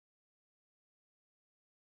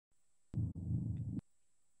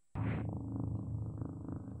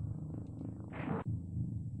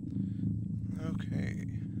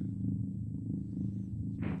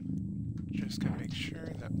just gotta make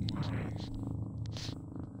sure that my mic is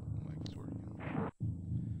working.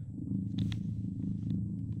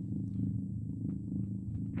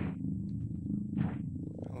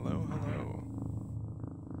 Hello, hello.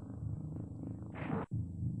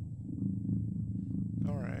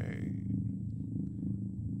 Alright.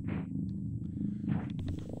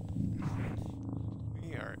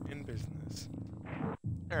 We are in business.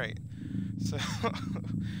 Alright, so...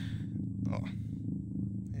 oh.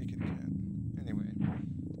 Hey, kitty cat. Anyway,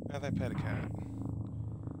 now that I pet a cat.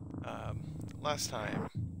 Last time,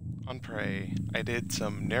 on Prey, I did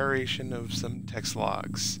some narration of some text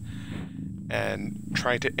logs and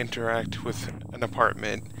tried to interact with an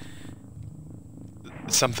apartment,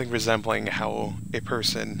 something resembling how a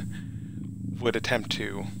person would attempt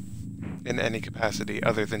to in any capacity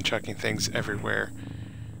other than chucking things everywhere.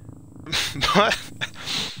 But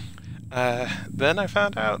then I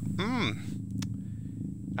found out,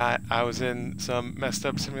 I was in some messed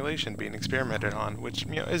up simulation being experimented on, which,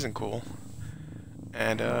 isn't cool.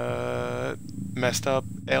 And, messed up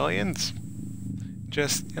aliens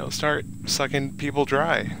just, start sucking people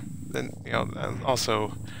dry. Then,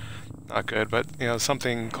 also not good, but,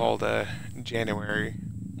 something called, January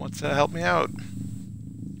wants to help me out.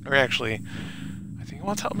 Or actually, I think it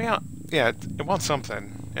wants to help me out. Yeah, it wants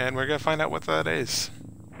something, and we're gonna find out what that is.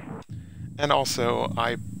 And also,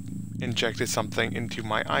 I injected something into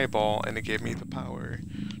my eyeball, and it gave me the power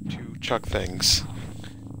to chuck things.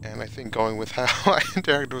 And I think going with how I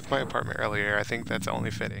interacted with my apartment earlier, I think that's only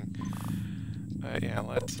fitting. Yeah,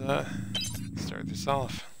 let's start this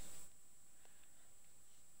off.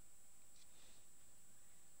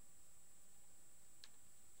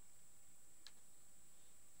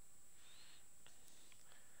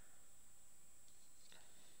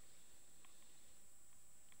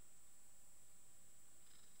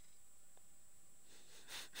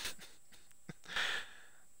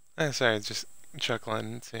 Sorry, just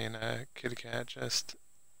chuckling, seeing a kitty cat just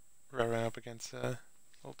rubbing up against a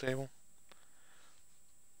little table.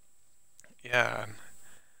 Yeah, I'm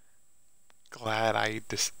glad I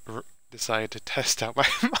decided to test out my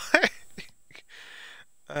mic.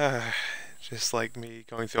 Just like me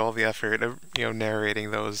going through all the effort of,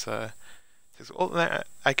 narrating those, things. Well,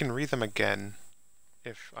 I can read them again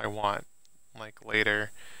if I want, like,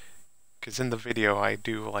 later. Because in the video, I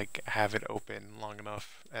do, like, have it open long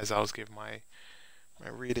enough as I was giving my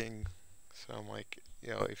reading. So I'm like,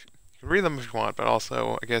 if you can read them if you want, but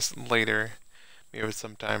also, I guess later, maybe with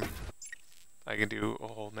some time, I can do a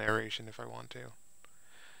whole narration if I want to.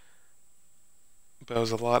 But it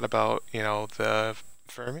was a lot about, the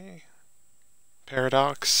Fermi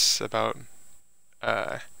paradox, about,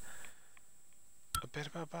 a bit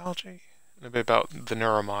about biology, and a bit about the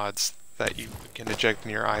neuromods that you can inject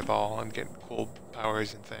in your eyeball and get cool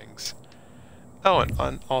powers and things. Oh,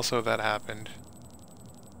 and also that happened.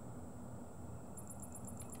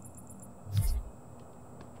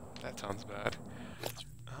 That sounds bad. Let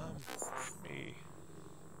me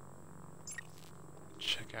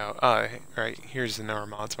check out. Right, here's the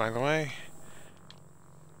neuromods, by the way.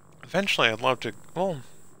 Eventually, I'd love to. Well,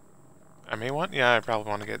 I may want. Yeah, I probably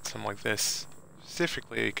want to get some like this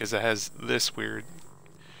specifically because it has this weird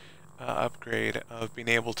upgrade of being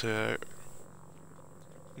able to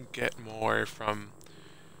get more from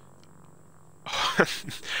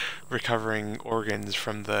recovering organs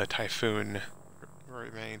from the typhoon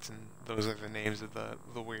remains, and those are the names of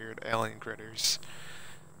the weird alien critters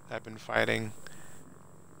that I've been fighting.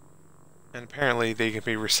 And apparently they can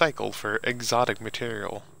be recycled for exotic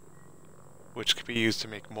material, which could be used to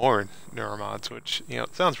make more neuromods, which,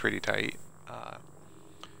 sounds pretty tight.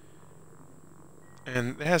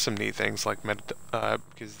 And it has some neat things like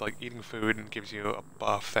because like eating food and gives you a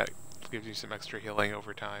buff that gives you some extra healing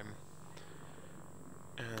over time.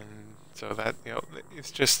 And so that,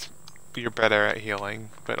 it's just you're better at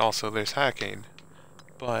healing, but also there's hacking.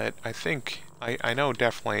 But I think I know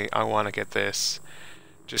definitely I want to get this.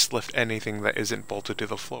 Just lift anything that isn't bolted to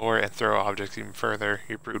the floor and throw objects even further.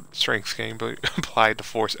 Your brute strength can be applied to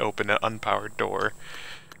force open an unpowered door.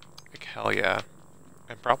 Like, hell yeah.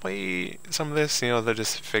 And probably some of this, they'll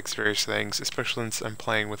just fix various things, especially since I'm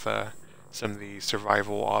playing with some of the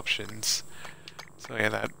survival options. So yeah,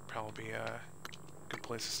 that'd probably be a good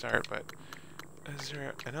place to start, but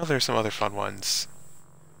I know there's some other fun ones.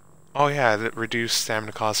 Oh yeah, the reduced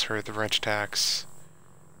stamina cost for the wrench attacks.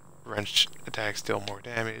 Wrench attacks deal more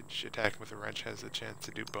damage. Attacking with a wrench has a chance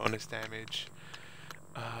to do bonus damage.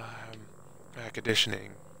 Back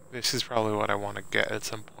conditioning. This is probably what I want to get at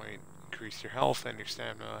some point. Increase your health and your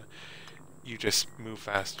stamina. You just move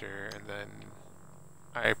faster, and then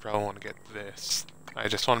I probably want to get this. I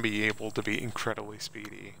just want to be able to be incredibly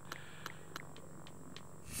speedy.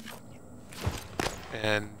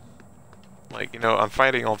 And, like, you know, I'm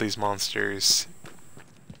fighting all these monsters,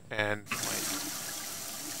 and, like,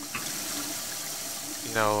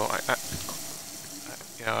 you know,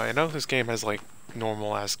 I know this game has, like,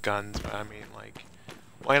 normal-ass guns, but I mean, like,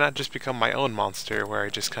 why not just become my own monster, where I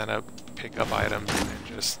just kind of pick up items and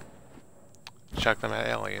just chuck them at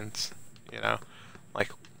aliens, you know?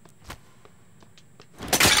 Like...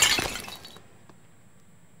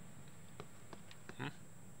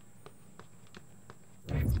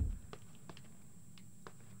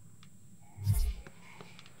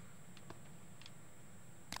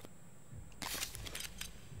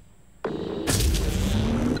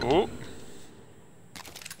 Oh!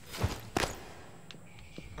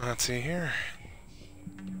 Let's see here.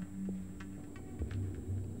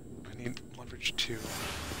 I need leverage 2.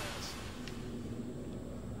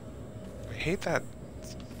 I hate that.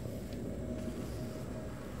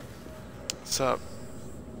 What's up?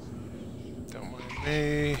 Don't mind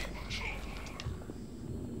me.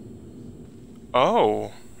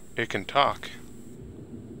 Oh! It can talk.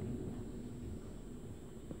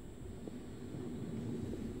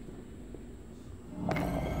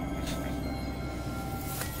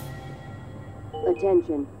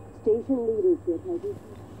 Attention. Station leadership has issued...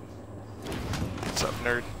 What's up,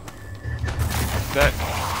 nerd? That...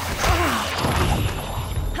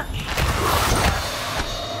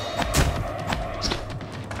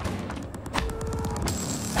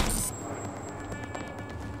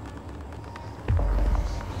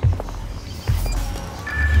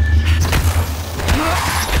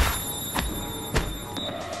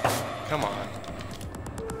 Come on.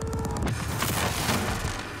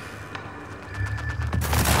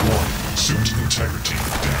 Suit integrity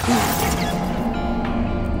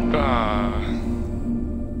down.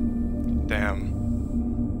 Damn.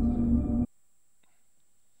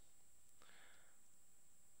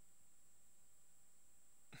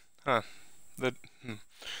 Huh.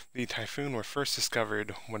 The Typhoon were first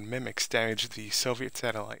discovered when mimics damaged the Soviet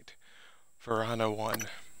satellite, Varana 1.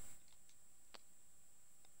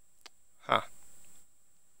 Huh.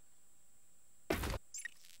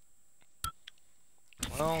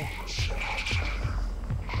 Well...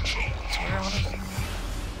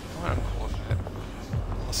 I'm cool with that.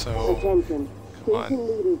 Also... Attention. Come on. Station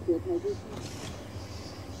leadership has issued...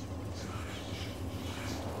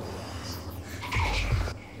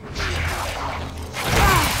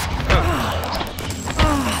 God.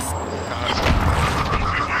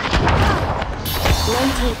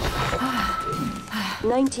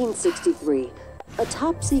 1963. A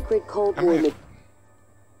top-secret Cold War... Let's see.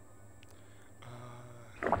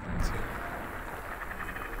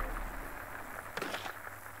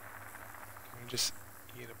 Can we just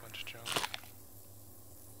eat a bunch of junk?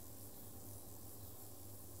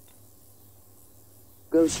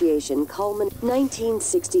 Negotiation culminated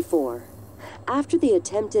 1964. After the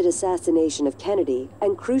attempted assassination of Kennedy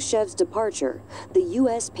and Khrushchev's departure, the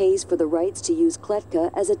U.S. pays for the rights to use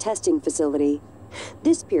Kletka as a testing facility.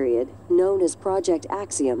 This period, known as Project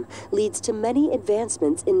Axiom, leads to many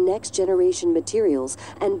advancements in next-generation materials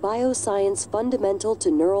and bioscience fundamental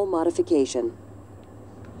to neural modification.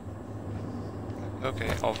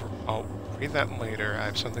 Okay, I'll read that later. I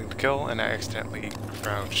have something to kill, and I accidentally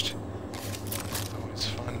crouched. It's always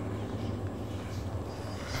fun.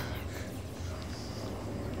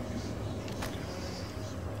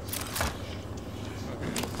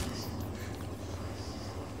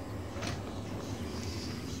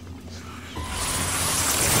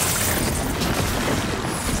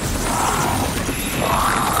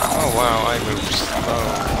 Oh wow, I moved slow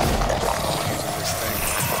using this thing.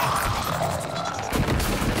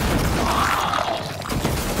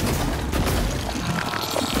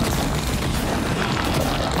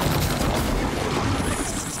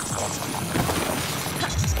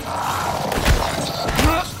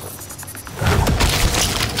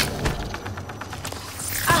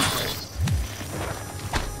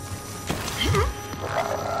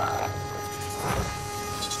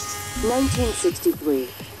 Nineteen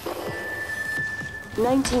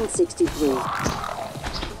 1963.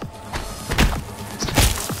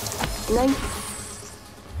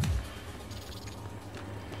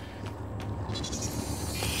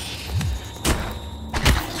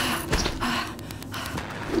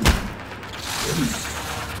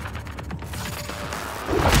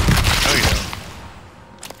 Oh yeah.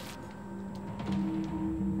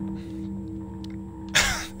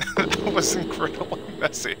 That was incredibly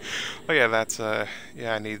messy. Oh yeah, that's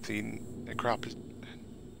yeah, I need the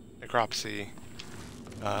necropsy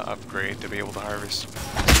upgrade to be able to harvest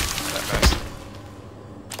that mess.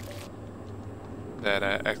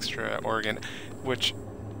 that extra organ, which,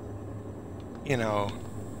 you know,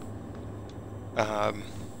 I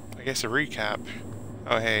guess a recap.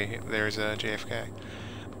 Oh hey, there's a JFK.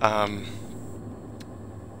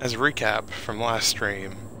 As a recap from last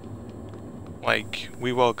stream, like,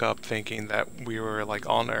 we woke up thinking that we were, like,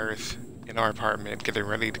 on Earth in our apartment, getting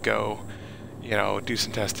ready to go, you know, do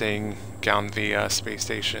some testing, get on the space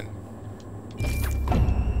station.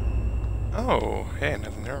 Oh, hey,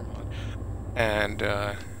 another neuromod. And,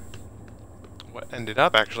 what ended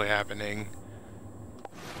up actually happening...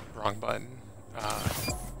 Wrong button.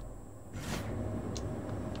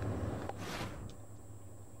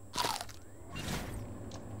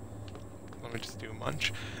 Let me just do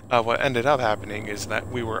munch. What ended up happening is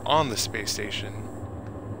that we were on the space station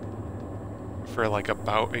for like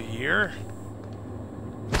about a year.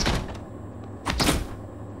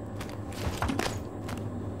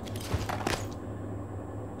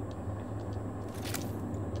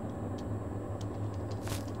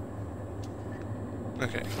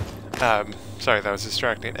 Okay. Sorry, that was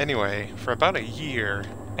distracting. Anyway, for about a year,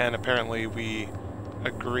 and apparently we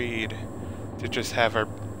agreed to just have our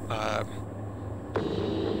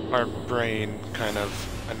brain kind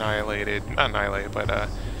of annihilated, not annihilated, but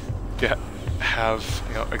to have,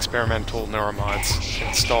 you know, experimental neuromods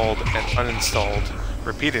installed and uninstalled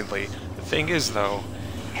repeatedly. The thing is, though,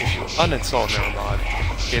 if you uninstall neuromod,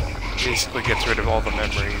 it basically gets rid of all the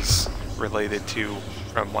memories related to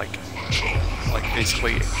from like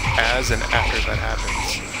basically as and after that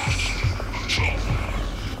happens.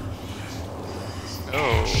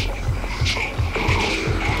 Oh.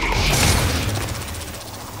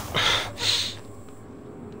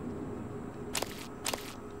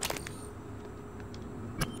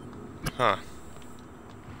 Huh.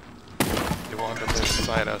 They want to live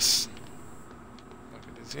inside us. Like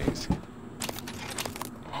a disease.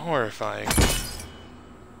 Horrifying.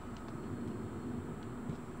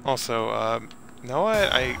 Also, you know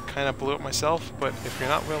what? I kind of blew it myself, but if you're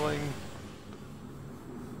not willing...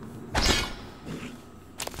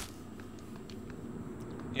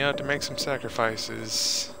 you know, to make some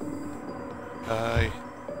sacrifices...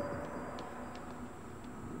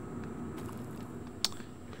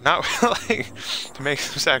 not willing to make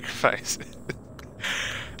some sacrifices.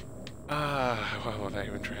 What was I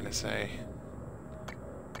even trying to say?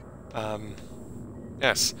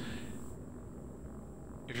 Yes.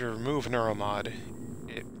 If you remove neuromod,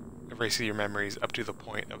 it erases your memories up to the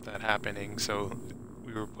point of that happening, so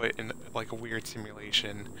we were put in like a weird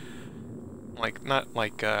simulation. Like, not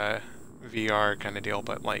like a VR kind of deal,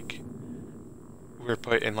 but like we were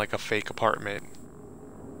put in like a fake apartment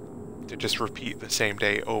to just repeat the same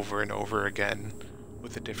day over and over again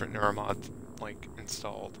with a different neuromod like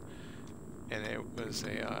installed. And it was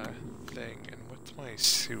a thing. And what's my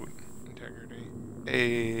suit integrity?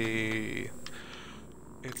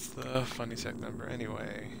 It's the funny sec number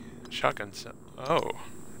anyway. Shotgun cell. Oh.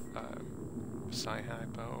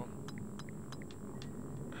 Sci-hypo.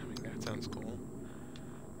 I mean, that sounds cool.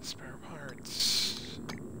 Spare parts.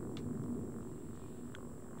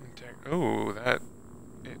 Oh, that...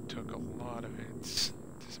 it took a lot of hits.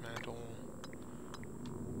 Dismantle.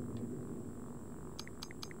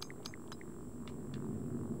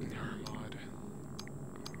 Neuromod.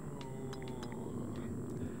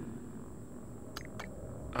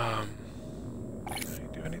 Can I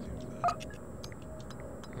do anything with that?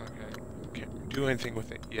 Okay. Can't do anything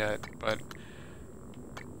with it yet, but...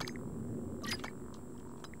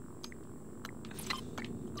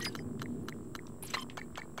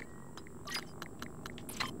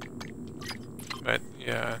 but,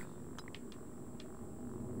 yeah.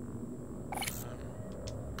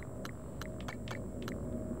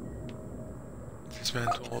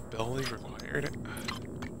 Dismantle ability required.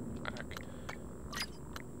 Back.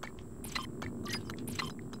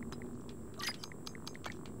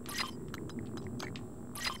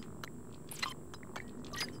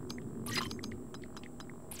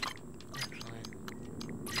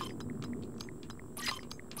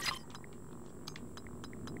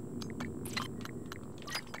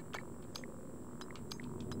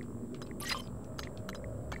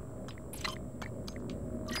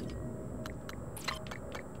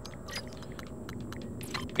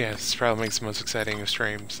 Yeah, this probably makes the most exciting of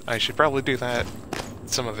streams. I should probably do that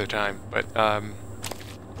some other time, but,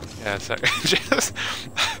 yeah, sorry. Just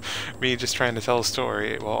me just trying to tell a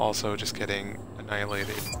story while also just getting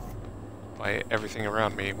annihilated by everything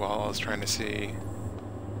around me while I was trying to see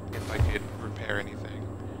if I could repair anything.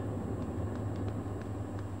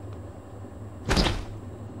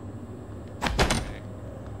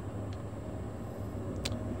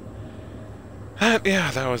 Okay. Yeah,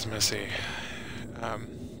 that was messy.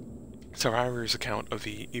 survivor's account of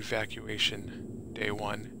the evacuation, day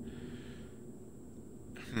 1.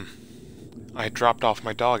 I had dropped off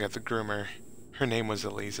my dog at the groomer. Her name was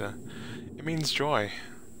Eliza. It means joy.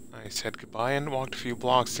 I said goodbye and walked a few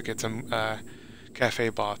blocks to get some cafe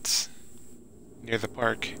bots. Near the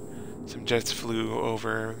park, some jets flew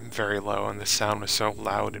over very low, and the sound was so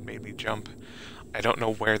loud it made me jump. I don't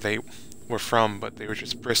know where they were from, but they were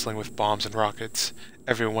just bristling with bombs and rockets.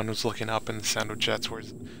 Everyone was looking up, and the sound of jets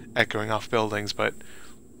was echoing off buildings, but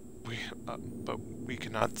we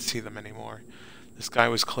could not see them anymore. The sky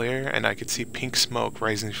was clear, and I could see pink smoke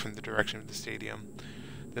rising from the direction of the stadium.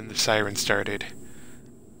 Then the siren started.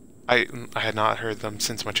 I had not heard them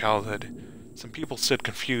since my childhood. Some people stood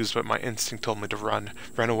confused, but my instinct told me to run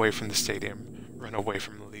away from the stadium, run away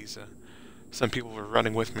from Eliza. Some people were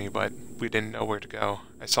running with me, but we didn't know where to go.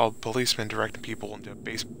 I saw a policeman directing people into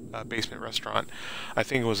a basement restaurant. I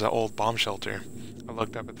think it was an old bomb shelter. I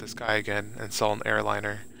looked up at the sky again and saw an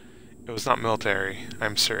airliner. It was not military,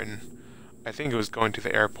 I'm certain. I think it was going to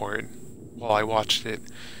the airport. While I watched it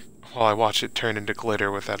turn into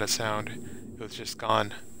glitter without a sound, it was just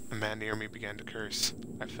gone. A man near me began to curse.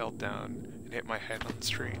 I fell down and hit my head on the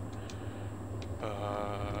street.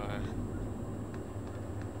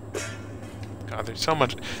 God, there's so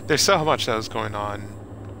much that was going on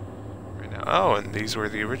right now. Oh, and these were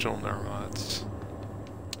the original neuromods.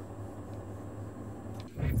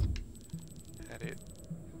 Had it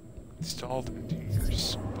installed into your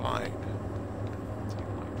spine.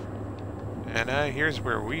 And here's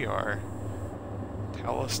where we are.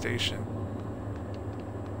 Tala Station.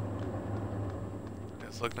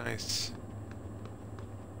 Does look nice.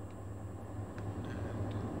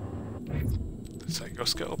 And the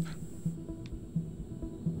psychoscope.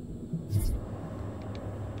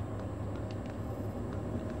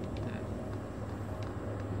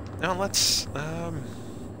 Now let's,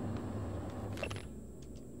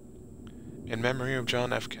 in memory of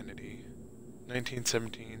John F. Kennedy,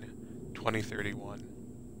 1917-2031.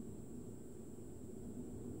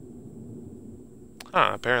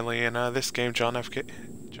 Apparently in this game John F.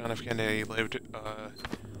 Kennedy lived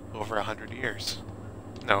over 100 years.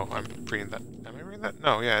 No, I'm reading that. Am I reading that?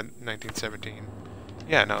 No, yeah, 1917.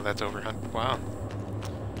 Yeah, no, that's over 100. Wow.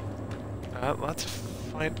 Let's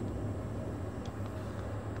find...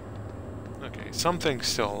 Okay, something's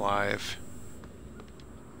still alive.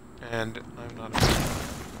 And I'm not...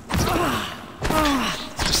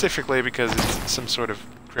 Specifically because it's some sort of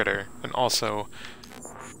critter. And also...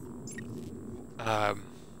 we gotta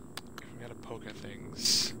poke at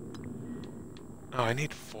things. Oh, I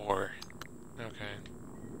need 4. Okay.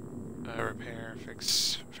 Repair,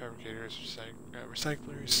 fix, fabricators,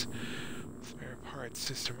 recyclers, spare parts,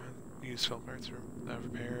 system, useful parts,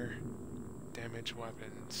 repair, damage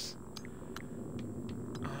weapons.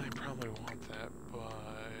 I probably want that, but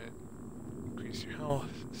increase your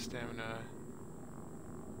health, stamina,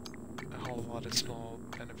 a whole lot of small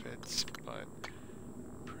benefits, but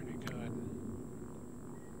pretty good.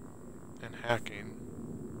 And hacking.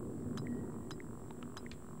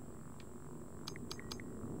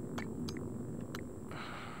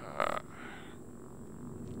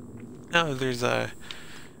 No, there's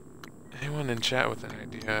anyone in chat with an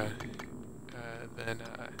idea, then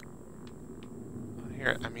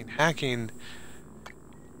here, I mean, hacking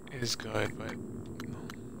is good, but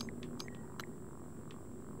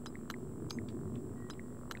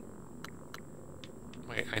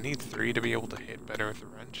wait, I need 3 to be able to hit better with the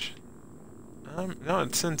wrench. No,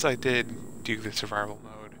 since I did do the survival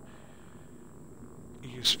mode,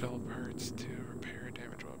 use spell parts to repair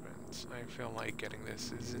damaged weapons. I feel like getting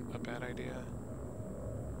this isn't a bad idea,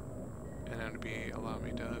 and it would allow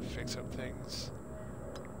me to fix up things,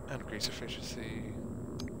 and increase efficiency,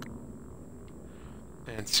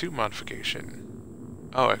 and suit modification.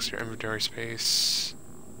 Oh, extra inventory space,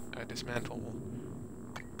 dismantle.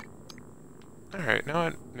 Alright,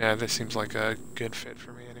 no, yeah, this seems like a good fit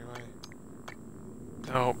for me anyway.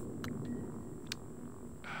 No.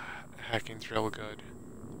 Hacking's real good.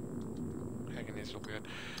 Hacking is real good.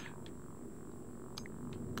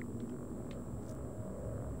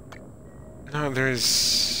 No,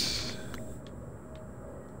 there's...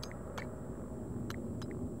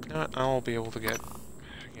 No, I'll be able to get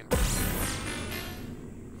hacking.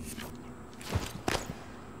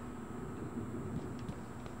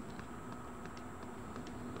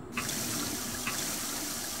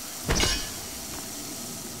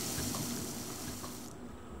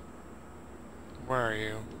 Where are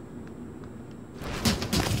you?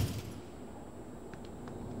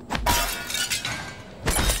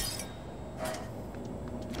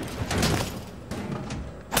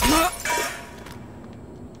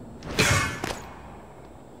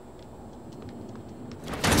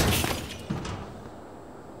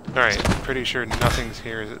 Alright, pretty sure nothing's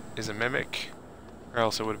here is a mimic, or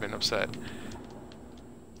else I would have been upset.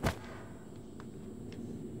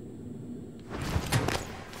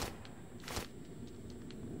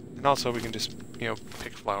 And also we can just, you know,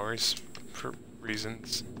 pick flowers for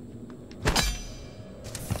reasons.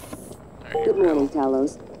 Good morning,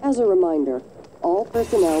 Talos. As a reminder, all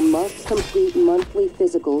personnel must complete monthly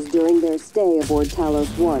physicals during their stay aboard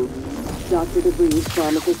Talos 1. Dr. DeVries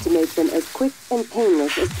promises to make them as quick and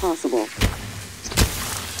painless as possible.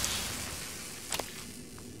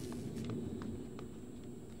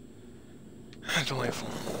 Delightful.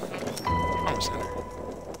 Home center.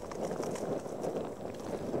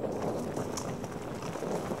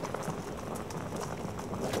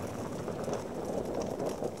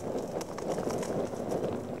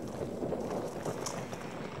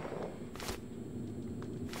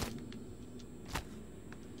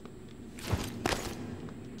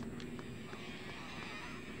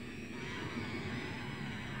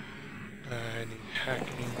 I need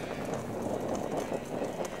hacking.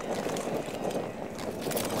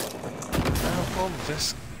 Well,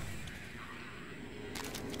 this...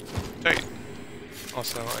 Hey!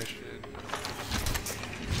 Also, I should...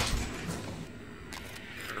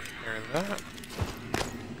 repair that.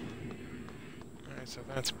 Alright, so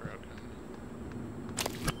that's broken.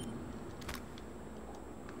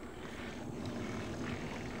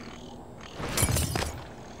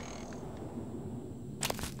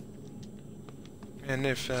 And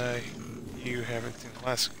if you haven't seen the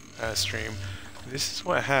last stream, this is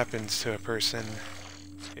what happens to a person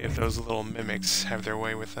if those little mimics have their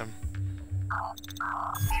way with them.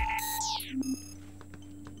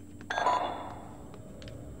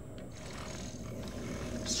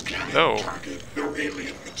 Scanning target, no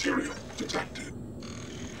alien material detected.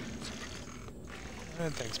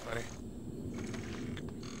 Thanks, buddy.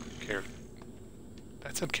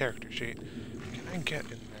 That's a character sheet. Can I get in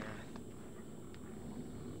there?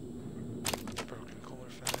 Broken coaler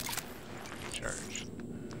fan. Charge.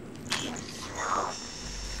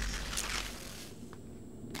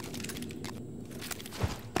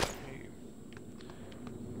 Hey.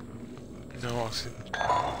 No oxygen.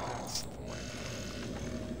 That's the way.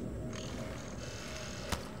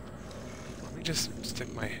 Let me just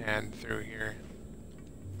stick my hand through here.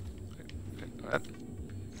 What?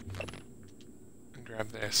 And grab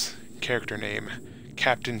this. Character name.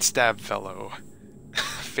 Captain Stabfellow.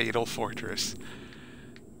 Fatal Fortress.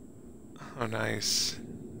 Oh, nice.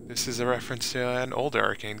 This is a reference to an older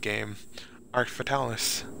arcane game, Arc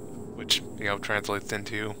Fatalis, which, you know, translates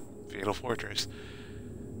into Fatal Fortress.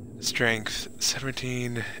 Strength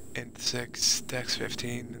 17, int 6, dex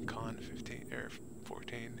 15, con 15, or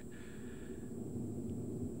 14.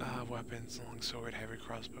 Weapons, longsword, heavy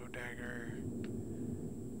crossbow, dagger.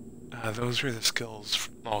 Those are the skills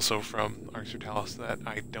also from Arc Fatalis that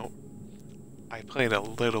I played a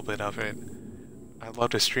little bit of it. I'd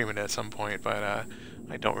love to stream it at some point, but I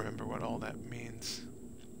don't remember what all that means.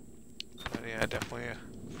 But yeah, definitely a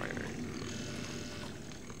fighter.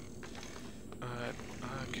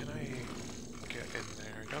 Can I get in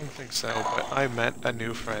there? I don't think so, but I met a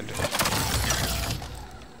new friend.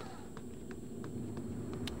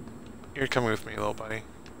 You're coming with me, little buddy.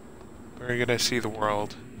 We're gonna see the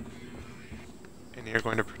world. And you're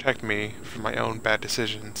going to protect me from my own bad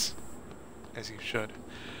decisions. As you should.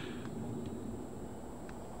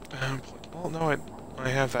 Well, no, I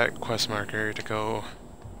have that quest marker to go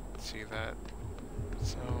see that,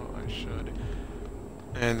 so I should.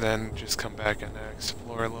 And then just come back and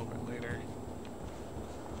explore a little bit later.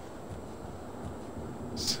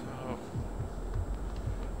 So...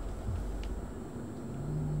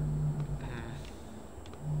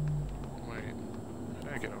 Wait, how do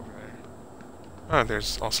I get over there? Oh,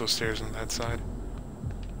 there's also stairs on that side.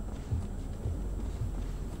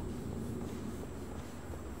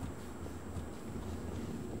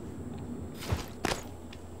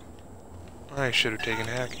 I should have taken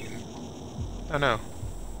hacking. Oh no.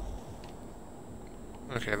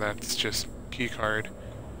 Okay, that's just keycard.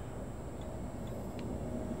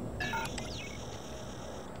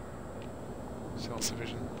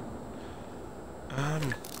 Self-sufficient.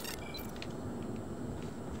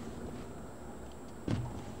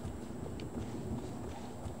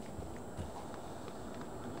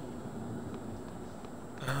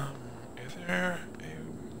 Is there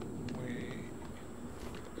a way?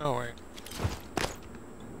 Oh wait.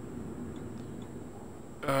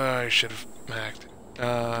 I should have hacked.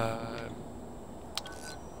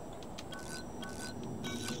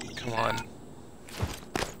 Come on.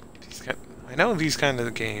 I know these kind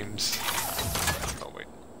of games. Oh wait.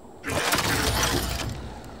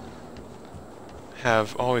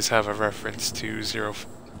 always have a reference to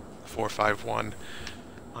 0451.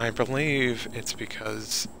 I believe it's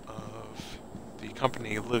because of the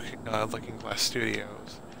company Looking Glass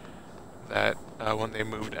Studios that when they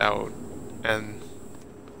moved out and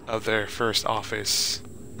of their first office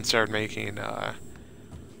and started making, I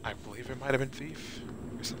believe it might have been Thief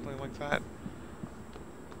or something like that.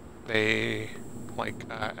 They, like,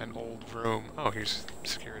 an old room. Oh, here's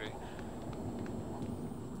security.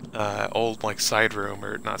 Old, like, side room,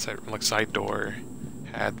 or not side room, like, side door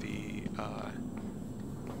had the,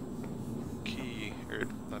 key, or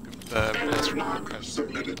not the Error log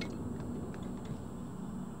submitted.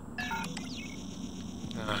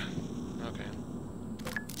 Okay.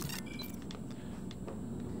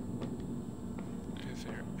 Is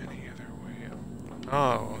there any other way up?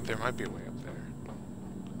 Oh, there might be a way up there.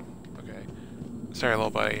 Okay. Sorry,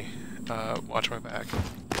 little buddy. Watch my back.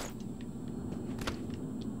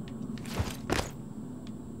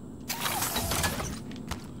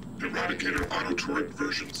 Eradicator auto turret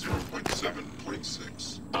version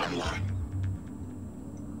 0.7.6 online.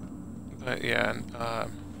 But yeah, and, what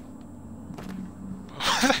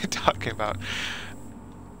was I talking about?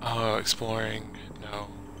 Oh, exploring. No.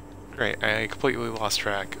 Great, I completely lost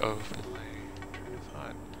track of my train of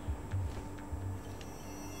thought.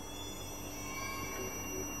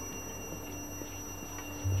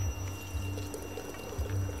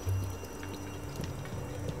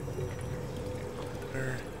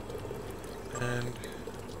 And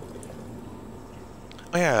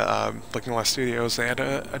oh yeah, Looking Glass Studios, they had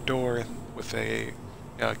a door with a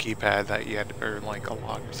keypad that you had, or like a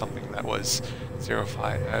lock or something that was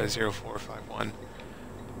 0451.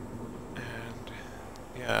 And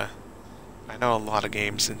yeah, I know a lot of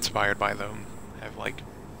games inspired by them have like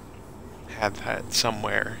had that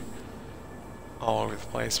somewhere all over the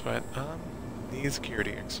place, but the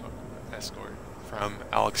security escort from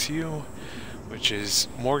Alex Yu, which is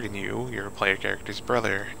Morgan Yu, your player character's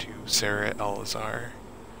brother, to Sarah Elazar.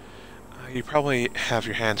 You probably have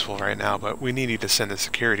your hands full right now, but we need you to send a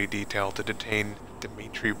security detail to detain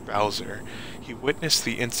Dimitri Bowser. He witnessed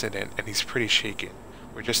the incident and he's pretty shaken.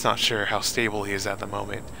 We're just not sure how stable he is at the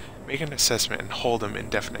moment. Make an assessment and hold him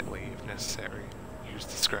indefinitely if necessary. Use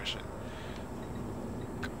discretion.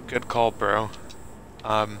 Good call, bro.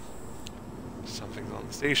 Something's on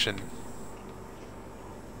the station.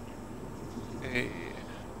 Hey,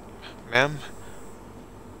 ma'am?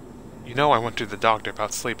 You know I went to the doctor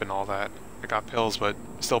about sleep and all that. I got pills, but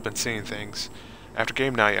still been seeing things. After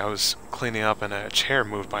game night, I was cleaning up and a chair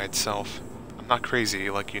moved by itself. I'm not crazy,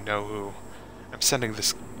 like you know who. I'm sending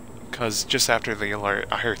this because just after the alert,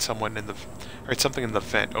 I heard something in the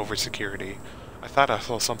vent over security. I thought I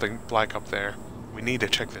saw something black up there. We need to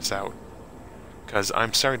check this out. Because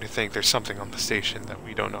I'm starting to think there's something on the station that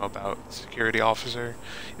we don't know about. Security officer,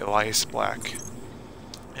 Elias Black.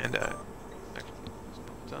 And, done,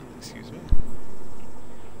 excuse me.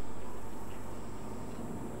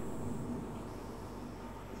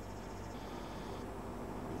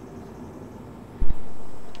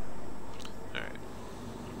 Alright.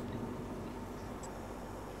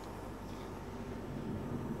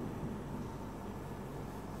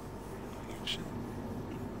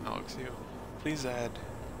 Alex, you. Please add,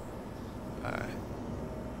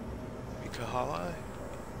 Mikahala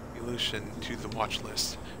Ilushin to the watch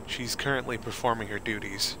list. She's currently performing her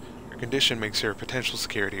duties. Her condition makes her a potential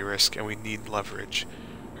security risk, and we need leverage.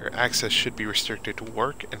 Her access should be restricted to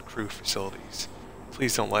work and crew facilities.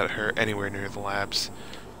 Please don't let her anywhere near the labs.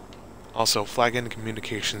 Also, flag in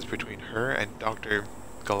communications between her and Dr.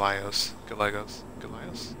 Gallegos. Gallegos?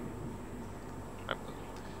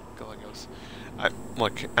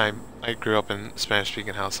 I grew up in a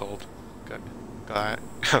Spanish-speaking household.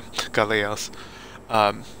 Gallegos. Gallegos.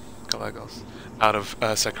 Out of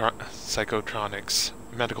psychotronics.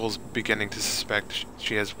 Medical's beginning to suspect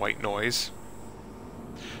she has white noise.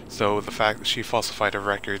 So the fact that she falsified her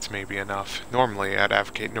records may be enough. Normally, I'd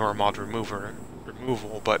advocate neuromod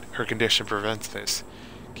removal, but her condition prevents this.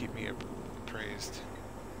 Keep me appraised.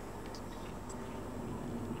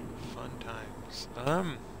 Fun times.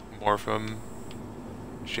 More from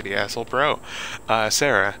shitty asshole bro.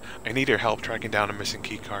 Sarah, I need your help tracking down a missing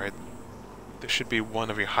keycard. This should be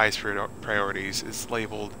one of your highest priorities. It's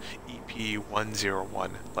labeled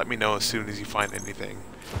EP101. Let me know as soon as you find anything.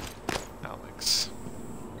 Alex.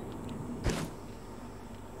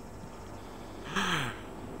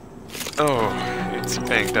 Oh, it's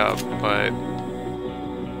banged up, but...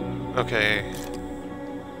 okay.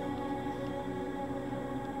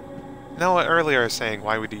 Now, earlier I was saying,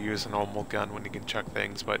 why would you use a normal gun when you can chuck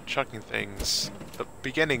things, but chucking things... the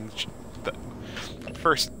beginning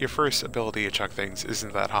your first ability to chuck things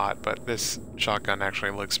isn't that hot, but this shotgun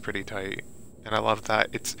actually looks pretty tight, and I love that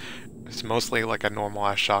it's mostly like a normal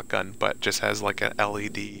ass shotgun, but just has like an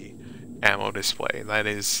LED ammo display.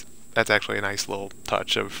 That's actually a nice little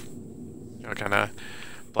touch of, you know, kind of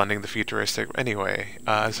blending the futuristic. Anyway,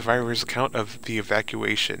 survivor's account of the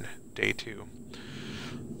evacuation, day 2.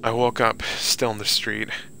 I woke up still in the street.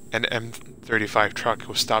 An M35 truck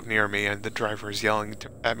was stopped near me, and the driver was yelling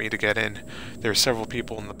at me to get in. There were several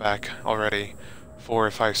people in the back already, 4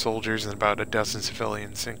 or 5 soldiers and about a dozen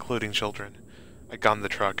civilians, including children. I got in the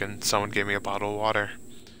truck, and someone gave me a bottle of water.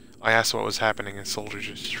 I asked what was happening, and soldiers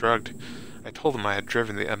just shrugged. I told them I had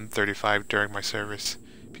driven the M35 during my service.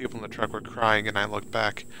 People in the truck were crying, and I looked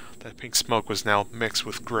back. That pink smoke was now mixed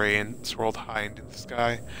with gray and swirled high into the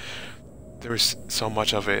sky. There was so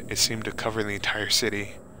much of it, it seemed to cover the entire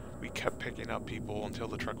city. We kept picking up people until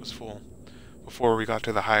the truck was full. Before we got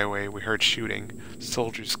to the highway, we heard shooting.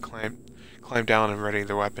 Soldiers climbed down and ready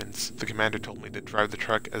their weapons. The commander told me to drive the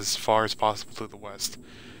truck as far as possible to the west.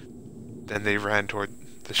 Then they ran toward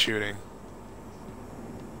the shooting.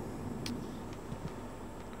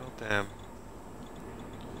 Oh, damn.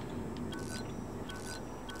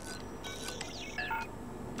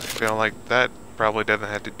 I feel like that probably doesn't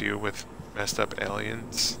have to do with messed up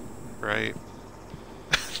aliens, right?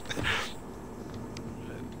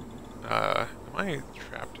 Am I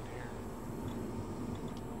trapped in here?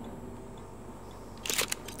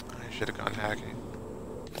 I should have gone hacking.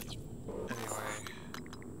 Anyway,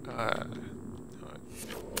 did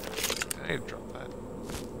I drop that?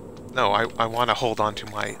 No, I want to hold on to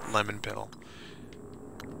my lemon pill.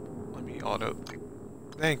 Let me auto.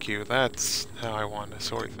 Thank you. That's how I want to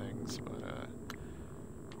sort things. But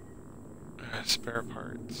spare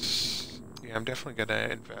parts. Yeah, I'm definitely gonna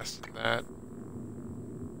invest in that.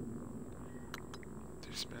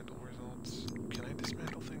 Dismantle results. Can I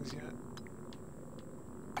dismantle things yet?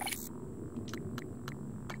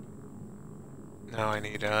 No, I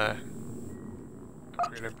need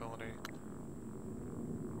upgrade ability.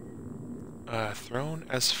 Thrown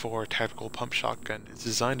S4 tactical pump shotgun is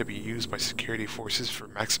designed to be used by security forces for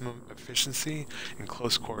maximum efficiency in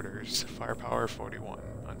close quarters. Firepower 41,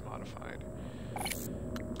 unmodified.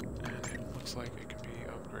 And it looks like it can be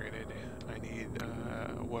upgraded. I need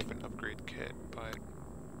a weapon upgrade kit, but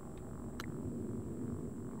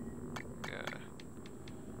yeah.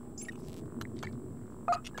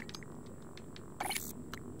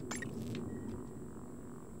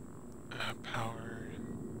 Power.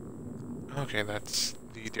 Okay, that's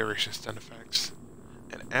the duration stun effects.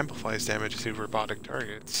 And amplifies damage to robotic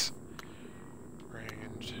targets.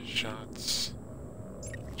 Range, shots,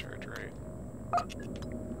 charge rate.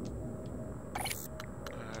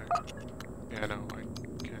 Yeah, no, I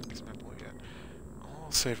can't dismantle it yet.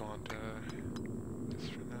 I'll save on to this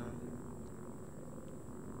for now.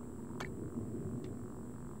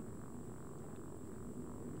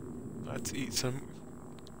 Let's eat some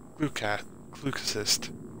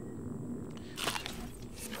glucosist.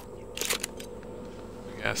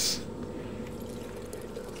 I guess.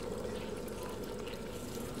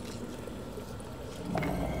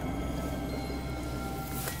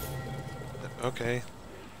 Okay.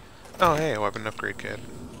 Oh, hey, a weapon upgrade kit.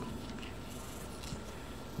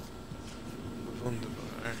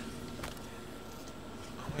 Wunderbar.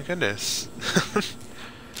 Oh my goodness.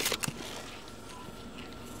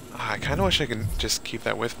 I kind of wish I could just keep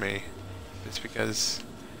that with me. Just because...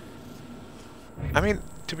 I mean,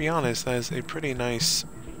 to be honest, that is a pretty nice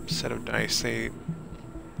set of dice. I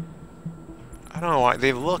don't know why,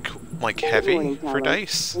 they look like heavy Warning, for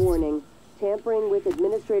dice. Warning. Tampering with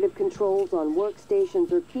administrative controls on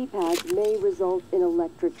workstations or keypads may result in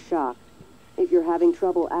electric shock. If you're having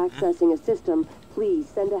trouble accessing a system, please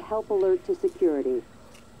send a help alert to security.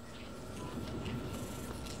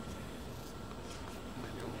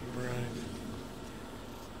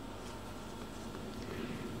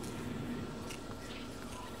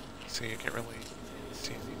 See, you can't really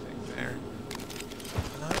see anything there.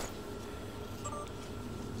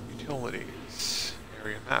 Utilities.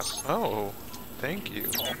 Area map. Oh, thank you.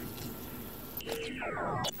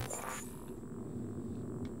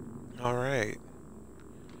 Alright.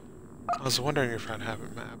 I was wondering if I'd have a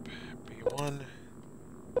map. B1,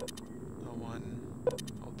 L1,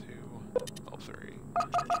 L2, L3.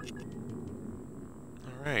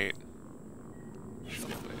 Alright.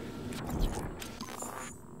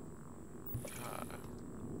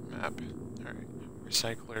 Map. Alright.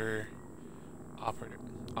 Recycler.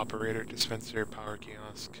 Operator, dispenser, power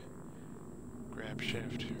kiosk. Grab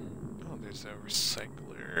shift. Oh, there's a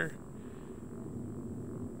recycler.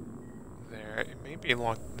 There. It may maybe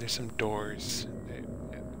locked. There's some doors.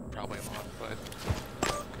 Probably locked, but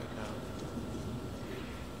good now.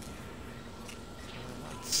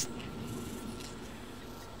 Let's...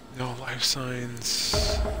 No life signs.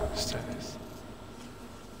 Status.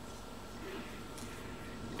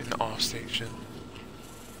 In the off station.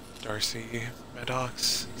 Darcy,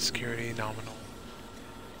 Maddox, security, nominal.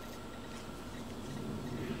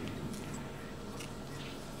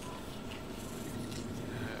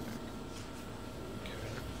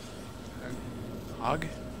 Hog?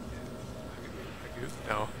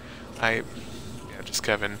 No. Yeah, just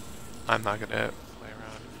Kevin. I'm not gonna play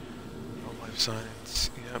around. No life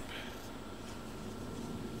signs. Yep.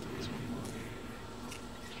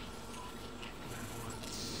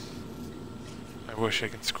 I wish I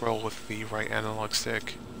could scroll with the right analog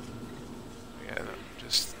stick. Yeah, no,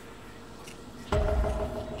 just...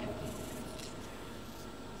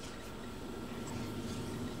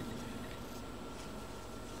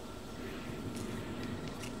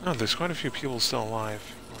 Oh, there's quite a few people still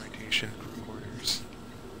alive. Orientation, group quarters.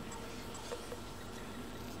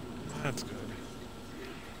 That's good.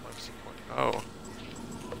 Life support. Oh.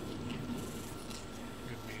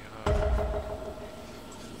 Give me,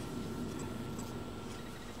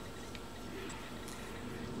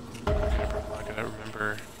 okay, I'm not gonna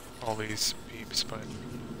remember all these beeps, but...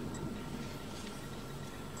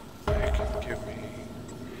 They can give me...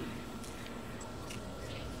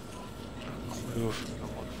 a clue if I'm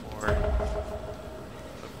gonna look for...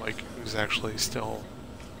 like, who's actually still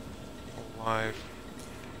alive.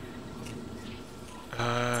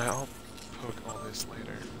 I'll poke all this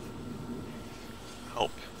later.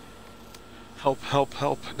 Help. Help, help,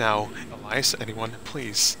 help. Now, Elias, anyone,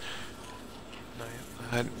 please.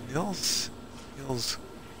 Nils?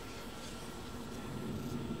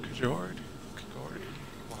 Kajord?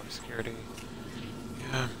 A lot of security.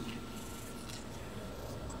 Yeah.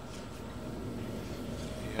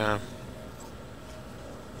 Yeah.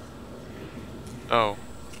 Oh.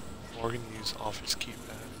 Morgan use office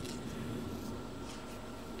keypad.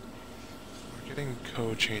 We're getting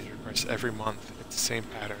code change requests every month. It's the same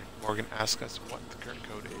pattern. Morgan asks us what the current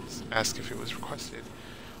code is, ask if it was requested,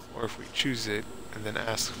 or if we choose it, and then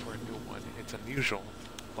ask for a new one. It's unusual.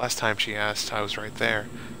 Last time she asked, I was right there,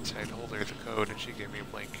 so I told her the code and she gave me a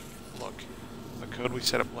blank look. A code we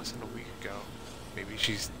set up less than a week ago. Maybe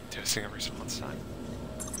she's testing a response time.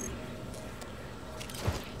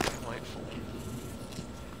 Delightful.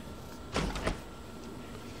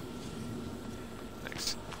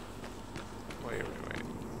 Nice. Wait.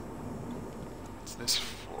 What's this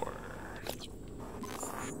for?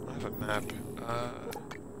 I have a map.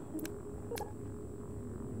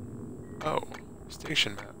 Oh,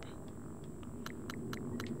 station map.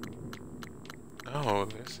 Oh,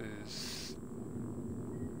 this is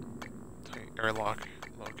tight airlock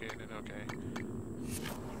located, okay.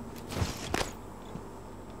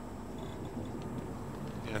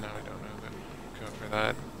 Yeah, no, I don't know the code for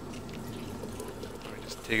that. Let me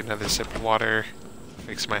just take another sip of water,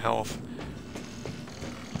 fix my health.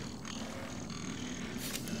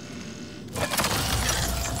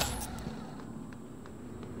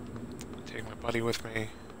 Take my buddy with me.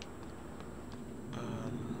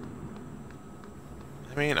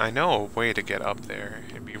 I mean, I know a way to get up there.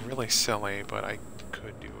 It'd be really silly, but I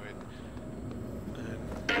could do it.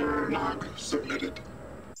 Error log submitted.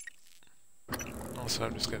 Also,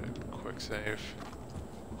 I'm just gonna quick save.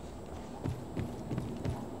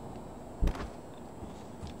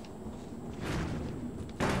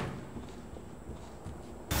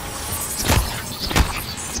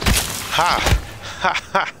 Ha!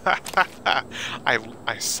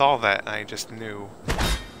 I saw that and I just knew.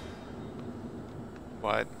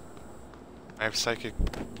 What? I have psychic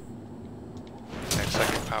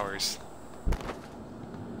powers.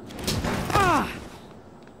 Ah!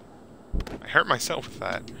 I hurt myself with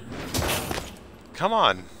that. Come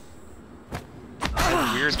on.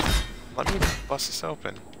 That weird. Let me bust this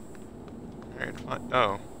open. Alright, fine.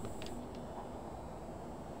 Oh.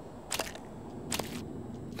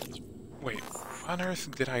 Wait, what on earth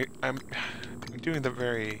did I'm doing the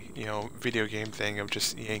very, video game thing of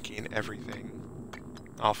just yanking everything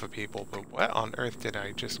off of people, but what on earth did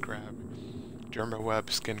I just grab?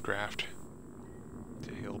 Dermaweb skin graft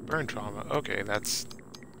to heal burn trauma. Okay, that's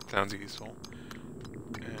sounds useful.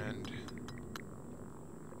 And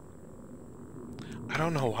I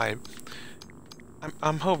don't know why.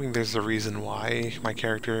 I'm hoping there's a reason why my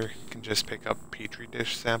character can just pick up petri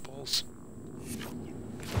dish samples.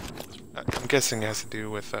 I'm guessing it has to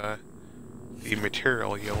do with the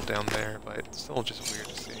material yield down there, but it's still just weird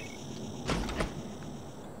to see.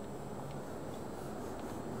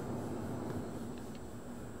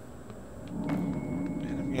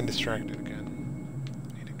 Getting distracted again.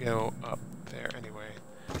 Need to go up there anyway.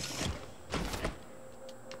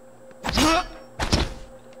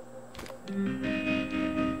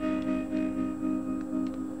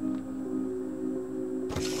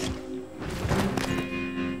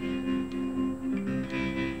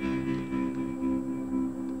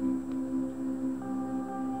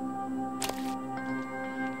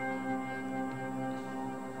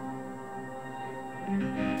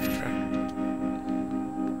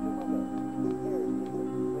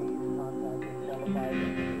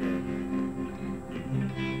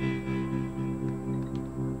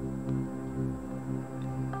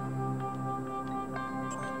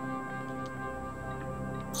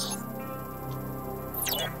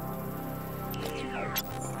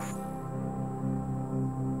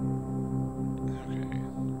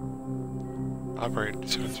 Operator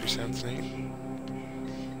 203 sounds neat.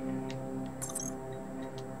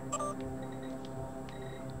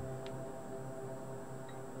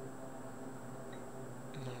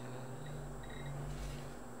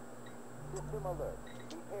 System alert.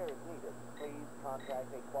 Repairs needed. Please contact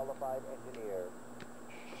a qualified engineer.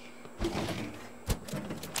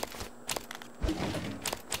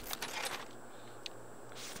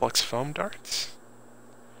 Flux foam darts?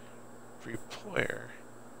 Reployer.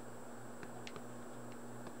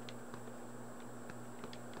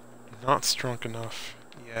 Not strong enough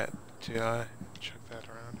yet to check that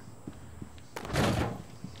around.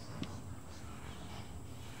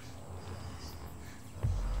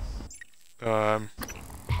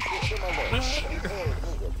 System alert. Repairs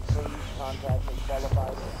needed. Please contact a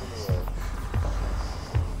qualified engineer.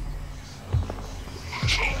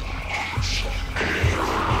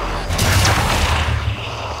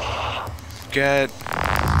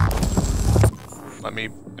 Let me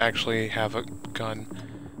actually have a gun.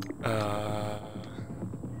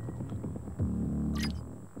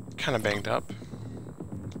 Kind of banged up.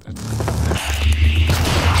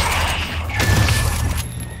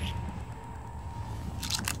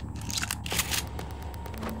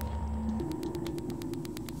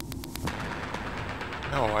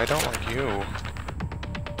 No, I don't like you.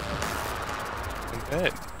 I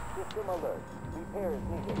bet. System alert. Repairs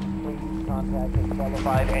needed. Please contact a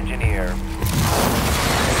qualified engineer.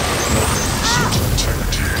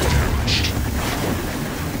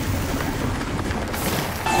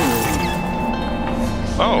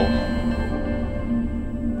 Oh.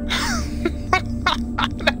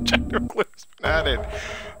 That gyro clip's been added.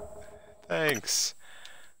 Thanks.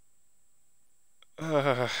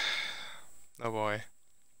 Oh boy.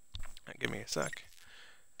 Give me a sec.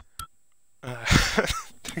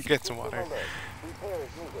 Get some water. Repairs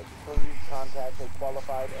needed. Please contact a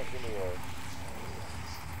qualified engineer.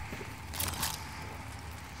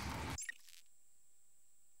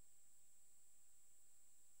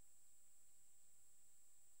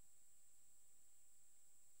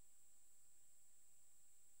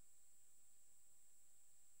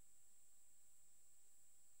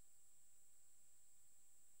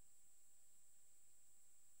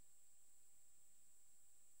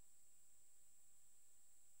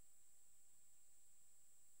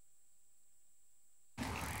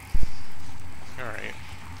 Alright.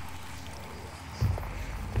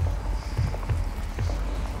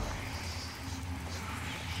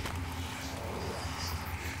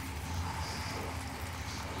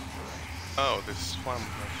 Oh, this is one.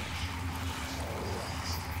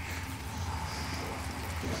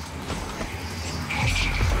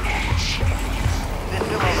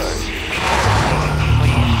 System alert.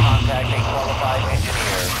 Please contact a qualified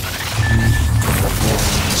engineer.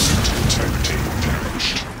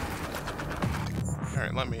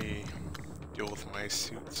 Alright, let me deal with my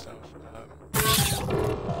suit stuff.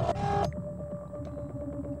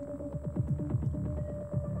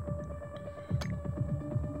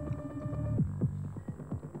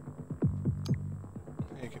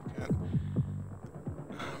 Make it good.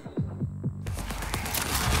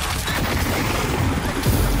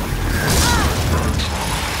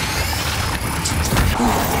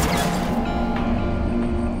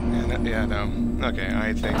 Yeah, no. Okay,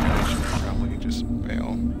 I think I should probably just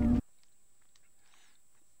bail.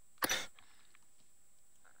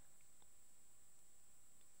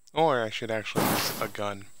 Or I should actually use a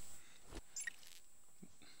gun.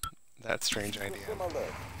 That strange idea. System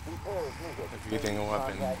alert. Repairs needed. Of using a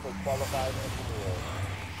weapon. Contact a qualified engineer.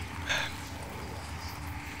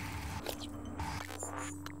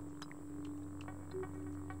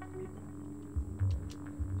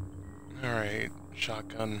 Alright,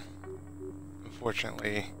 shotgun.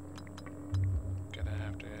 Unfortunately, gonna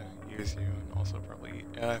have to use you, and also probably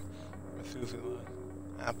Methuselah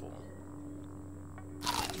apple.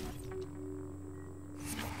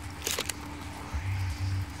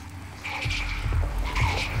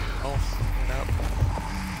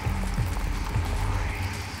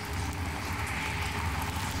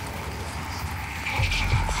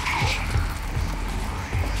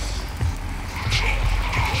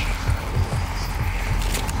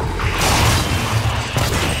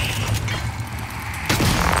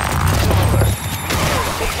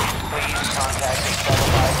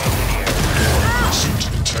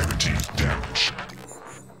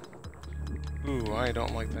 I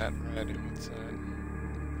don't like that red. What's that?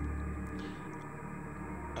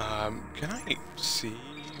 Can I see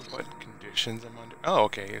what conditions I'm under? Oh,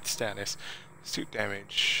 okay, it's status. Suit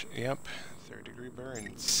damage. Yep. 3rd-degree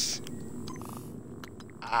burns.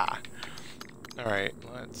 Ah. Alright,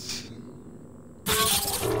 let's...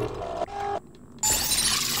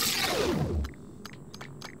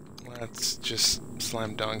 Let's just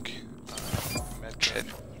slam dunk. Medkit.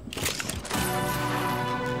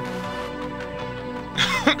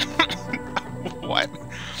 What?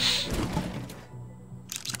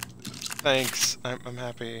 Thanks. I'm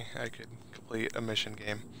happy I could complete a mission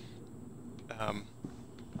game.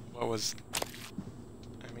 What was...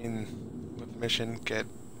 I mean, with mission, get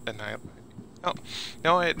annihilated. Oh,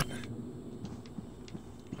 no,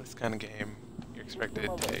 this kind of game, you're expected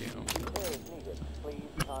to, you know, Please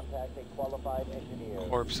contact a qualified engineer.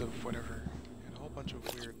 corpse of whatever, and a whole bunch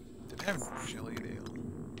of weird... Did I have Jelly Dale?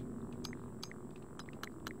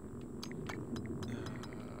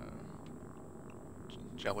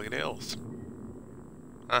 Jelly Dales.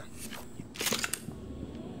 Huh.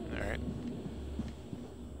 Alright.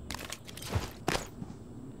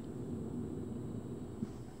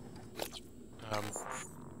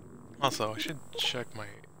 Also, I should check my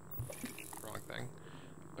wrong thing.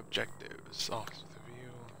 Objectives. Office with a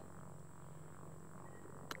view.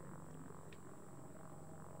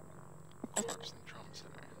 Corpse in the trauma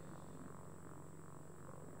center.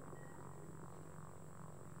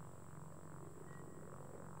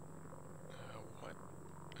 What?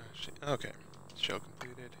 Okay. Show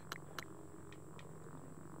completed.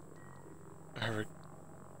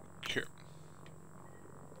 Cure.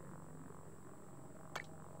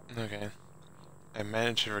 Okay. I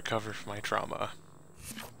managed to recover from my trauma.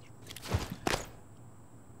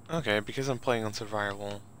 Okay, because I'm playing on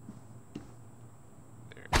survival.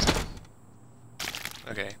 There.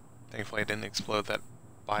 Okay. Thankfully I didn't explode that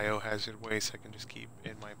biohazard waste I can just keep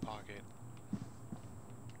in my pocket.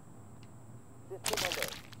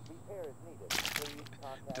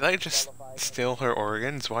 Did I just steal her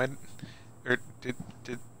organs? Why? Or did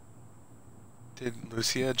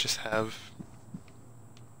Lucia just have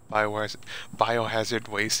biohazard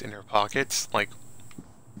waste in her pockets? Like,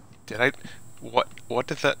 did I? What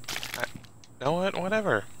did that? You know what?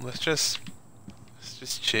 Whatever. Let's just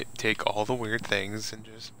take all the weird things and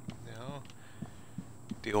just, you know,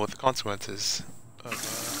 deal with the consequences of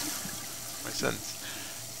my sins.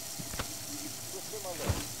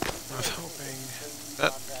 I was hoping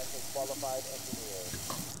that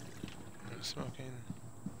no smoking.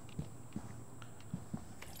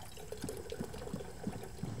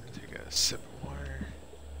 Take a sip of water.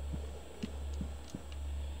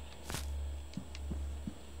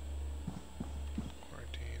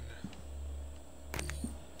 Quarantine.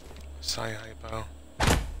 Hypo.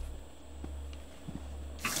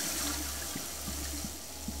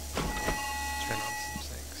 Turn on some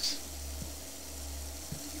things.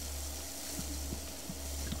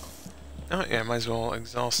 Oh yeah, might as well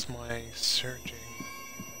exhaust my searching.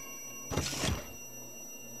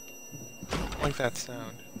 I like that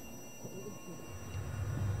sound.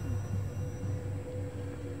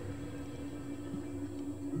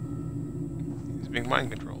 He's being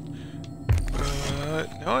mind controlled.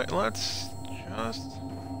 No, let's just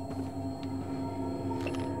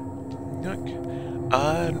look.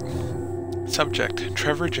 Subject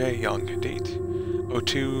Trevor J. Young. Date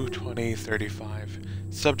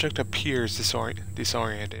 02/20/35. Subject appears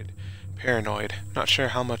disoriented, paranoid, not sure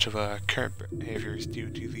how much of a current behavior is due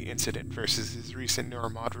to the incident versus his recent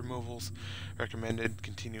neuromod removals. Recommended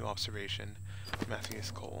continue observation.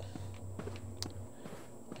 Matthews Cole.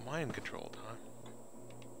 Mind controlled, huh?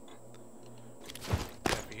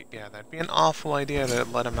 Yeah, that'd be an awful idea to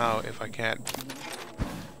let him out if I can't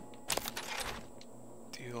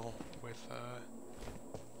deal with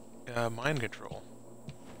mind control.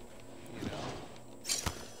 You know.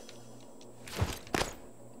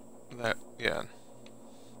 That, yeah.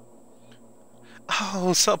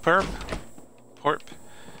 Oh, sup, Perp? Porp.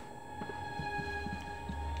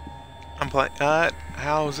 I'm playing.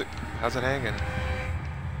 How's it hanging?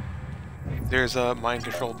 There's a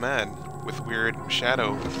mind-controlled man with weird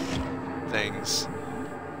shadow things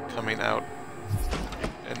coming out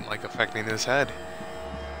and like affecting his head.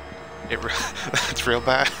 That's real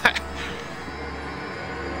bad.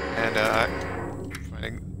 And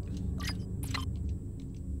finding.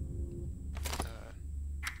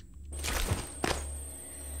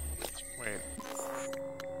 Wait.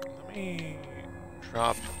 Let me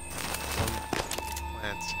drop some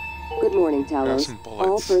plants. Good morning, Talos.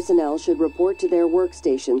 All personnel should report to their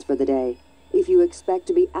workstations for the day. If you expect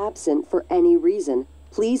to be absent for any reason,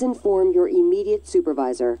 Please inform your immediate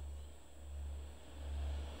supervisor.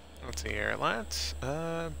 Let's see here. Let's,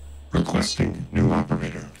 Requesting new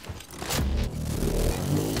operator.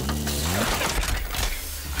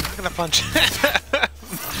 I'm gonna punch.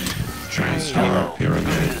 Transfer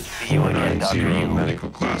pyramid. See you again, Dr. 0 Yu. medical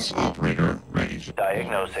class operator ready to...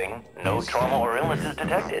 Diagnosing. No trauma or illnesses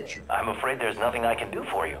detected. I'm afraid there's nothing I can do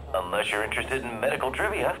for you, unless you're interested in medical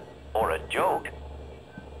trivia or a joke.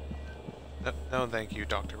 No, thank you,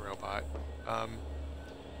 Dr. Robot.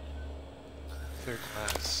 Third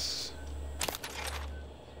class.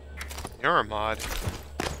 Neuromod.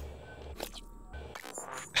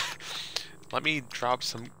 Let me drop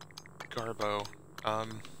some garbo.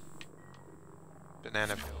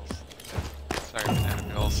 Banana pills. Sorry, banana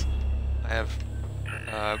pills. I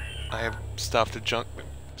have stuff to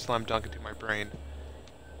slam dunk into my brain.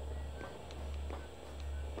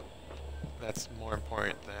 That's more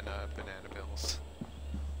important than banana pills.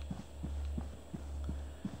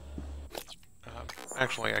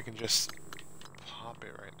 Actually, I can just pop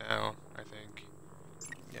it right now, I think.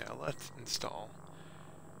 Yeah, let's install.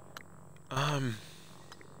 I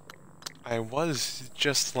was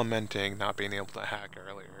just lamenting not being able to hack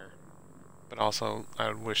earlier, but also I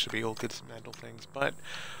would wish to be able to dismantle things, but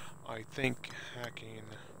I think hacking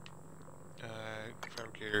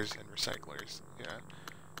fabricators and recyclers, yeah.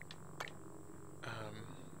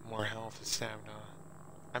 More health and stamina.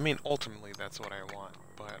 I mean, ultimately that's what I want,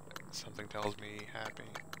 but something tells me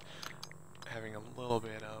having a little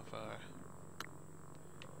bit of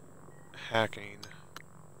hacking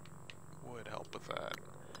would help with that.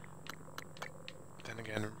 Then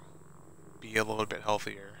again, be a little bit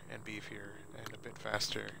healthier and beefier and a bit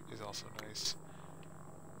faster is also nice.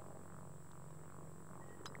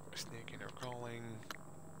 Sneaking or crawling,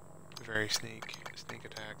 very sneak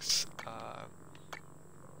attacks.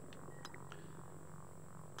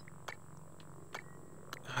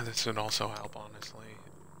 This would also help, honestly.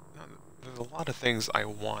 There's a lot of things I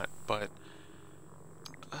want, but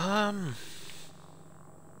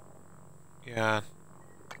yeah,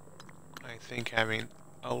 I think having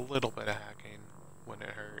a little bit of hacking wouldn't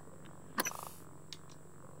hurt.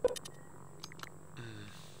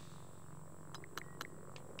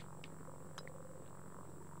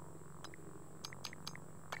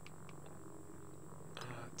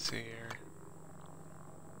 Let's see here.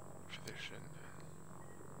 Tradition.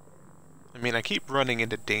 I mean, I keep running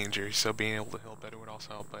into danger, so being able to heal better would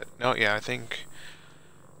also help, but no, yeah, I think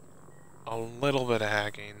a little bit of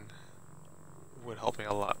hacking would help me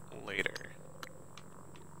a lot later.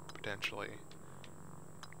 Potentially.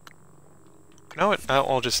 You know what?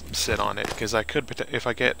 I'll just sit on it, because I could, if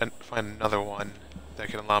I find another one that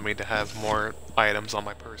can allow me to have more items on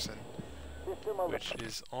my person, which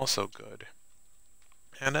is also good.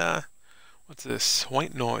 And, what's this?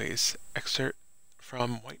 White noise. Excerpt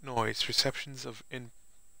from White Noise, Receptions of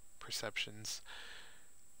Imperceptions.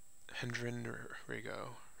 Hendren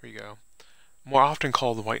Rigo. More often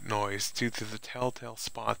called white noise due to the telltale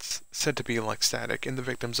spots said to be like static in the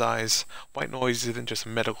victim's eyes. White noise isn't just a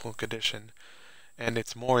medical condition, and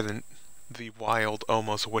it's more than the wild,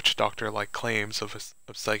 almost witch doctor-like claims of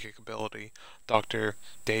psychic ability. Dr.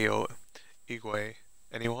 Deo Igwe.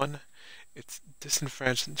 Anyone? It's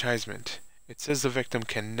disenfranchisement. It says the victim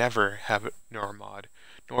can never have a neuromod,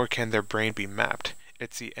 nor can their brain be mapped.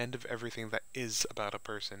 It's the end of everything that is about a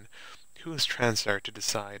person. Who is Transar to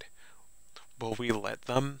decide? Will we let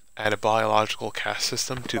them add a biological caste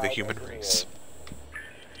system to the human race?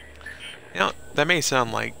 You know, that may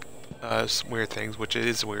sound like weird things, which it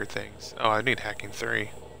is weird things. Oh, I need hacking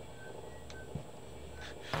 3.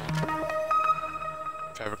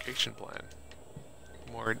 Fabrication plan.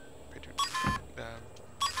 More...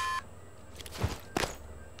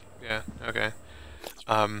 yeah, okay.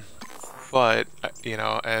 But, you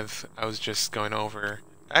know, as I was just going over...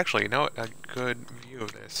 Actually, you know, a good view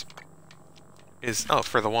of this is... Oh,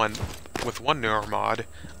 for the one... With one neuromod,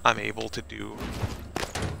 I'm able to do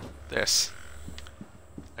this.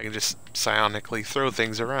 I can just psionically throw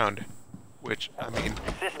things around. Which, I mean...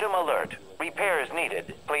 System alert. Repairs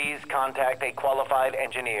needed. Please contact a qualified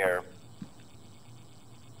engineer.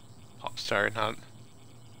 Oh, sorry, not...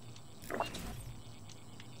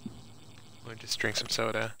 Let me just drink some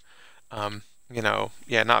soda. You know,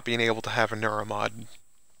 yeah, not being able to have a neuromod,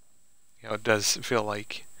 you know, it does feel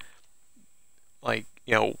like, you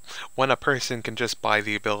know, when a person can just buy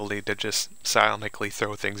the ability to just psionically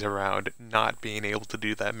throw things around, not being able to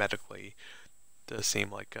do that medically does seem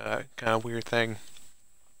like a kind of weird thing.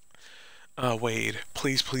 Wade,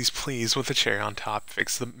 please, please, please, with the chair on top,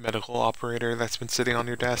 fix the medical operator that's been sitting on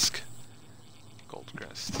your desk.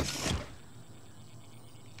 Goldcrest.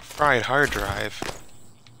 fried hard drive.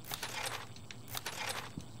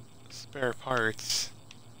 Spare parts.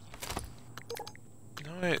 You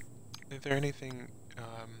know what? Is there anything,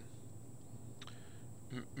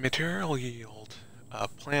 material yield,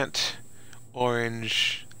 plant,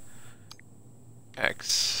 orange,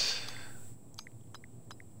 X.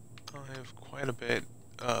 I have quite a bit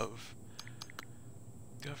of,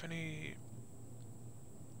 do you have any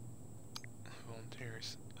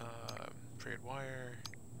volunteers? Trade wire.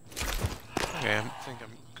 Okay, I think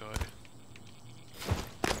I'm good.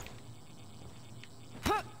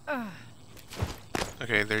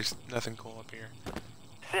 Okay, there's nothing cool up here.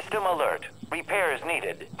 System alert. Repairs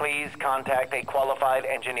needed. Please contact a qualified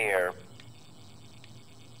engineer.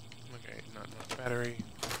 Okay, not enough battery.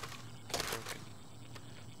 Okay.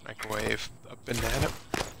 Microwave. A banana.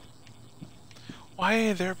 Why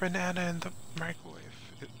is there a banana in the microwave?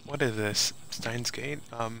 What is this? Steins Gate?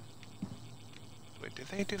 Wait, did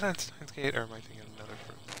they do that in Steins Gate, or am I thinking of another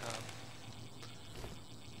fruit?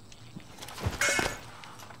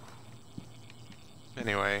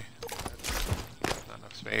 Anyway, that's not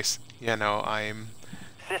enough space. Yeah, no, I'm...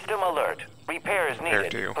 System alert. Repairs There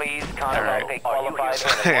needed. too. Please contact a qualified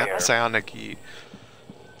Yeah, engineer. psionic heat.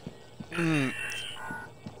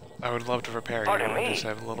 I would love to repair you. Pardon I me? just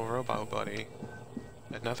have a little robot buddy.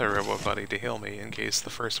 Another robot buddy to heal me in case the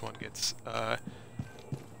first one gets,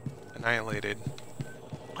 annihilated.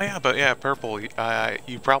 Oh yeah, but yeah, Purple,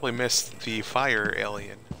 you probably missed the fire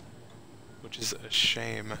alien. Which is a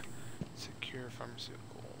shame. Secure pharmaceutical.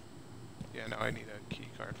 Yeah, no, I need a key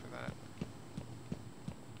card for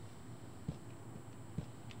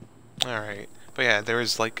that. Alright. But yeah, there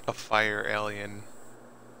was like a fire alien.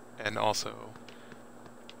 And also...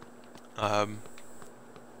 the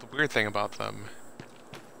weird thing about them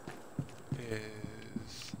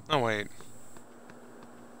is... Oh wait.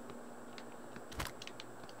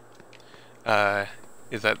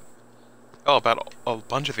 Is that... Oh, about a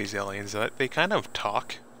bunch of these aliens, that they kind of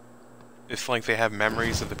talk. It's like they have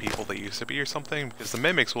memories of the people they used to be or something, because the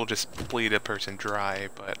mimics will just bleed a person dry,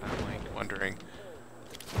 but I'm like wondering...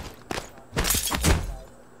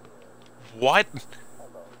 What?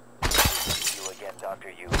 You again, Dr.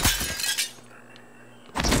 Yu.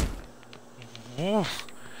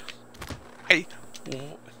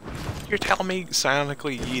 You're telling me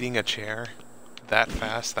psionically eating a chair that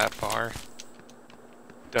fast, that far,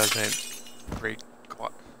 doesn't break...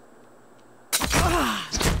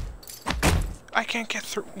 I can't get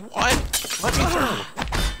through. What? Let me through.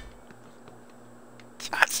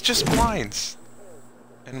 That's just blinds.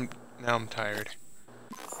 And now I'm tired.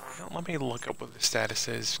 Now, let me look up what the status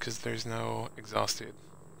is, because there's no exhausted.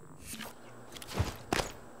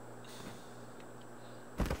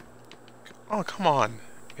 Oh, come on.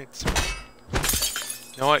 It's...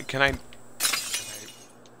 You know what? Can I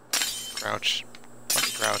crouch? Let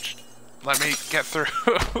me crouch. Let me get through.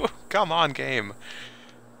 Come on, game.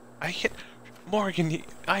 I can... Morgan,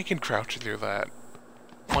 I can crouch through that.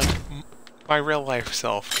 Like, my real life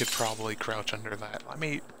self could probably crouch under that. I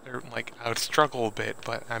mean, or, like, I would struggle a bit,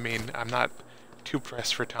 but I mean, I'm not too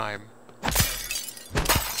pressed for time.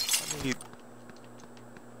 Let me...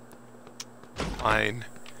 Fine.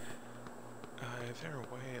 Is there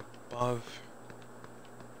a way above?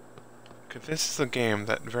 Because this is a game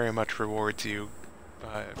that very much rewards you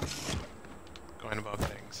going above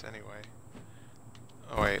things, anyway.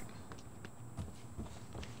 Oh, wait.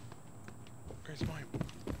 Where's my...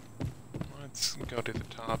 Let's go to the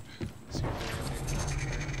top. See if there's anything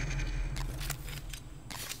there.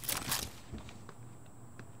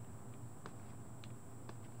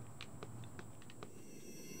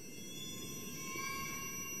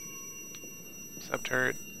 Sub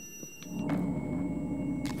turret.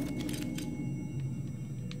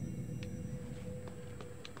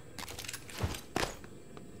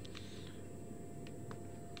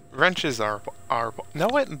 Wrenches are know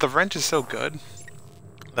what? The wrench is so good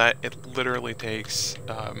that it literally takes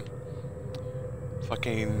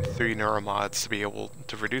fucking 3 neuromods to be able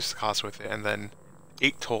to reduce the cost with it, and then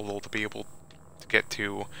 8 total to be able to get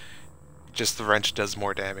to just the wrench does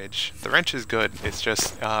more damage. The wrench is good, it's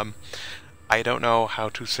just I don't know how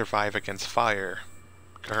to survive against fire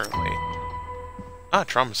currently. Ah,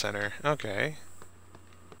 trauma center, okay.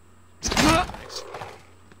 Nice.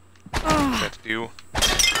 Got to do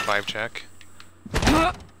survive check.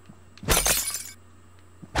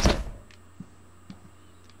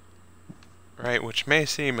 Right, which may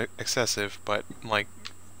seem excessive, but, like,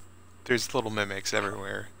 there's little mimics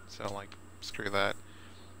everywhere, so, like, screw that.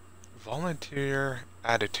 Volunteer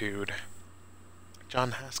attitude.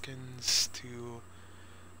 John Haskins to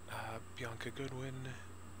Bianca Goodwin.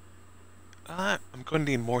 I'm going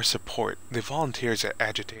to need more support. The volunteers are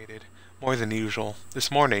agitated, more than usual.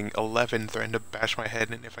 This morning, 11 threatened to bash my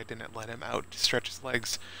head in if I didn't let him out to stretch his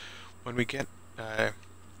legs. When you get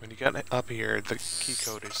up here, the key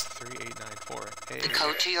code is 3894. Hey, the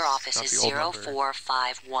code to your office is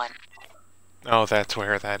 0451. Oh, that's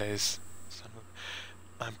where that is.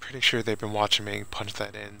 I'm pretty sure they've been watching me punch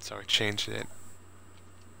that in, so I changed it.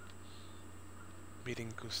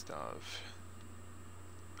 Meeting Gustav.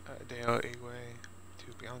 Deo Igwe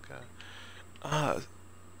to Bianca.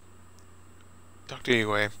 Dr.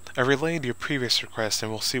 Igwe, I relayed your previous request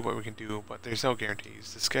and we'll see what we can do, but there's no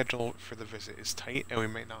guarantees. The schedule for the visit is tight and we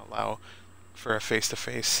may not allow for a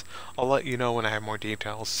face-to-face. I'll let you know when I have more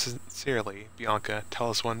details. Sincerely, Bianca,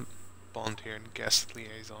 tell us one volunteer and guest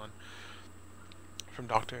liaison. From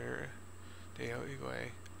Dr. Deo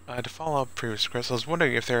Igwe. To follow up previous requests, I was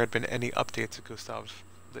wondering if there had been any updates to Gustav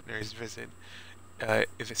Littner's visit.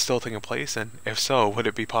 Is it still taking place, and if so, would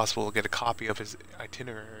it be possible to get a copy of his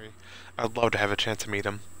itinerary? I'd love to have a chance to meet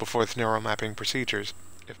him before the neuromapping procedures,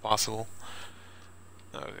 if possible.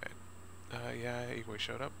 Okay. Yeah, Igwe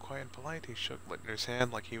showed up, quiet and polite. He shook Littner's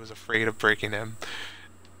hand like he was afraid of breaking him.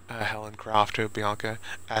 Helen Croft to Bianca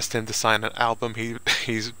asked him to sign an album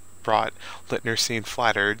he's brought. Littner seemed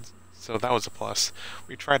flattered, so that was a plus.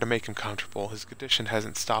 We tried to make him comfortable. His condition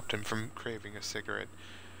hasn't stopped him from craving a cigarette.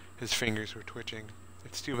 His fingers were twitching.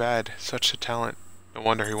 It's too bad. Such a talent. No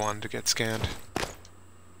wonder he wanted to get scanned.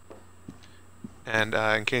 And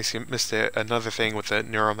in case you missed it, another thing with the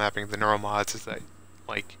neuromapping, the neuromods, is that,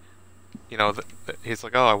 like, you know, he's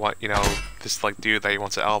like, oh, I want, you know, this, like, dude that he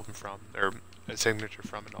wants an album from, or a signature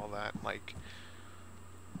from, and all that. Like,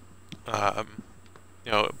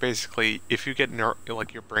 you know, basically, if you get,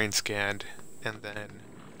 like, your brain scanned and then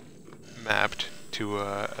mapped to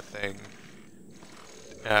a thing,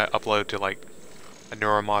 upload to, like, a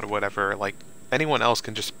neuromod or whatever, like, anyone else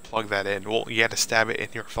can just plug that in. Well, you had to stab it in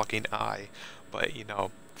your fucking eye, but, you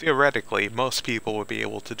know, theoretically, most people would be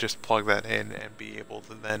able to just plug that in and be able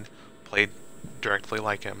to then play directly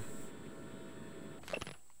like him.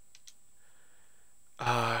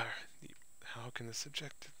 How can the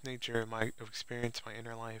subjective nature of my experience, my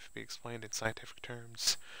inner life, be explained in scientific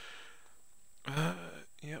terms?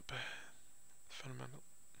 Yep. Fundamental.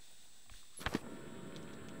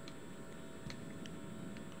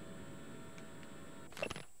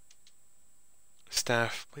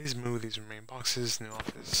 Staff, please move these remaining boxes. New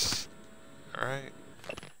office. Alright.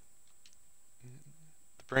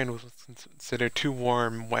 The brain was considered too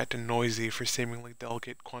warm, wet, and noisy for seemingly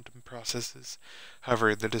delicate quantum processes.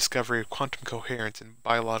 However, the discovery of quantum coherence in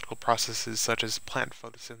biological processes such as plant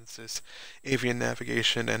photosynthesis, avian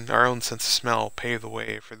navigation, and our own sense of smell paved the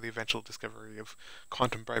way for the eventual discovery of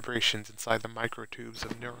quantum vibrations inside the microtubes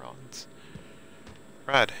of neurons.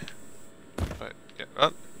 Rad. But, yeah,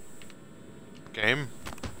 oh. Game.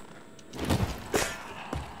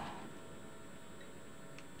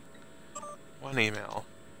 One email.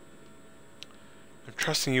 I'm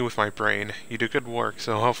trusting you with my brain. You do good work,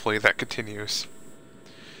 so hopefully that continues.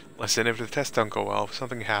 Listen, if the tests don't go well, if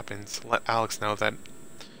something happens, let Alex know that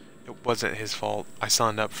it wasn't his fault. I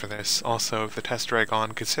signed up for this. Also, if the tests drag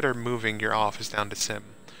on, consider moving your office down to Sim.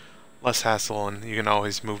 Less hassle, and you can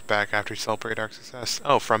always move back after you celebrate our success.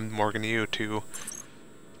 Oh, from Morgan U to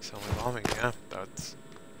Self-evolving, yeah, that's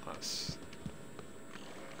us.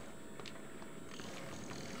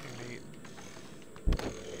 Neat.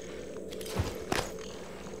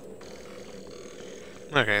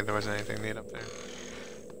 Okay, there wasn't anything neat up there.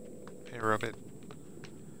 Hey, Robot.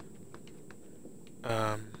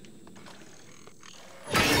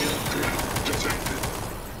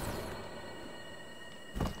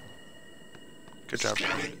 Good job.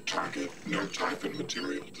 Scanning target. No type and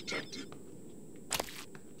material detected.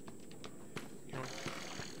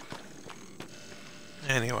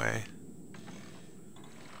 Anyway,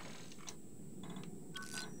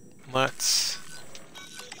 let's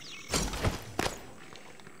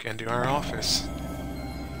get into our office.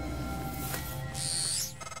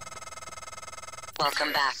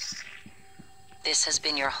 Welcome back. This has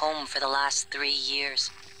been your home for the last 3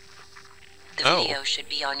 years. The video should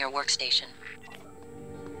be on your workstation.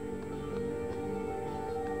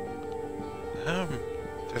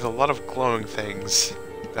 There's a lot of glowing things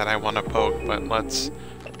that I want to poke, but let's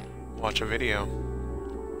watch a video.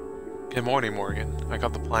 Good morning, Morgan. I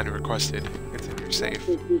got the plan you requested. It's in your safe.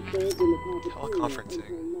 Teleconferencing.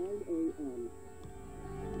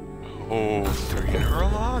 Oh, 3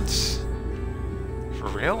 neuromods? For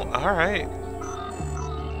real? Alright.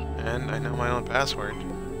 And I know my own password.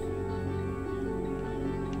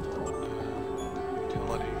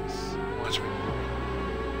 Utilities. Watch me.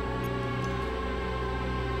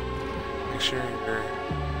 make sure you're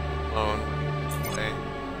alone when you play.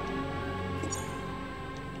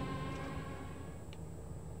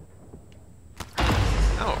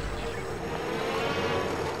 No.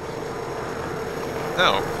 No.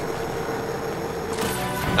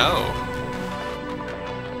 No.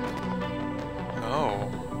 No.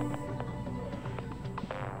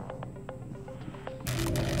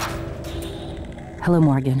 Hello,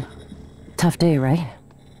 Morgan. Tough day, right?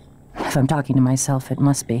 If I'm talking to myself, it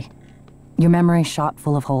must be. Your memory's shot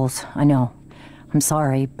full of holes, I know. I'm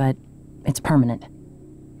sorry, but it's permanent.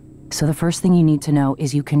 So the first thing you need to know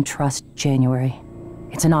is you can trust January.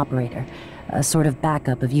 It's an operator, a sort of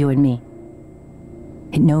backup of you and me.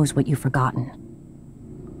 It knows what you've forgotten.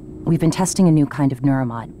 We've been testing a new kind of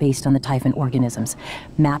neuromod based on the Typhon organisms,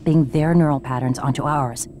 mapping their neural patterns onto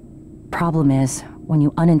ours. Problem is, when you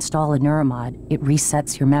uninstall a neuromod, it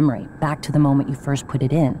resets your memory back to the moment you first put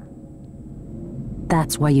it in.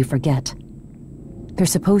 That's why you forget. There's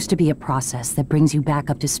supposed to be a process that brings you back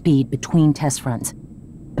up to speed between test runs.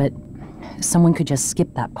 But someone could just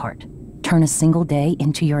skip that part, turn a single day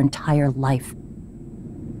into your entire life.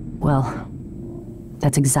 Well,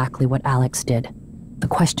 that's exactly what Alex did. The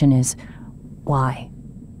question is, why?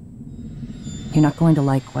 You're not going to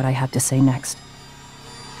like what I have to say next.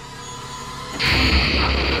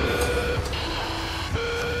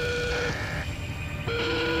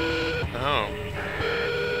 Oh.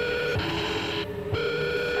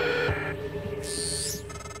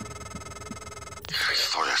 I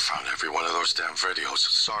thought I found every one of those damn videos.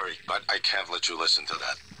 Sorry, but I can't let you listen to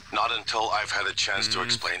that. Not until I've had a chance to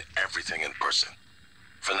explain everything in person.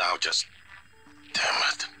 For now, just... Damn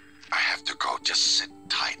it. I have to go. Just sit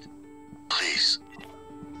tight. Please.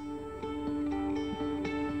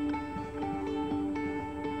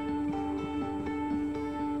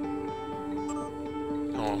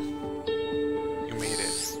 Oh. You made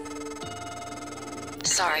it.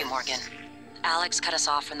 Sorry, Morgan. Alex cut us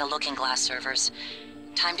off from the Looking Glass servers.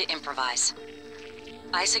 Time to improvise.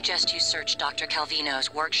 I suggest you search Dr.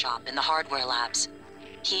 Calvino's workshop in the hardware labs.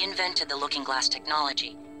 He invented the Looking Glass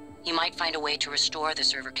technology. You might find a way to restore the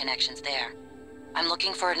server connections there. I'm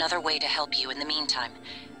looking for another way to help you in the meantime.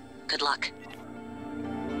 Good luck.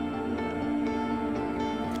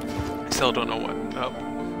 Still don't know what. Oh,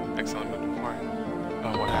 excellent move before.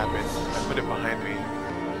 Oh, what happened? I put it behind me.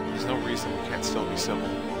 There's no reason we can't still be civil.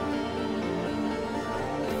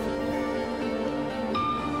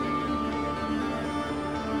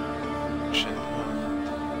 Shit.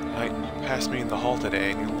 You passed me in the hall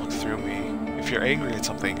today and you looked through me. If you're angry at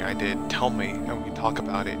something I did, tell me and we can talk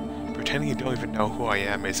about it. Pretending you don't even know who I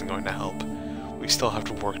am isn't going to help. We still have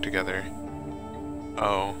to work together.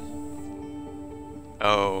 Oh.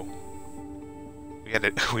 Oh. We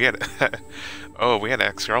had oh, we had an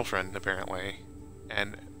ex-girlfriend, apparently.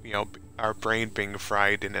 And, you know, our brain being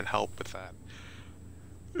fried didn't help with that.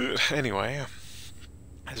 Anyway,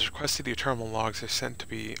 as requested, your terminal logs are sent to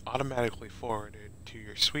be automatically forwarded to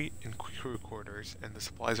your suite and crew quarters and the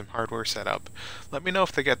supplies and hardware setup. Let me know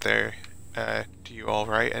if they get there to you all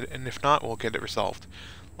right, and if not, we'll get it resolved.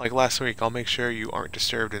 Like last week, I'll make sure you aren't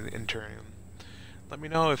disturbed in the interim. Let me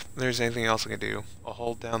know if there's anything else I can do. I'll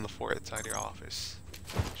hold down the fort outside your office.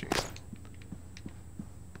 Jason.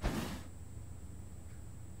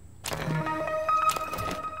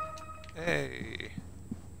 Hey.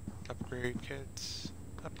 Upgrade kits.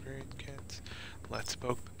 Upgrade kits. Let's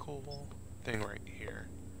poke the coal thing right here.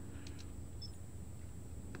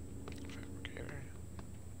 Fabricator.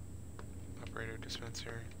 Operator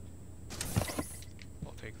dispenser.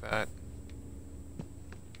 I'll take that.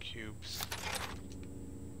 Cubes.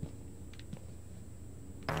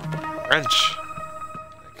 Wrench!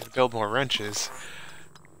 I can build more wrenches.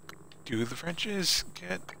 Do the wrenches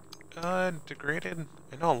get degraded?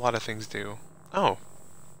 I know a lot of things do. Oh.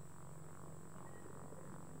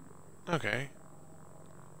 Okay.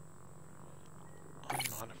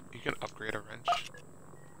 You can upgrade a wrench.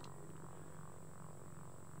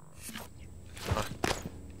 Huh.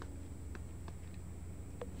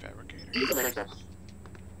 Fabricator.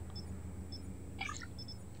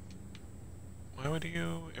 Why would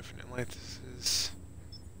you infinite light? This is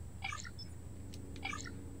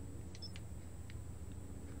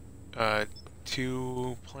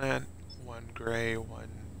two plant, one gray, one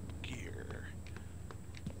gear.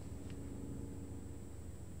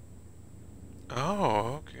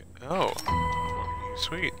 Oh, okay. Oh,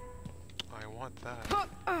 sweet. I want that.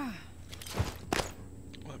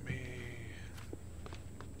 Let me.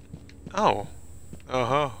 Oh.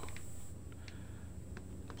 Oh.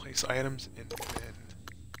 Place items in bin.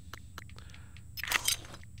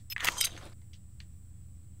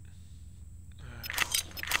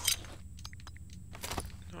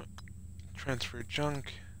 Transfer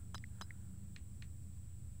junk.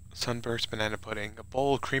 Sunburst banana pudding. A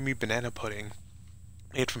bowl of creamy banana pudding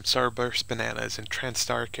made from Starburst bananas in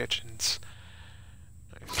TransStar kitchens.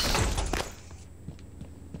 Nice.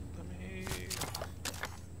 Let me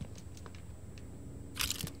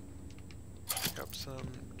pick up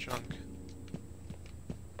some junk.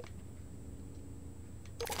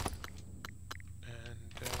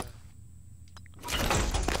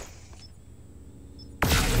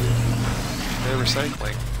 And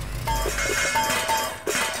recycling.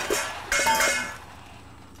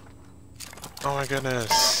 Oh my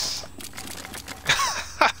goodness.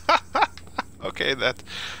 Okay, that's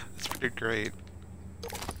pretty great.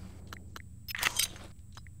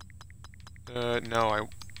 No,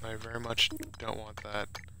 I very much don't want that.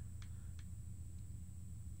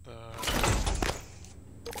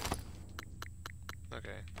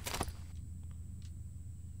 Okay.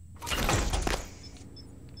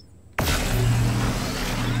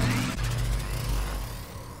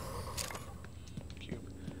 Cube.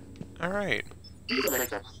 Alright.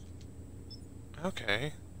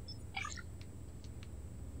 Okay.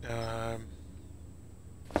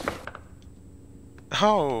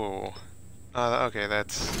 Oh! Okay,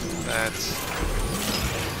 that's...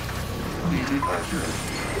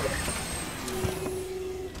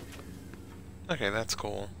 Okay, that's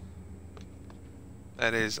cool.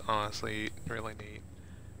 That is honestly really neat.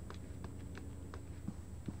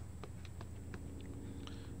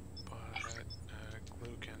 But,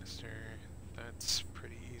 glue canister, that's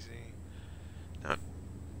pretty easy. Now,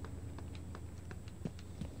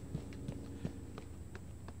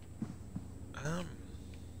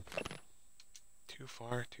 too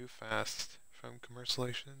far, too fast from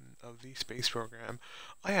commercialization of the space program.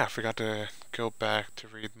 Oh yeah, I forgot to go back to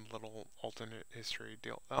read the little alternate history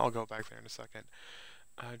deal. I'll go back there in a second.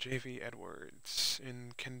 J.V. Edwards.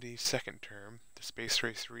 In Kennedy's second term, the space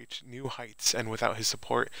race reached new heights, and without his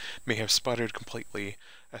support, may have sputtered completely.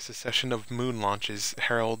 A succession of moon launches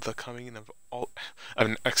herald the coming of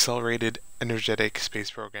an accelerated, energetic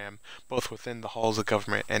space program, both within the halls of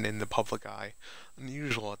government and in the public eye.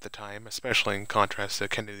 Unusual at the time, especially in contrast to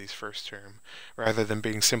Kennedy's first term. Rather than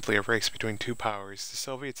being simply a race between two powers, the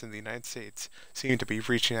Soviets and the United States seemed to be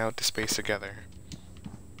reaching out to space together.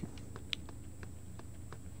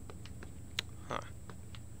 Huh.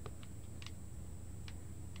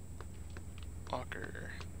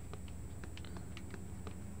 Walker.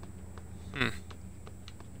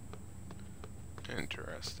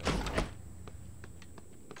 Interesting.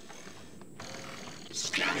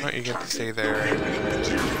 Why don't you get to stay there?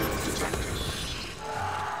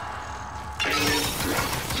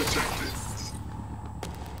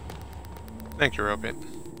 Thank you, Robot.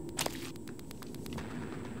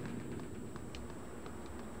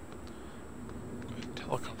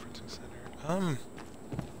 Teleconferencing center.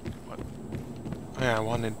 What? Oh, yeah, I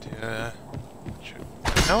wanted to. You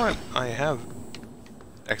know what? I have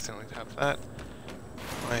accidentally tapped that.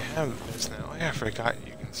 I have this now. I forgot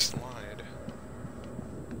you can slide.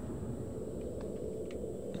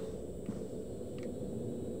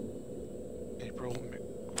 April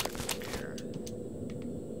here.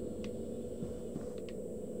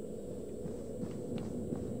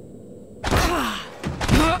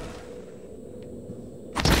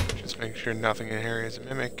 Just make sure nothing in here is a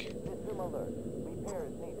mimic.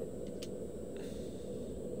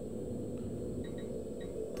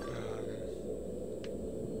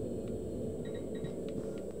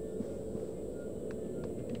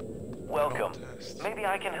 Welcome. Maybe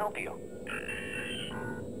I can help you.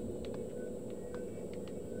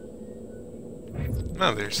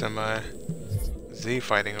 Oh, there's some Z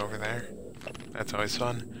fighting over there. That's always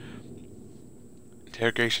fun.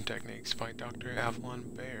 Interrogation techniques by Dr.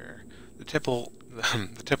 Avalon Bear. The typical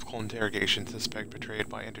interrogation suspect portrayed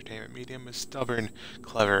by entertainment medium is stubborn,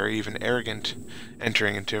 clever, or even arrogant,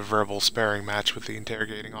 entering into a verbal sparring match with the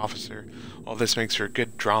interrogating officer. While this makes for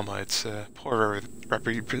good drama, it's a poor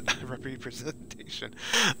representation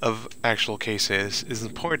of actual cases. It is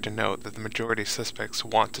important to note that the majority of suspects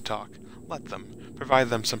want to talk. Let them. Provide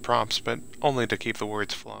them some prompts, but only to keep the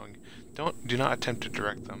words flowing. Do not attempt to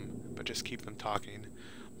direct them, but just keep them talking.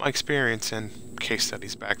 My experience, and case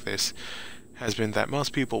studies back this, has been that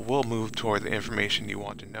most people will move toward the information you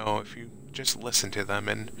want to know if you just listen to them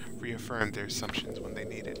and reaffirm their assumptions when they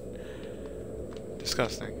need it.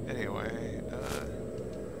 Disgusting. Anyway,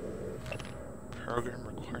 program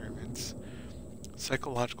requirements.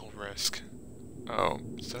 Psychological risk.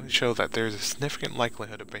 Studies show that there is a significant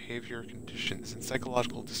likelihood of behavior conditions and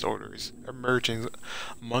psychological disorders emerging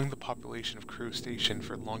among the population of crew stationed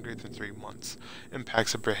for longer than 3 months.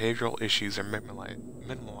 Impacts of behavioral issues are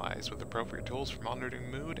minimalized with appropriate tools for monitoring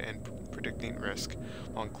mood and predicting risk,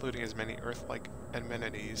 while including as many Earth-like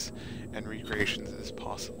amenities and recreations as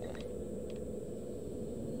possible.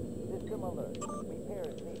 System alert.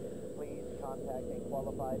 Repairs needed. Please contact a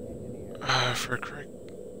qualified engineer. For correct.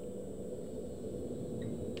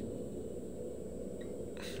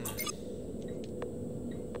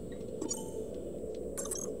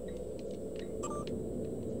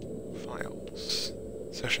 Files.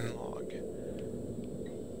 Session log.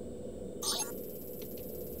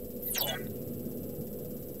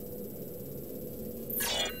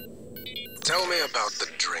 Tell me about the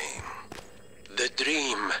dream. The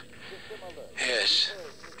dream. Yes.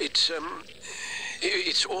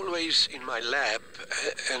 It's always in my lab,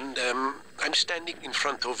 and I'm standing in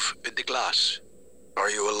front of the glass. Are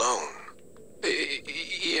you alone?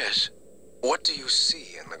 Yes. What do you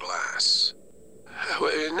see in the glass?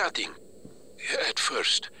 Nothing. At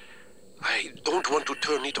first. I don't want to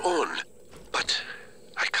turn it on, but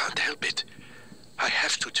I can't help it. I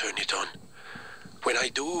have to turn it on. When I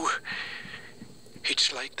do,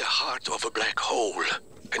 it's like the heart of a black hole,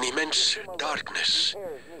 an immense darkness.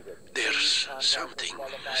 There's something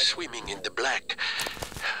swimming in the black.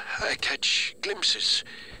 I catch glimpses,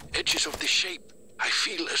 edges of the shape. I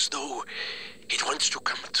feel as though it wants to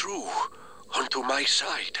come through onto my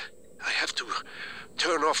side. I have to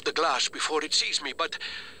turn off the glass before it sees me, but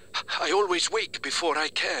I always wake before I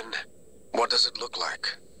can. What does it look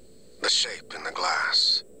like? The shape in the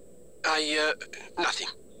glass? Nothing.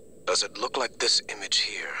 Does it look like this image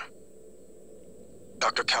here?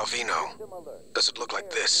 Dr. Calvino, does it look like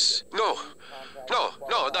this? No,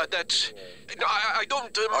 that's... No, I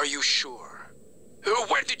don't... Are you sure?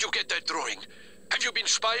 Where did you get that drawing? Have you been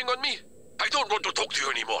spying on me? I don't want to talk to you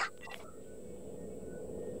anymore.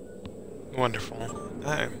 Wonderful.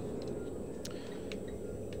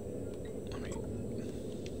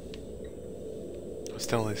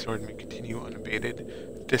 Hostility toward me continue unabated.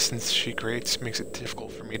 The distance she creates makes it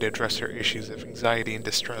difficult for me to address her issues of anxiety and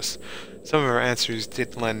distress. Some of her answers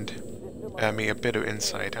did lend me a bit of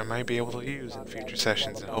insight I might be able to use in future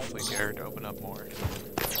sessions and hopefully get her to open up more.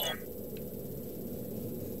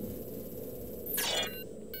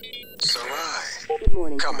 Sarai, Good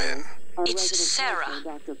morning. come in. Our It's resident Sarah,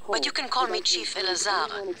 counselor, Dr. Cole, but you can call would me like to Chief inform Elazar.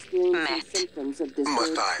 anyone experiencing Matt. symptoms of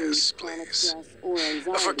disturbed Matthias, sleep, chronic please. stress, or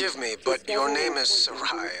anxiety Forgive me, to but your schedule name an is appointment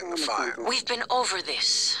Sarai with in the trauma file. center. We've been over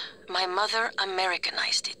this. My mother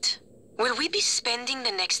Americanized it. Will we be spending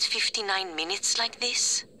the next 59 minutes like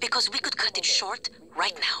this? Because we could cut it short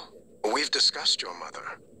right now. We've discussed your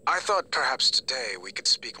mother. I thought perhaps today we could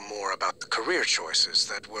speak more about the career choices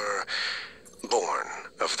that were born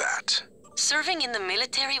of that. Serving in the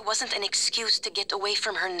military wasn't an excuse to get away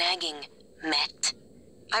from her nagging, Matt.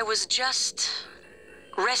 I was just...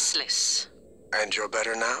 restless. And you're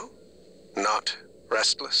better now? Not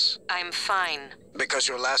restless? I'm fine. Because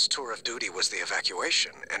your last tour of duty was the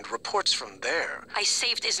evacuation, and reports from there... I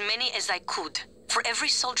saved as many as I could. For every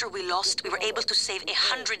soldier we lost, we were able to save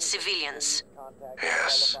 100 civilians.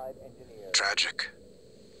 Yes. Tragic.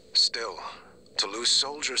 Still, to lose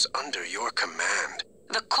soldiers under your command...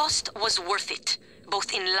 The cost was worth it,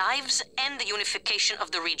 both in lives and the unification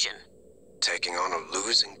of the region. Taking on a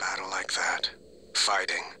losing battle like that.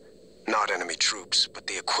 Fighting. Not enemy troops, but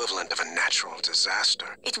the equivalent of a natural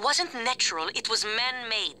disaster. It wasn't natural, it was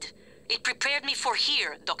man-made. It prepared me for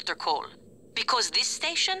here, Dr. Cole. Because this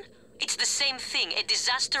station, it's the same thing, a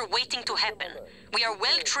disaster waiting to happen. We are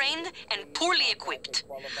well-trained and poorly equipped.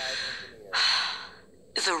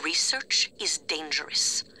 The research is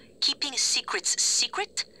dangerous. Keeping secrets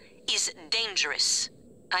secret is dangerous.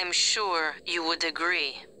 I'm sure you would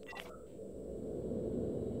agree.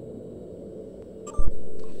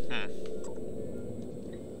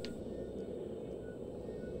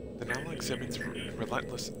 The novel exhibits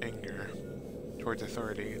relentless anger towards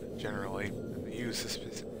authority generally, and the use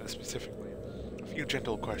specifically. A few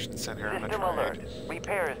gentle questions sent her on a System trial. alert.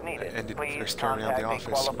 Repairs needed. Ended with her Please storming out the contact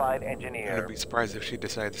a office. qualified And engineer. I'd be surprised if she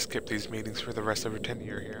decided to skip these meetings for the rest of her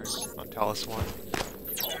tenure here on Talos 1.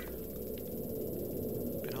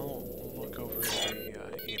 And I'll look over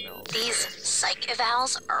the emails. These psych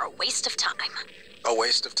evals are a waste of time. A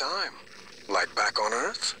waste of time. Like back on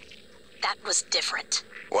Earth? That was different.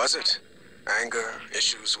 Was it? Anger,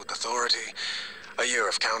 issues with authority. A year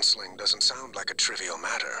of counseling doesn't sound like a trivial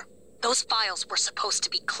matter. Those files were supposed to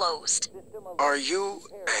be closed. Are you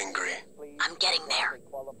angry? I'm getting there.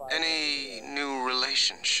 Any new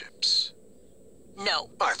relationships? No.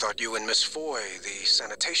 I thought you and Miss Foy, the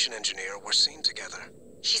sanitation engineer, were seen together.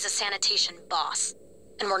 She's a sanitation boss,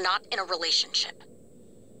 and we're not in a relationship.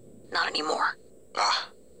 Not anymore. Ah.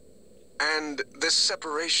 And this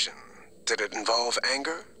separation, did it involve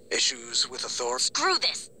anger? Issues with authority? Screw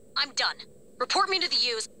this! I'm done. Report me to the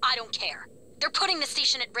U's, I don't care. They're putting the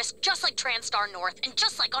station at risk just like TranStar North and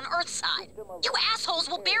just like on Earthside. You assholes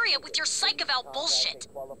will bury it with your psych-eval bullshit.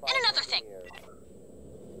 And another thing.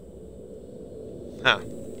 Huh.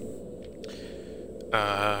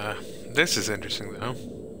 This is interesting though.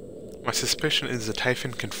 My suspicion is the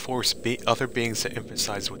Typhon can force other beings to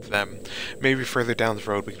empathize with them. Maybe further down the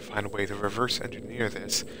road we can find a way to reverse engineer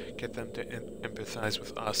this, get them to empathize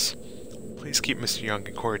with us. Please keep Mr. Young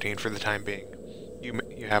in quarantine for the time being.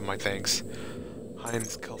 You have my thanks.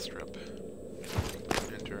 Heinz Kelstrup.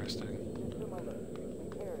 Interesting.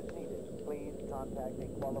 Please contact a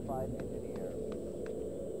qualified engineer.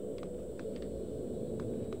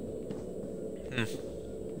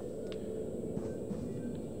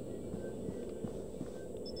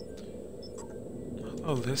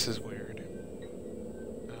 Oh, this is weird.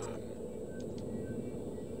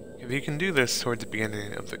 If you can do this toward the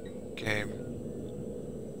beginning of the game.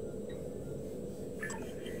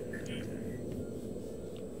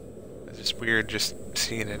 It's just weird just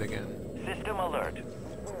seeing it again. System alert.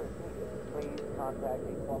 Please contact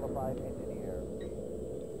a qualified engineer.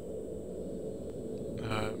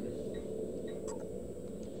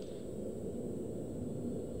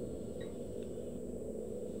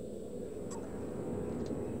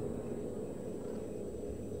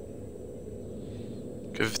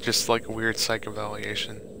 It's just like a weird psych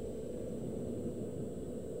evaluation.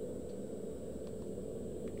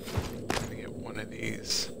 Let me get one of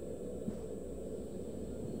these.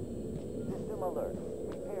 System alert.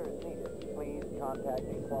 Repairs needed. Please contact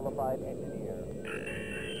a qualified engineer.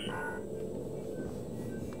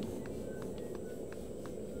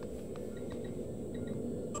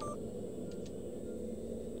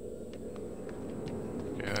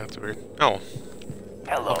 Yeah, that's weird. Oh.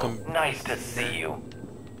 Hello. Welcome. Nice to see you.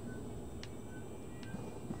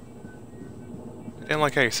 I didn't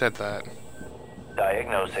like how you said that.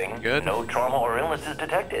 Diagnosing. Good. No trauma or illnesses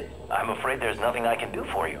detected. I'm afraid there's nothing I can do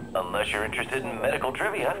for you, unless you're interested in medical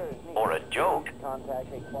trivia or a joke. Contact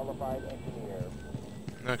a qualified engineer.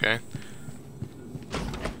 Okay.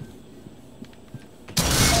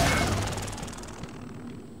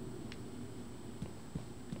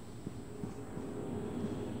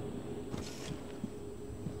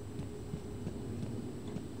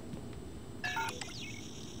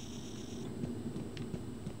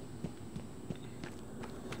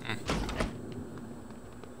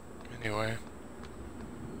 Anyway,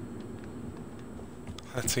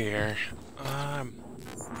 let's see here.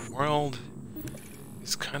 World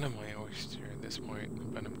is kind of my oyster at this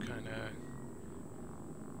point, but I'm kind of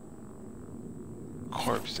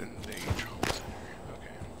corpse in the trauma center.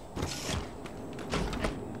 Okay.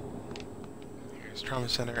 Here's trauma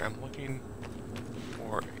center. I'm looking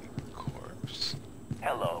for a corpse.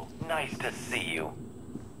 Hello. Nice to see you.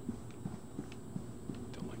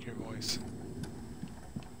 Don't like your voice.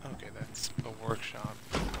 Okay, that's a workshop.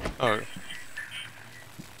 Oh.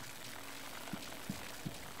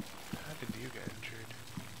 How did you get injured?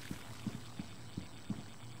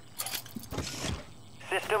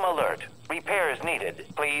 System alert. Repairs needed.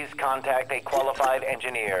 Please contact a qualified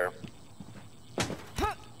engineer.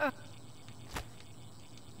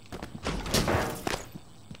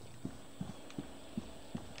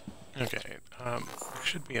 Okay, there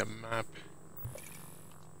should be a map.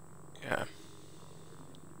 Yeah.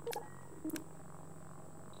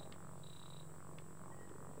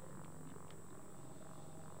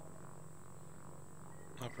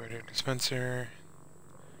 Operator dispenser.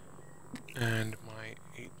 And my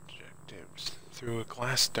objectives. Through a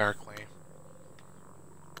glass darkly.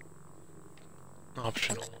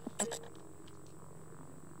 Optional.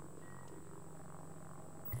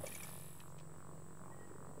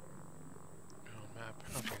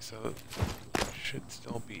 Okay, so it should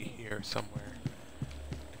still be here somewhere.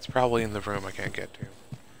 It's probably in the room I can't get to.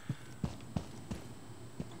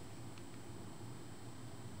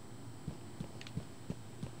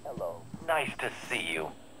 Hello. Nice to see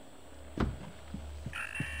you.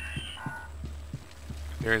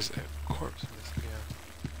 There's a corpse in this,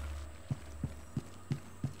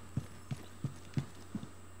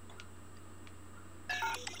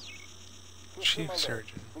 yeah. Chief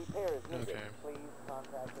Surgeon. Okay.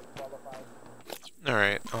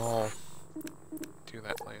 Alright, I'll do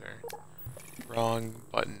that later. Wrong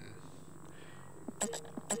button.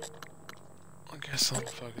 I guess I'll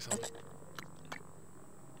focus on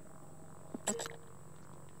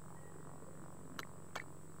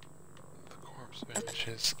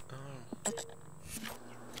vanishes.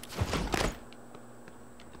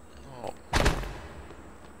 Oh.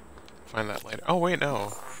 Find that later. Oh wait,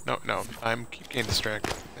 no. No. Keep getting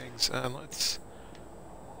distracted with things. Let's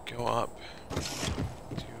go up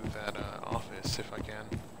to that office if I can.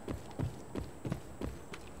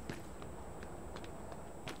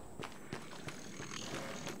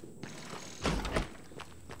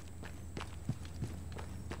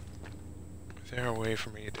 Is there a way for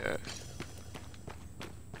me to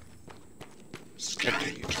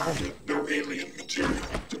Scanning target, no alien material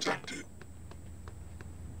detected.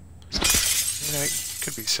 It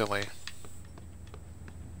could be silly.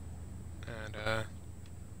 And,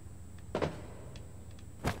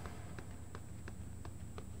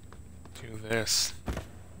 do this.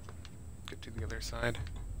 Get to the other side.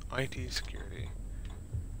 IT security.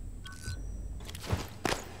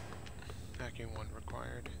 Hacking 1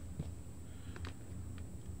 required.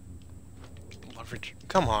 Leverage.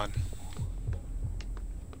 Come on.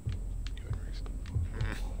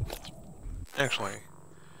 Actually,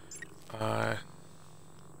 I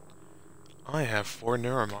have 4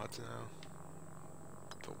 neuromods now.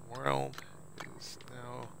 The world is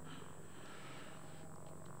now...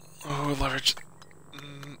 Oh, leverage.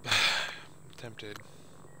 Tempted.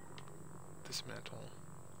 Dismantle.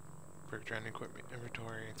 Breakdown equipment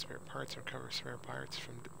inventory and spare parts. Recover spare parts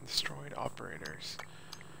from destroyed operators.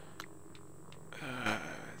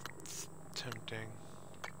 It's tempting.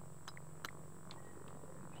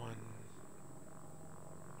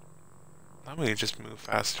 Let me just move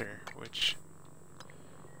faster, which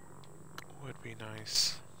would be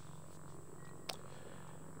nice.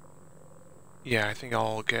 Yeah, I think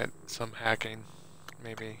I'll get some hacking,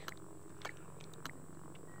 maybe.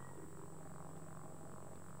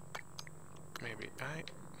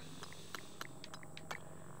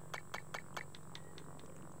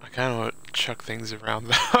 I kind of want to chuck things around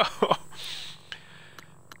though.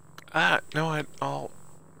 No, I'll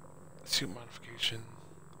suit modification.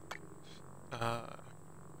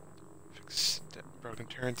 Fix broken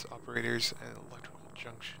turrets, operators, and electrical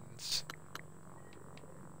junctions.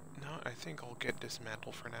 No, I think I'll get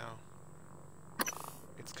dismantle for now.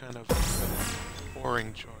 It's kind of a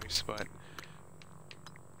boring choice, but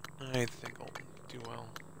I think I'll do well.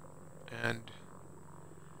 And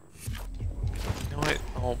you know what?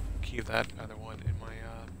 I'll keep that other one in my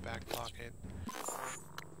back pocket.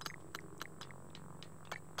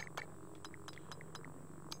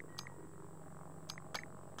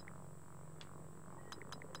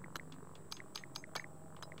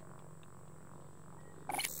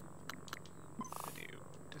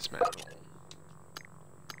 Dismantle.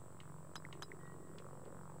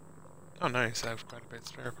 Oh nice, I have quite a bit of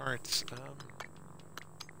spare parts.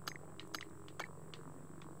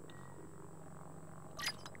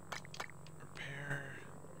 Repair.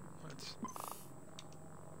 Let's...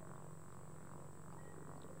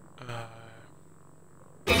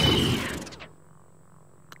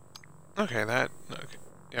 Okay, that... Okay.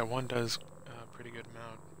 Yeah, 1 does a pretty good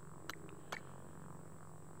amount.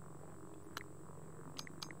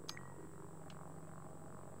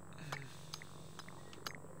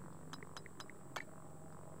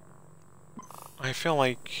 I feel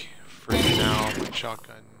like, for now, the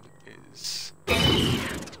shotgun is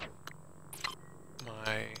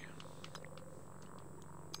my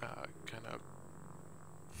kind of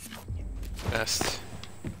best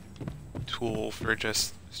tool for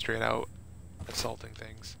just straight out assaulting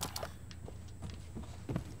things.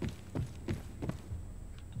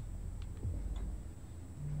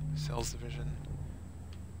 Sales division,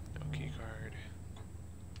 no keycard,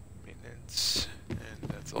 maintenance, and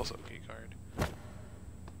that's also a keycard.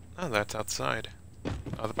 Oh, that's outside.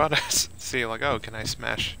 I was about to see, like, oh, can I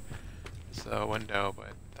smash the window,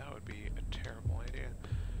 but that would be a terrible idea.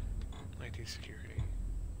 IT security.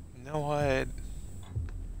 You know what?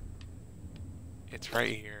 It's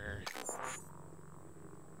right here.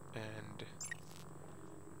 And...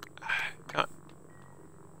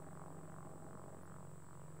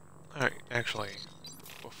 Alright, actually,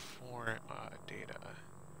 before data...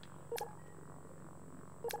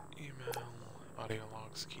 Email, audio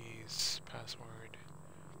logs, keys, password,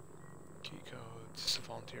 key codes,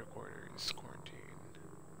 volunteer quarters, quarantine,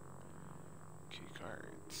 key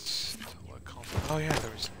cards, teleconference. Oh yeah,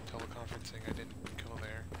 there was teleconferencing. I didn't go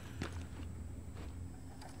there.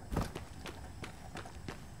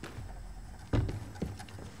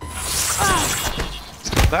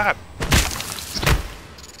 That!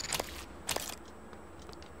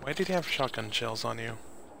 Why did you have shotgun shells on you?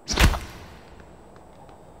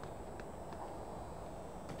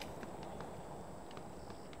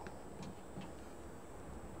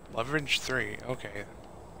 Leverage 3, okay.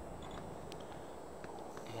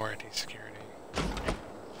 More IT security.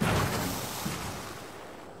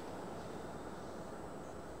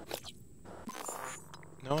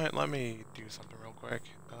 You know what, let me do something real quick.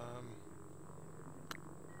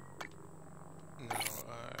 No,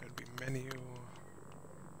 it'd be menu,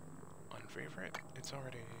 unfavorite, it's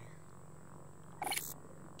already,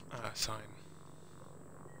 sign.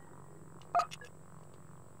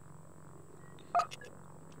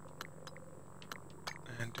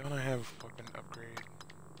 And don't I have weapon upgrade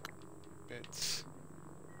bits?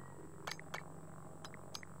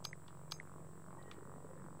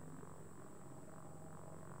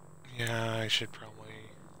 Yeah, I should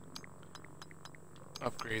probably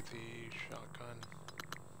upgrade the shotgun.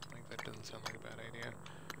 Like, that doesn't sound like a bad idea.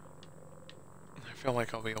 I feel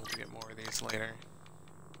like I'll be able to get more of these later.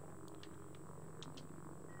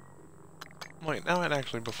 Wait, now and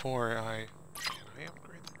actually before I... Can I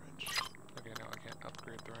upgrade the wrench? Okay, no, I can't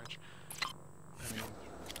upgrade the wrench. I mean...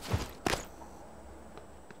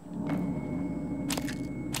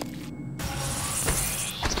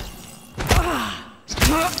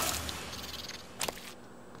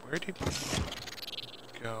 Where did he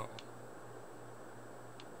go?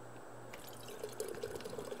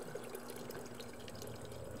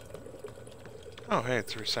 Oh, hey,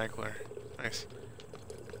 it's a recycler. Nice.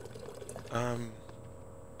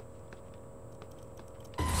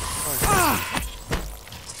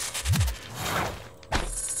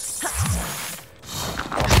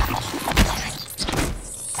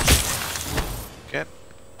 Get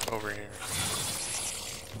over here.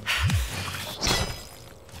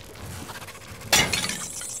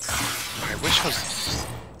 I wish I was...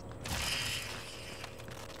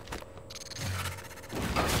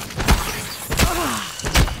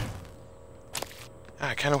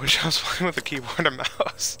 I kind of wish I was playing with a keyboard and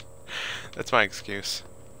mouse. That's my excuse.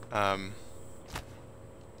 Nice.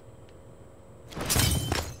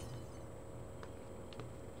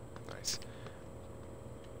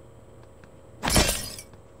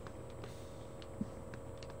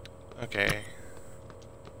 Okay.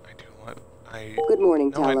 Good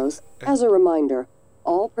morning, Talos. As a reminder,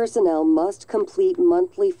 all personnel must complete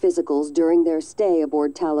monthly physicals during their stay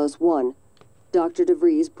aboard Talos 1. Dr.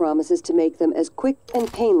 DeVries promises to make them as quick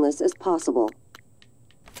and painless as possible.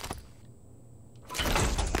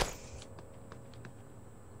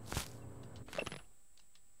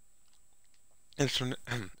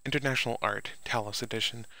 International Art, Talos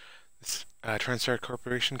Edition. This TranStar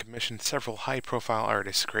Corporation commissioned several high-profile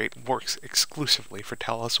artists to create works exclusively for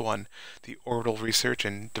Talos 1, the orbital research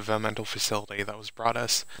and developmental facility that was brought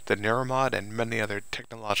us the neuromod and many other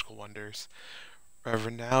technological wonders. A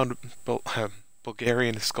renowned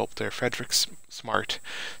Bulgarian sculptor Frederick Smart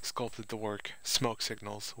sculpted the work Smoke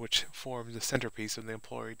Signals, which forms the centerpiece of the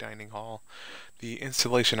employee dining hall. The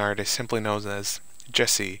installation artist, simply known as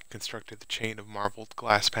Jesse, constructed the chain of marbled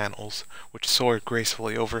glass panels which soared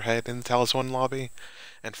gracefully overhead in the Talos 1 lobby,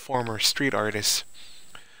 and former street artist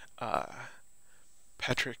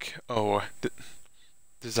Patrick O.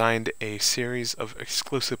 designed a series of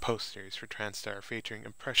exclusive posters for TranStar featuring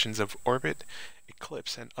impressions of orbit,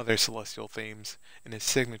 eclipse, and other celestial themes in his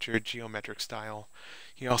signature geometric style.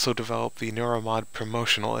 He also developed the neuromod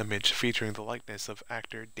promotional image featuring the likeness of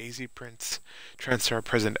actor Daisy Prince. TranStar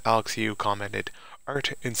President Alex Yu commented,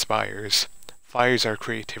 "Art inspires, fires our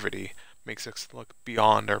creativity, makes us look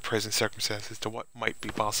beyond our present circumstances to what might be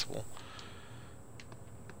possible."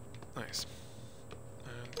 Nice.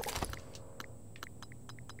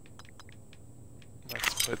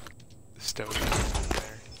 Let's put the stove in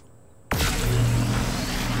there.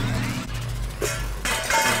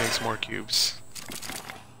 And make some more cubes.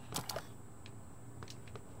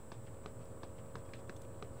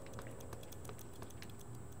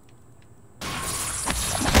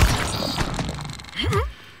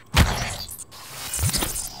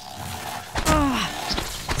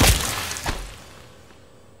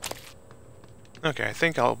 Okay, I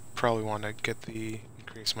think I'll probably want to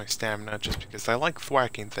increase my stamina just because I like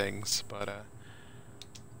thwacking things, but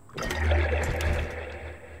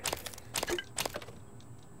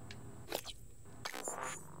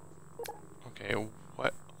okay,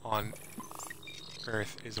 what on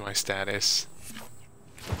earth is my status?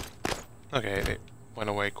 Okay, it went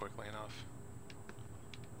away quickly enough.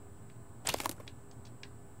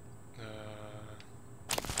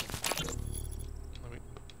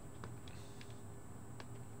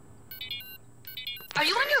 Are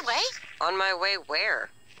you on your way? On my way where?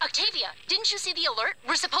 Octavia, didn't you see the alert?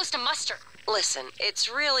 We're supposed to muster. Listen, it's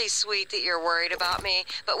really sweet that you're worried about me,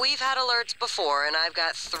 but we've had alerts before, and I've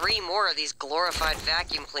got 3 more of these glorified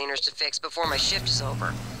vacuum cleaners to fix before my shift is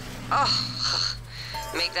over. Oh,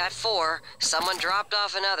 make that 4. Someone dropped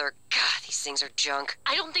off another. God, these things are junk.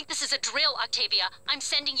 I don't think this is a drill, Octavia. I'm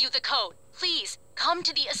sending you the code. Please, come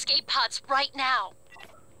to the escape pods right now.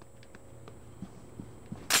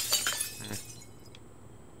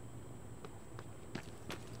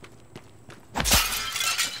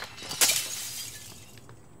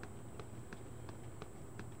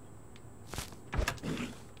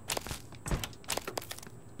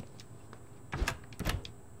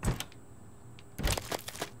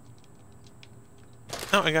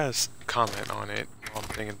 Now I gotta comment on it while I'm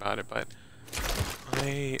thinking about it, but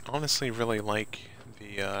I honestly really like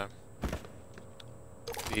the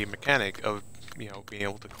mechanic of, you know, being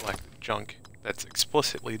able to collect junk that's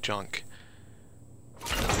explicitly junk.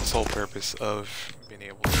 The sole purpose of being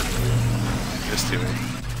able to just do it.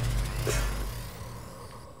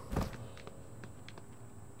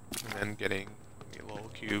 And then getting the little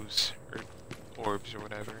cubes or orbs or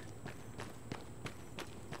whatever.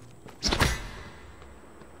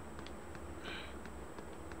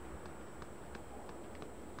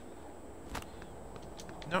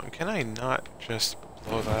 No, can I not just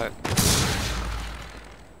blow that?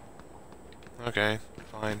 Okay,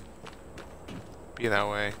 fine. Be that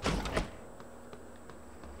way.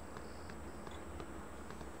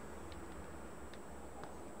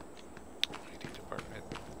 ID department.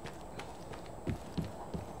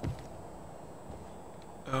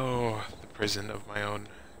 Oh, the prison of my own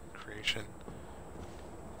creation.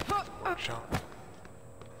 Workshop.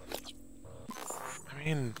 I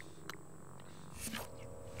mean...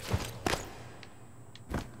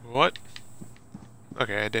 What?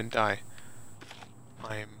 Okay, I didn't die.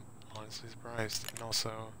 I am honestly surprised. And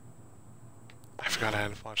also, I forgot I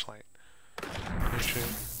had a flashlight. I should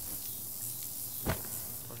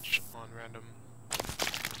punch on random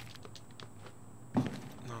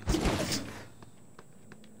nonsense.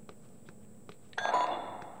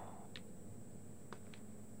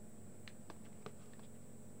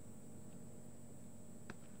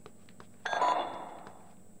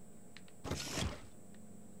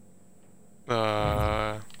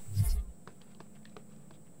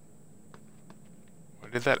 Why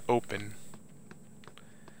did that open?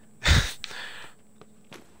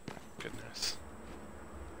 Goodness.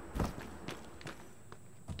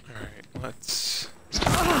 Alright, let's...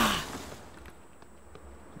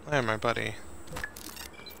 There, my buddy.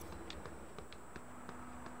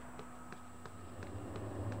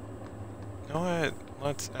 You know what?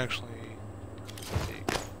 Let's actually take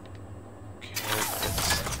care of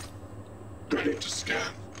this. Ready to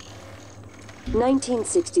scan.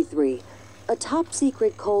 1963. A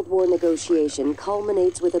top-secret Cold War negotiation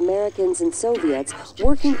culminates with Americans and Soviets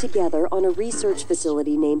working together on a research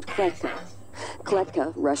facility named Kletka.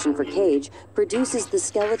 Kletka, Russian for cage, produces the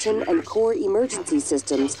skeleton and core emergency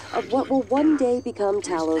systems of what will one day become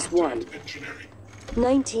Talos 1.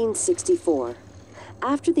 1964.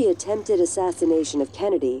 After the attempted assassination of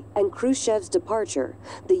Kennedy and Khrushchev's departure,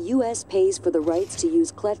 the U.S. pays for the rights to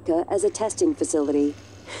use Kletka as a testing facility.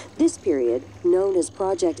 This period, known as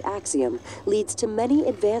Project Axiom, leads to many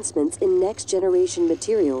advancements in next-generation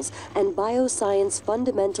materials and bioscience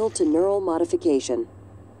fundamental to neural modification.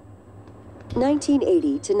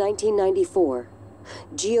 1980 to 1994.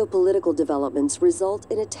 Geopolitical developments result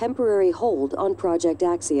in a temporary hold on Project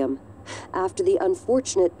Axiom. After the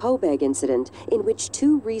unfortunate Pobeg incident, in which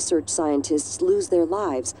 2 research scientists lose their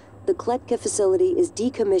lives, the Kletka facility is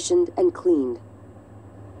decommissioned and cleaned.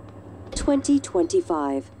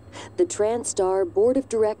 2025. The TranStar Board of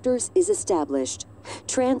Directors is established.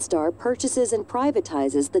 TranStar purchases and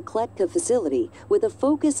privatizes the Kletka facility with a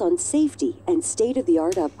focus on safety and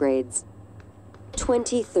state-of-the-art upgrades.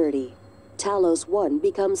 2030. Talos 1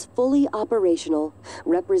 becomes fully operational,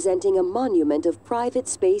 representing a monument of private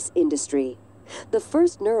space industry. The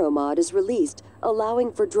first neuromod is released,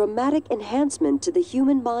 allowing for dramatic enhancement to the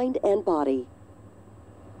human mind and body.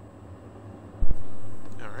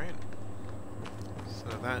 Alright. So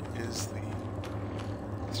that is the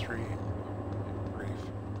history brief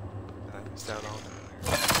that I missed out on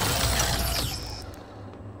earlier.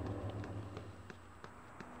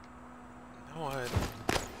 You know what?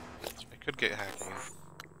 I could get hacking,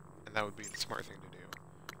 and that would be the smart thing to do.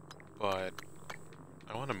 But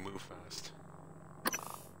I want to move fast.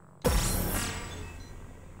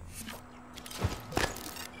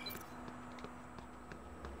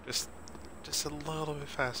 Just a little bit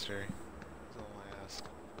faster is all I ask.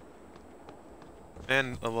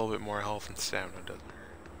 And a little bit more health and stamina doesn't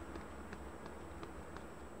hurt.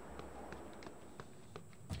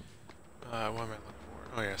 What am I looking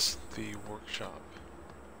for? Oh yes, the workshop.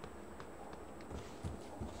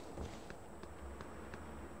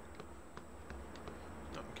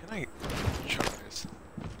 I chuck this?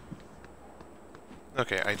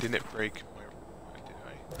 Okay, I didn't break my... Did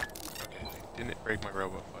I? Okay, I didn't break my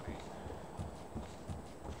robot buddy.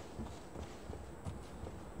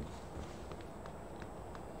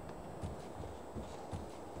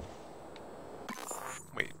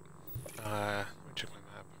 Wait. Let me check my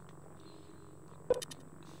map.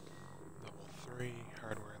 Level 3,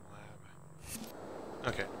 hardware lab.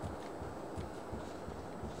 Okay.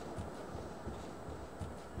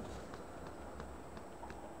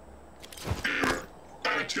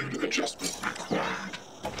 Attitude adjustment required.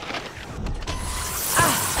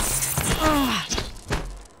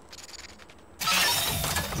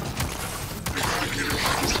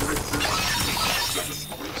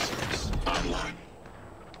 Online.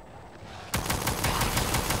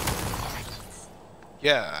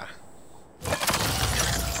 Yeah.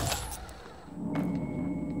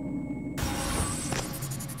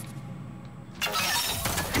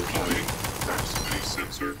 Deploying proximity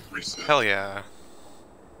sensor reset. Hell yeah.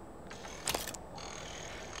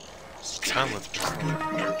 Scanning target.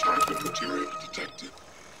 No type of material detected.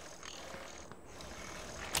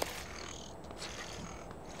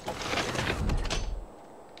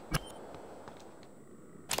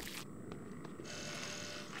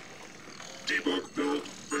 Debug build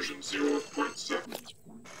version 0.7.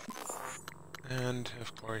 And,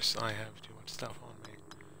 of course, I have too much stuff on me.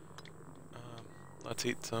 Let's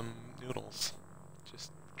eat some noodles.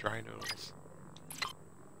 Just dry noodles.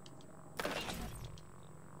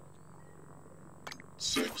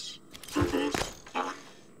 6. Verbose on.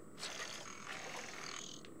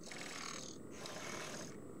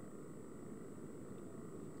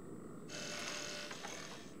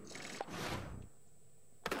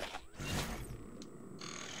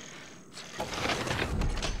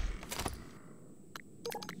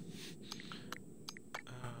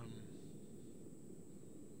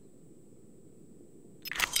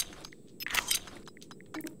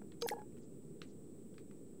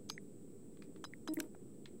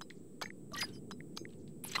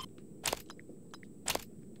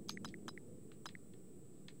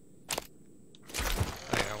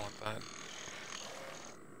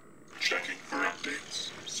 Checking for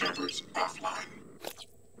updates. Servers offline.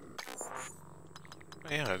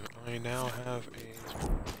 Yeah, I now have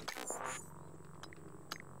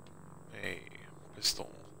a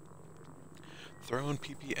pistol. Throne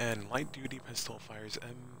PPN light duty pistol fires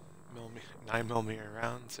 9mm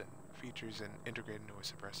rounds and features an integrated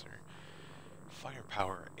noise suppressor.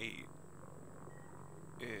 Firepower 8.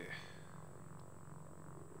 Eh.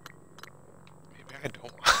 Maybe I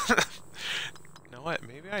don't want. You know what?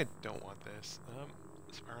 Maybe I don't want this.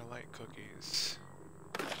 Starlight cookies.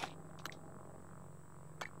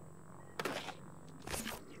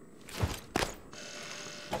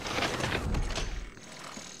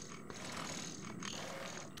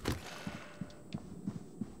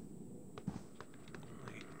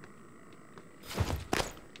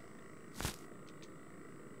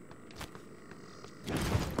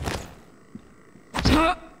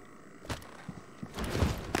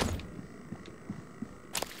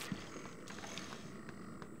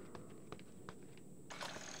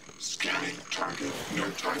 Scanning target. No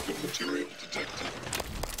type of material detected.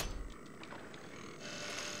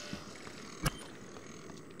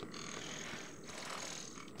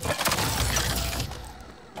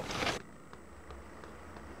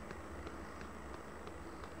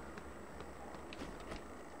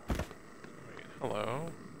 Wait, hello?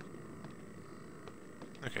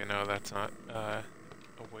 Okay, no, that's not a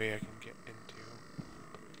way I can get into.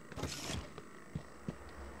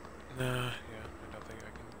 Nah, yeah, I don't think I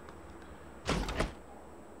can.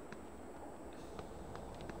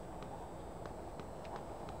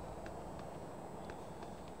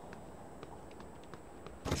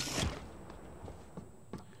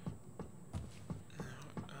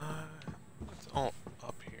 What's all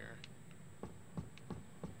up here?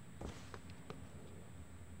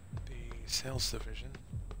 The sales division.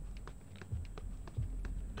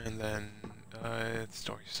 And then,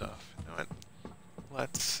 story stuff. You know what?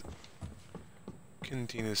 Let's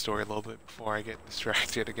continue the story a little bit before I get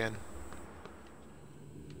distracted again.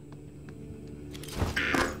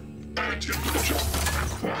 Attitude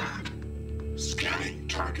adjustment required. Scanning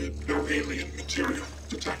target. No alien material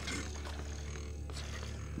detected.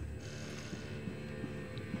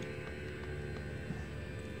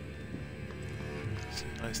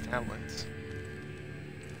 Some nice tablets.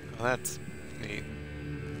 Oh, that's neat.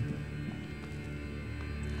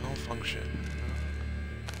 Malfunction.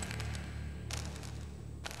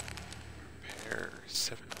 Repair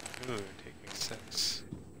 7 food, taking 6.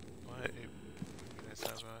 What? You guys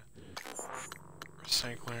have a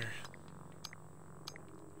recycler.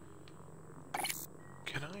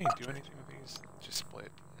 I do anything with these? Just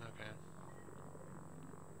split. Okay.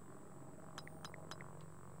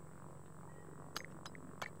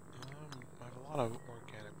 I have a lot of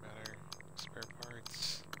organic matter, spare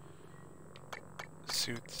parts. The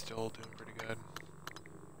suit's still doing pretty good.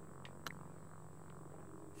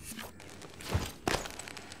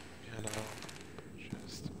 You know,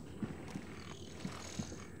 just...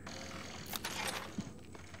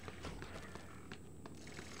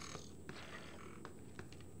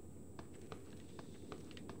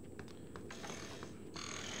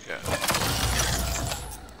 Yeah.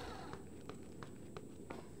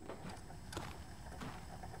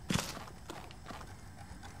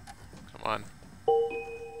 Come on.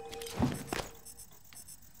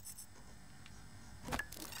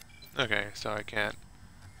 Okay, so I can't.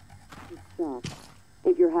 Stop.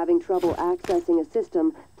 If you're having trouble accessing a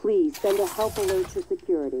system, please send a help alert to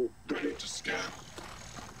security. Ready to scan.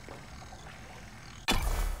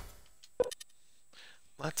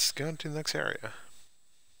 Let's go to the next area.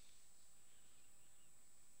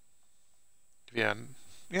 Yeah,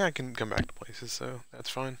 yeah, I can come back to places, so that's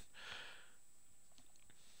fine.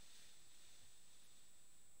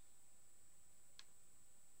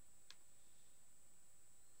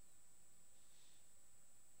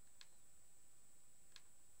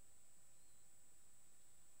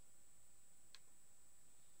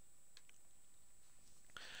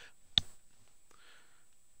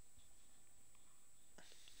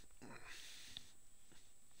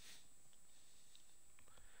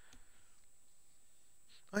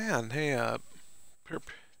 Oh yeah, and hey, Perp,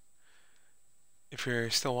 if you're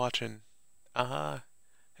still watching, have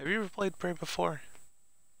you ever played Prey before?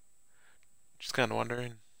 Just kind of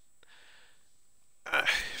wondering.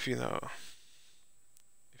 If you know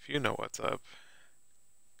what's up.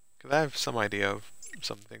 Because I have some idea of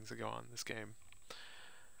some things that go on in this game.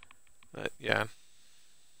 But, yeah.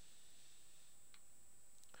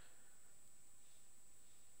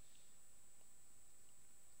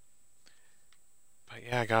 But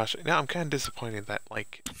yeah, gosh, now I'm kind of disappointed that,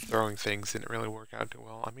 like, throwing things didn't really work out too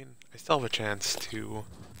well. I mean, I still have a chance to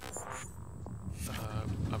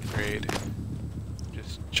upgrade,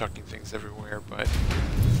 just chucking things everywhere, but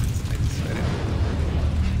I decided to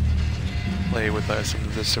play with some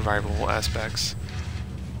of the survival aspects.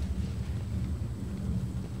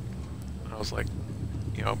 I was like,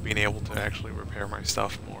 you know, being able to actually repair my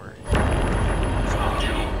stuff more.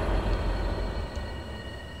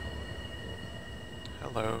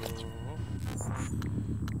 Hello.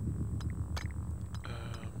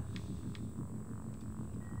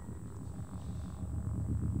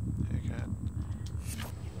 Hey, cat.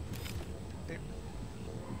 Hey.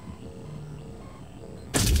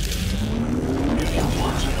 If you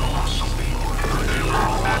want to know something,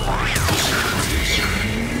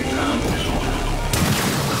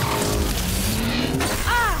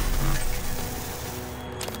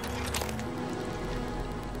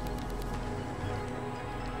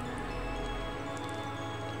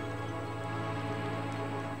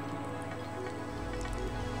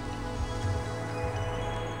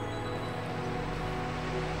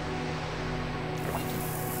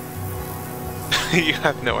 You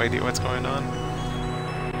have no idea what's going on.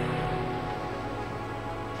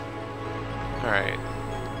 Alright.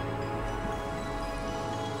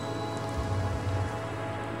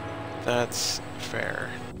 That's fair.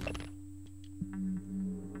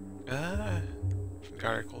 From the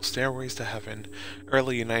article, Stairways to Heaven.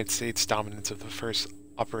 Early United States dominance of the first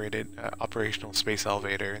operational space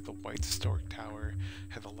elevator, the White Stork Tower,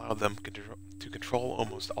 had allowed them to control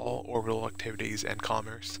almost all orbital activities and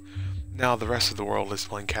commerce. Now the rest of the world is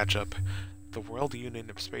playing catch-up. The World Union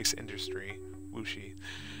of Space Industry, WUSHI,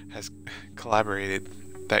 has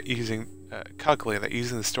calculated that using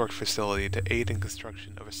the Stork facility to aid in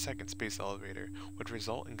construction of a second space elevator would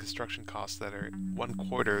result in construction costs that are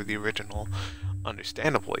 1/4 of the original.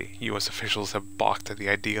 Understandably, U.S. officials have balked at the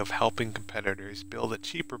idea of helping competitors build a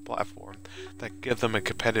cheaper platform that could give them a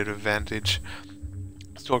competitive advantage.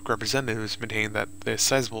 Stork representatives maintain that the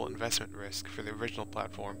sizable investment risk for the original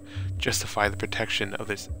platform justify the protection of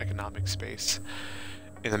this economic space.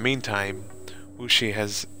 In the meantime, WUSHI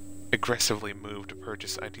has aggressively moved to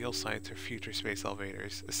purchase ideal sites for future space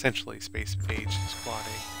elevators, essentially space-age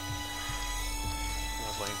squatting.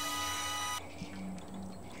 Lovely.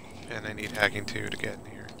 And I need hacking too to get in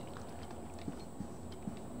here.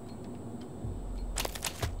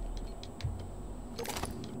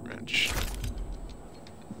 Wrench.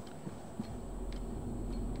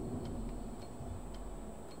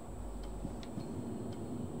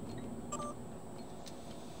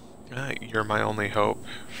 You're my only hope,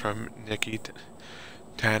 from Nikki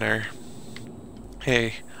Tanner.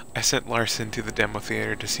 Hey, I sent Larson to the demo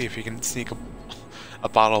theater to see if he can sneak a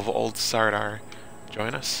bottle of old Sardar.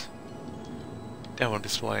 Join us? Demo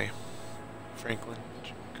display. Franklin,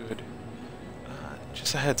 good.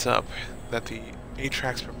 Just a heads up that the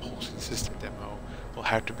Atrax propulsion system demo will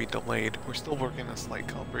have to be delayed. We're still working on a slight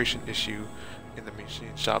calibration issue in the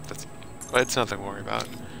machine shop, but it's nothing to worry about.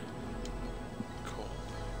 Cool.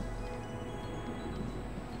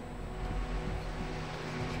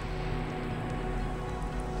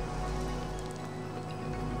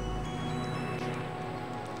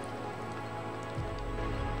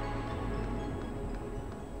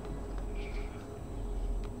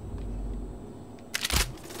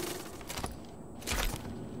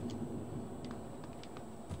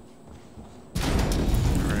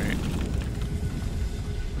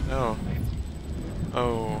 No.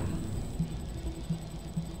 Oh.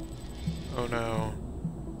 Oh no.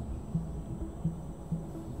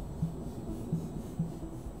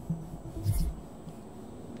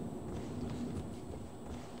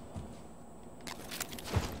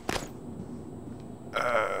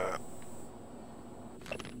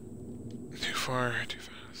 Too far, too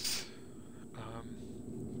fast.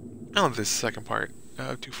 Oh, this second part.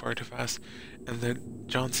 Too far, too fast. And then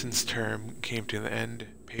Johnson's term came to the end,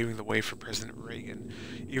 paving the way for President Reagan.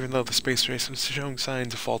 Even though the space race was showing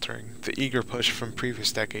signs of faltering, the eager push from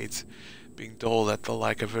previous decades being dulled at the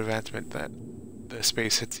lack of advancement that the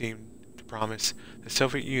space had seemed to promise, the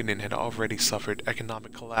Soviet Union had already suffered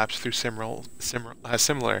economic collapse through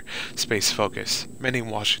similar space focus. Many in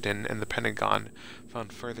Washington and the Pentagon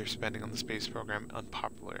found further spending on the space program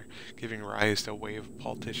unpopular, giving rise to a wave of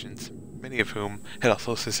politicians, many of whom had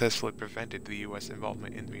also successfully prevented the U.S.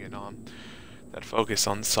 involvement in Vietnam, that focused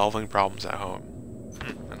on solving problems at home.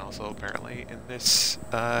 And also, apparently, in this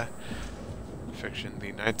fiction, the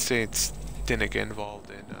United States didn't get involved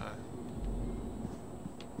in the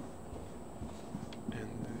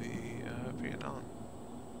Vietnam.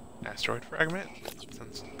 Asteroid fragment?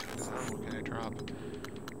 Sounds kind of sound. What can I drop?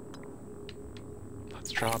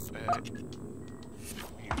 Let's drop a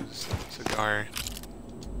used cigar.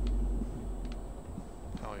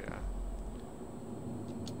 Oh yeah.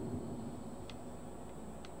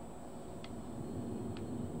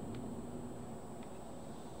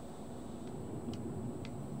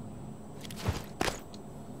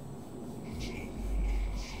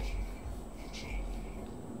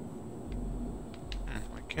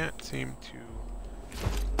 I can't seem to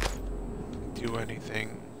do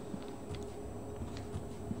anything.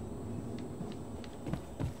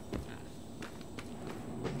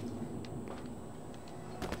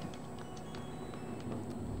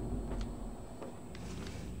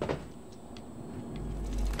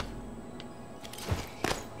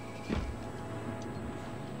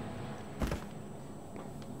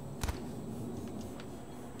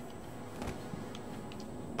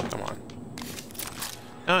 Come on.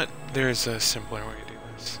 No, there's a simpler way to do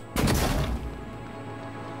this.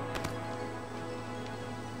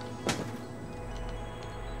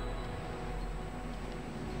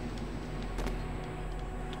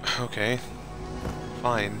 Okay.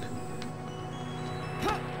 Fine.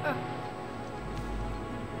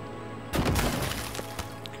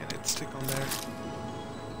 Can it stick on there?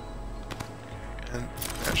 Okay, and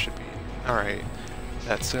that should be alright.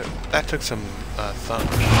 That's it. That took some thumb.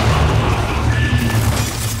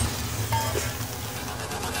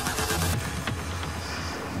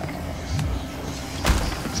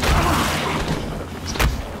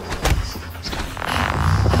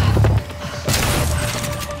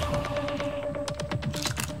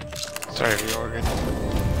 Sorry, reorgan.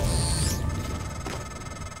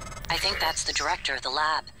 I think that's the director of the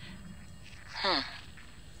lab.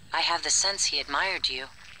 I have the sense he admired you.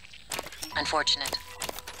 Unfortunate.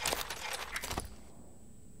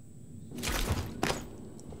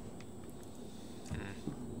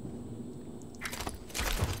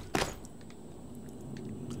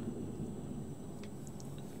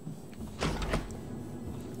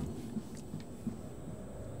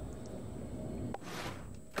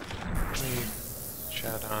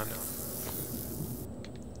 Chat on.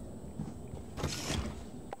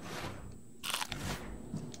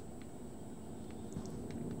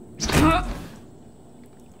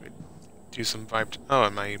 Do some vibe. Oh,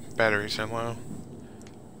 and my batteries are low.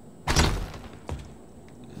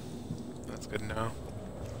 That's good to know.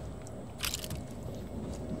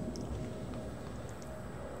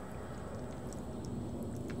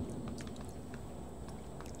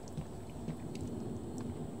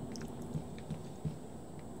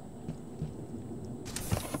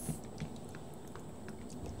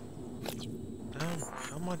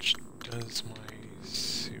 How much does my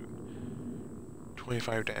suit?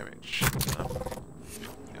 25 damage. Yeah,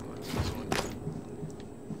 what's this one?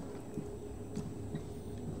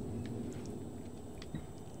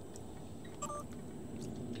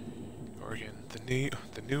 Oregon, the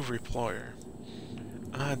new reployer.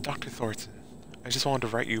 Dr. Thornton, I just wanted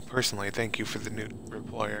to write you personally. Thank you for the new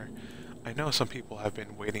reployer. I know some people have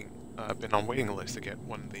been been on waiting lists to get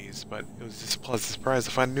one of these, but it was just a pleasant surprise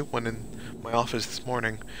to find a new one in my office this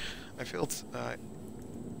morning. I feel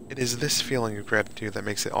it is this feeling of gratitude that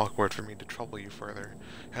makes it awkward for me to trouble you further.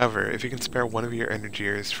 However, if you can spare one of your energy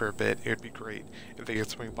ears for a bit, it would be great if they could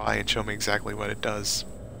swing by and show me exactly what it does.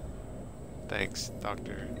 Thanks,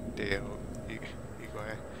 Dr. Deo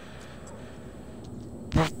Igwe.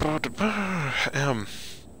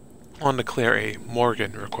 On to clear a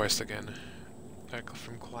Morgan request again.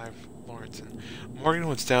 From Clive Lawrence. Morgan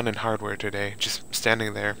was down in hardware today, just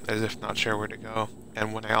standing there as if not sure where to go.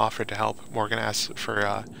 And when I offered to help, Morgan asked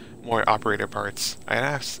for more operator parts. I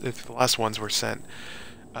asked if the last ones were sent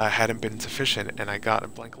hadn't been sufficient, and I got a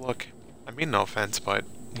blank look. I mean no offense, but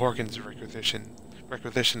Morgan's requisitioned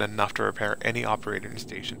enough to repair any operator in the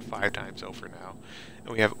station 5 times over now, and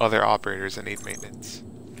we have other operators that need maintenance.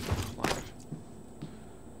 Clive.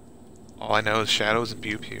 All I know is shadows and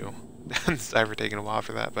pew pew. It's ever taken a while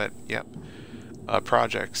for that, but yep.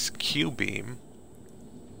 Projects Q-beam,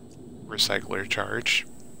 recycler charge.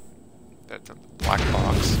 That's a black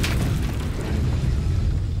box.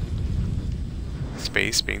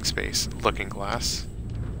 Space being space. Looking glass.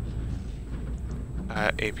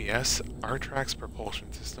 APS, R-Trax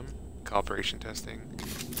propulsion system, calibration testing,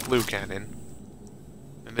 glue cannon.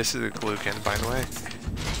 And this is a glue cannon, by the way.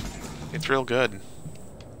 It's real good.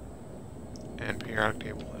 And periodic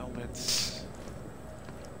table elements.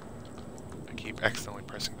 I keep accidentally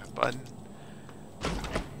pressing that button.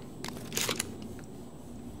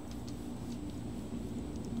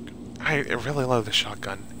 I really love the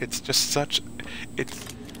shotgun. It's just such... It's...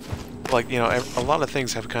 Like, you know, a lot of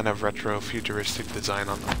things have kind of retro futuristic design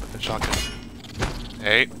on them, but the shotgun...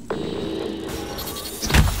 Hey!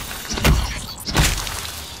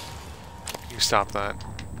 You stop that.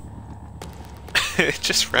 It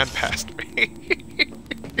just ran past me.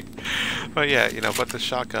 But yeah, you know, but the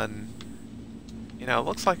shotgun, you know, it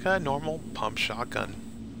looks like a normal pump shotgun.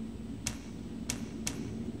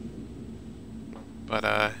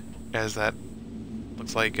 But as that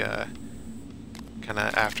looks like a kind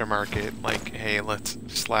of aftermarket, like, hey, let's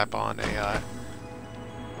slap on a thing on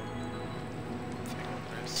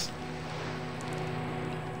this.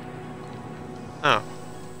 Oh.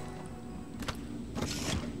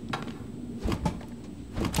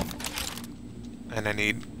 And I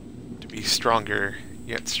need to be stronger,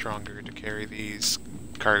 yet stronger, to carry these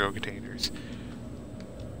cargo containers.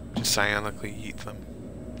 Just psionically yeet them.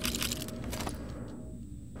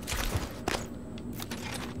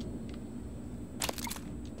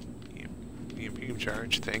 Beam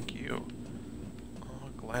charge, thank you. I'll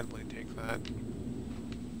gladly take that.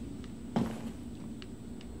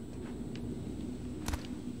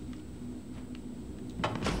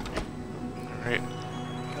 Alright.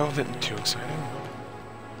 Nothing too exciting.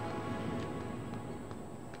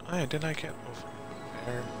 Oh yeah, didn't I get over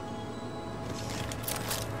there?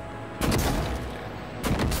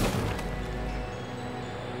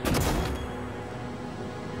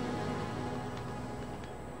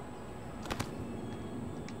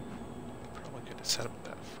 Probably could have set up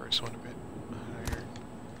that first one a bit higher.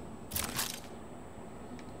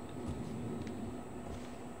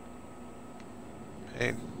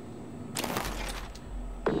 Hey.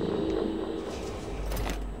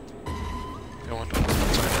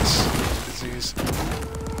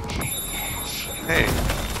 Hey,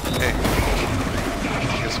 hey,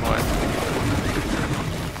 guess what?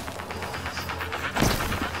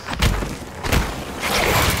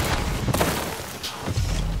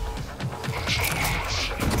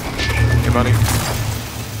 Hey, buddy.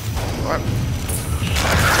 What?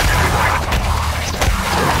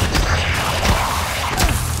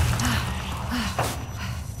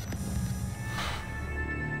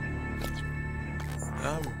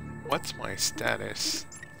 What's my status?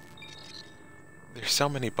 There's so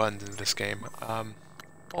many buttons in this game.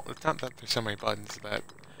 Well, it's not that there's so many buttons that...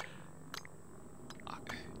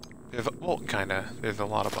 well, kinda. There's a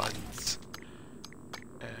lot of buttons.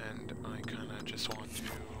 And I kinda just want to...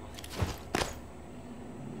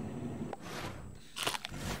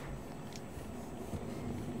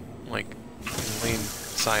 like, lean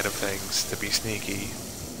side of things to be sneaky.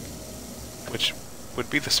 Which would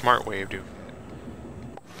be the smart way of doing it.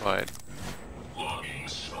 But...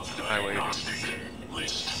 my way of doing it.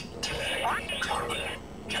 List tag carbon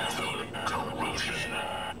cathode corrosion.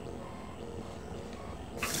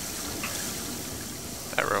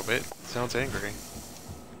 bit. Sounds angry.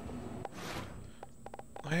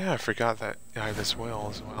 Oh yeah, I forgot that I have this whale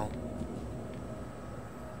as well.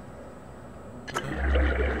 I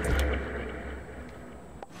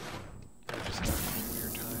just having a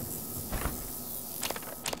weird time.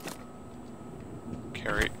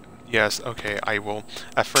 Carry. Yes, okay, I will.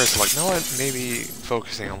 At first, like, no, what? Maybe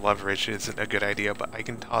focusing on leverage isn't a good idea, but I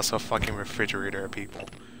can toss a fucking refrigerator at people.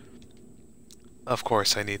 Of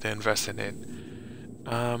course, I need to invest in it.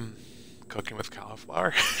 Cooking with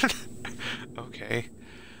cauliflower? Okay.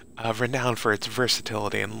 Renowned for its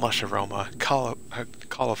versatility and lush aroma,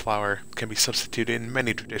 cauliflower can be substituted in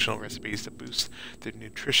many traditional recipes to boost the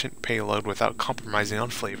nutrition payload without compromising on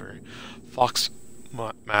flavor. Fox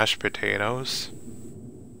mashed potatoes?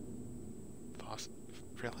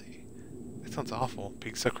 Really? That sounds awful.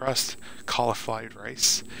 Pizza crust, cauliflower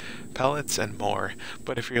rice, pellets, and more.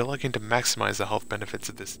 But if you're looking to maximize the health benefits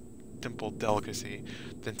of this simple delicacy,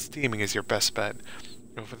 then steaming is your best bet.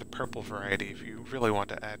 Go for the purple variety if you really want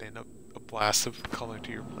to add in a blast of color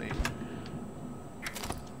to your plate.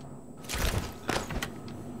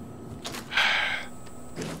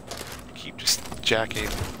 Keep just jacking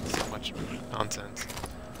so much nonsense.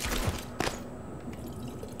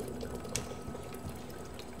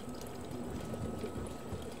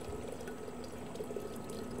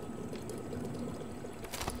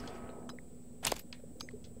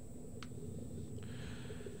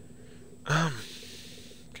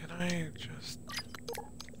 Can I just...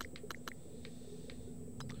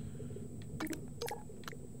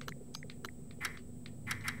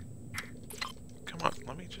 Come on,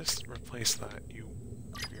 let me just replace that, you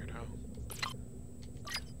weirdo.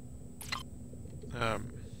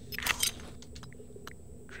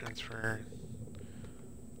 Transfer...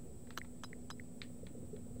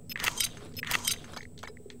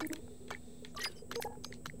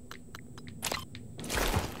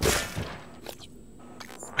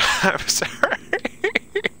 I'm sorry.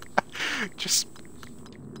 Just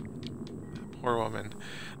poor woman.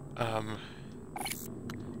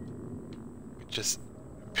 It just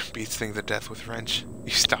beats things to death with wrench.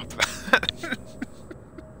 You stop that.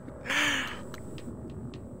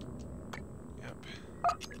 Yep.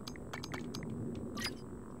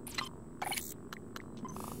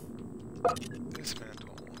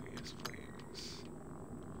 Dismantle, yes, please.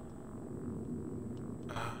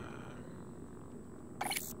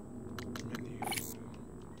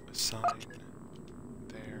 Assign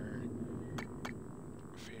their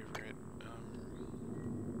favorite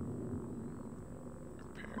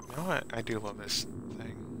repair. You know what? I do love this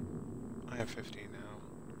thing. I have 15 now.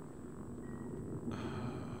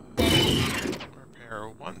 Repair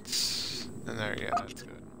once. And there, yeah, that's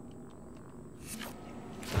good.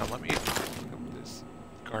 Now let me pick up this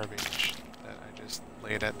garbage that I just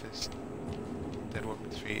laid at this dead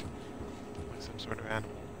woman's feet. Like some sort of animal.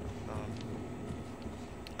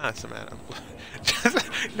 That's a man.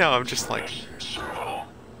 No, I'm just like... Hey.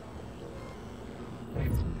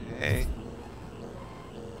 Hey,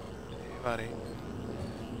 buddy.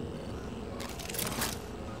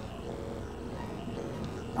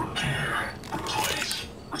 Repair, replace,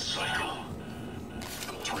 recycle.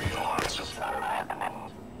 The 3 R's of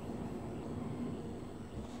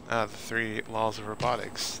The 3 laws of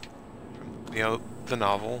robotics. You know, the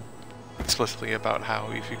novel. Explicitly about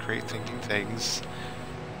how if you create thinking things,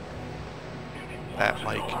 that,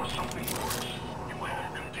 like...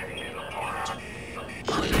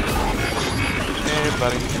 Hey,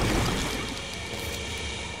 buddy.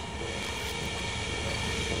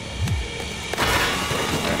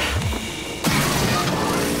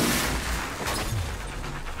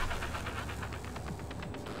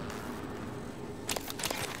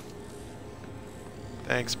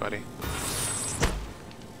 Thanks, buddy.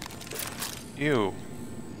 You.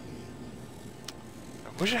 I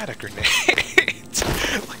wish I had a grenade.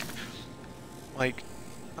 like,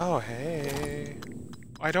 oh hey.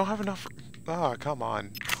 I don't have enough. Oh, come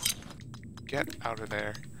on. Get out of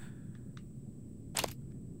there.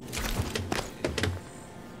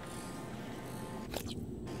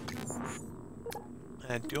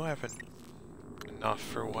 I do have enough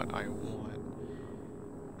for what I want.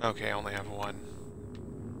 Okay, I only have 1.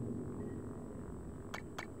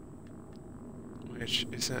 Which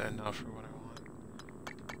isn't enough for what I want.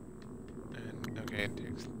 And, okay, it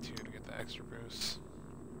takes 2 to get the extra boost.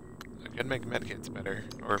 I could make medkits better,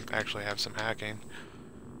 or actually have some hacking.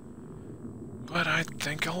 But I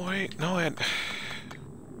think I'll wait. No,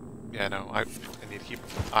 yeah, no, I need to keep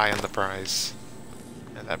an eye on the prize.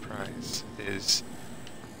 And that prize is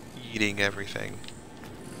eating everything.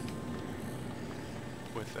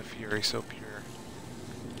 With a fury so pure.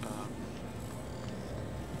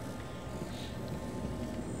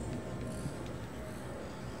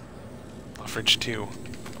 suffrage too.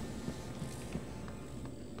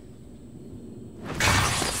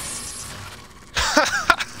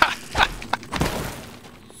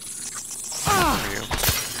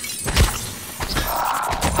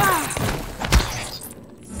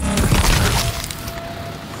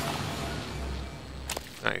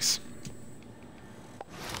 Nice.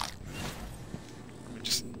 Let me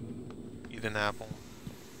just eat an apple.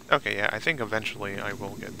 Okay, yeah, I think eventually I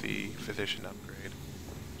will get the physician upgrade.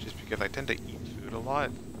 Just because I tend to eat food a lot.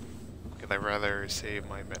 Because I'd rather save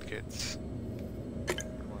my medkits.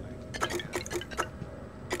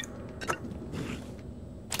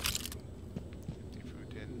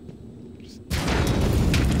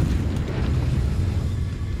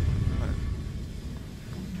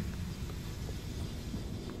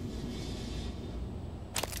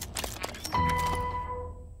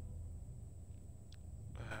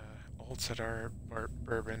 Cedar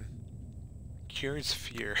bourbon cures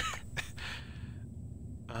fear.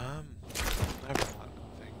 I have a lot of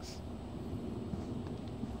things.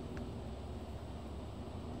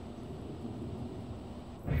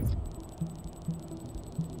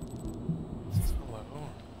 Hello.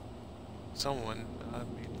 Someone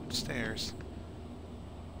made stairs.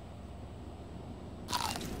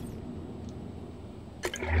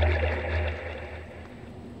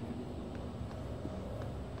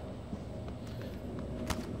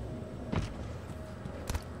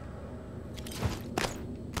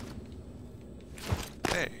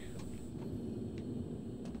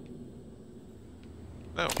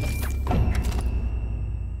 No.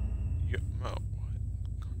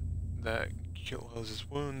 That closes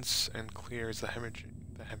wounds and clears the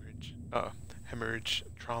hemorrhage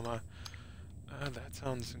trauma. That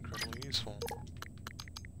sounds incredibly useful.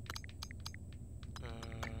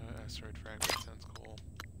 Asteroid fragment sounds cool.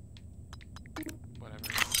 Whatever.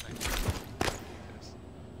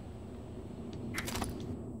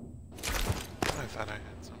 I thought I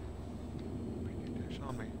had some dash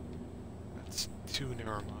on me. That's 2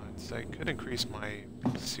 neuromods. I could increase my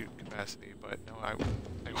suit capacity, but no, I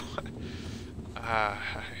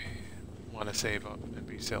want to save up and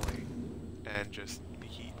be silly and just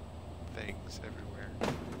heat things everywhere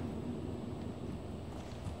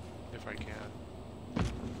if I can.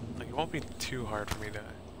 Like, it won't be too hard for me to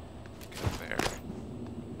get there.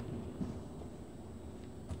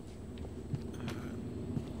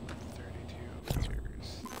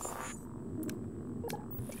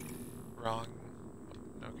 Wrong.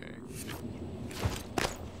 Okay.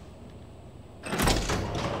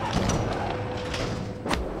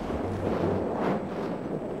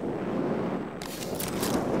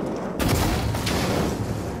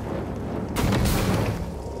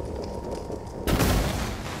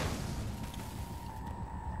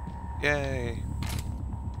 Yay.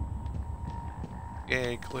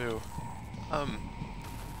 Yay, clue.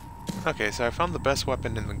 Okay, so I found the best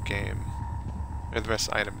weapon in the game. Or the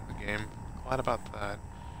best item in the game. Glad about that.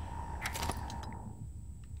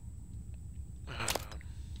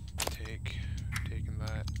 Taking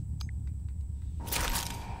that.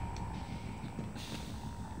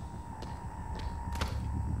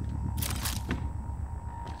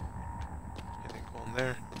 Anything cool in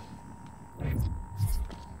there?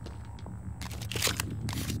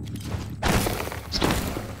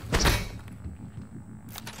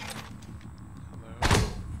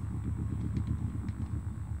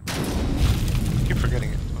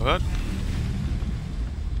 Forgetting it. What?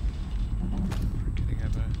 Forgetting I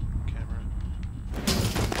have a camera.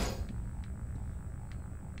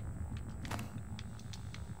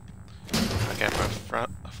 Okay, I have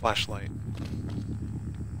a flashlight.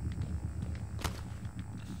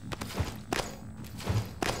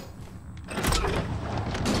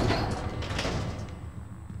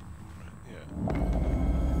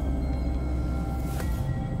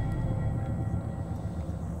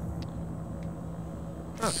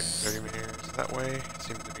 Okay, 30 meters that way.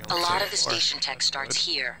 Seems to be on A lot of the station tech starts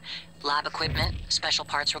here. Lab equipment, special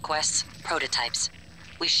parts requests, prototypes.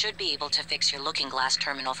 We should be able to fix your looking glass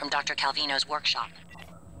terminal from Dr. Calvino's workshop.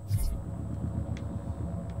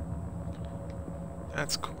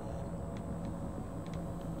 That's cool.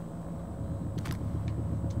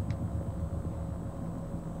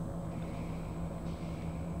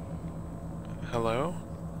 Hello?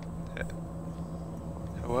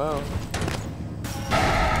 Hello?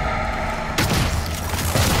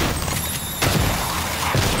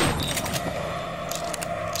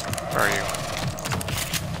 Where are you?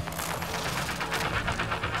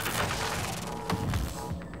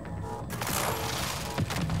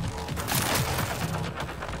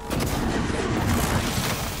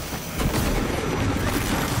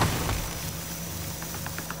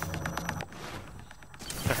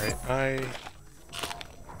 die.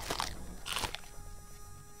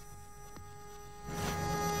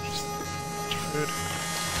 Good.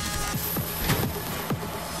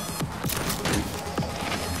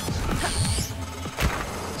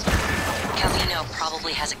 Calvino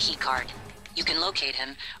probably has a key card. You can locate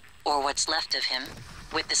him, or what's left of him,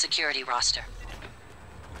 with the security roster.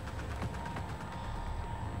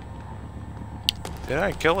 Did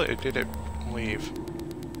I kill it or did it leave?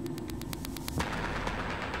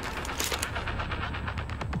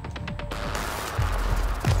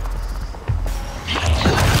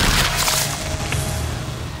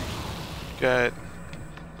 Get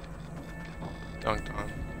dunked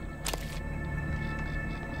on.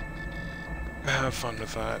 Have fun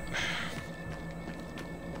with that.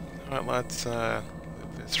 Alright, let's live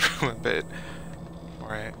this room a bit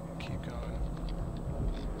before I keep going.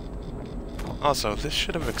 Also, this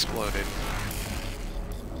should have exploded.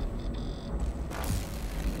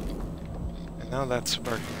 And now that's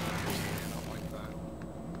sparking. I don't like that.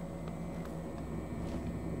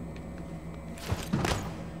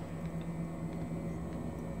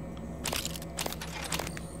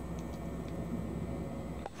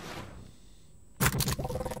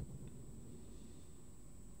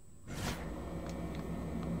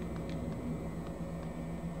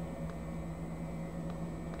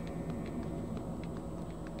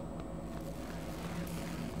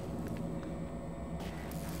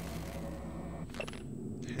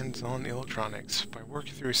 Hands-on electronics. By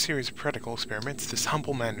working through a series of practical experiments, this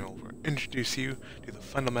humble manual will introduce you to the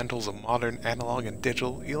fundamentals of modern analog and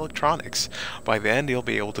digital electronics. By the end, you'll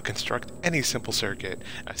be able to construct any simple circuit.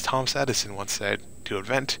 As Thomas Edison once said, to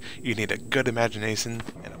invent, you need a good imagination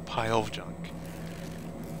and a pile of junk.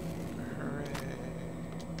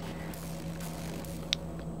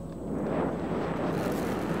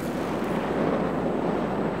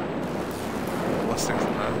 Let's think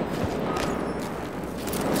from that.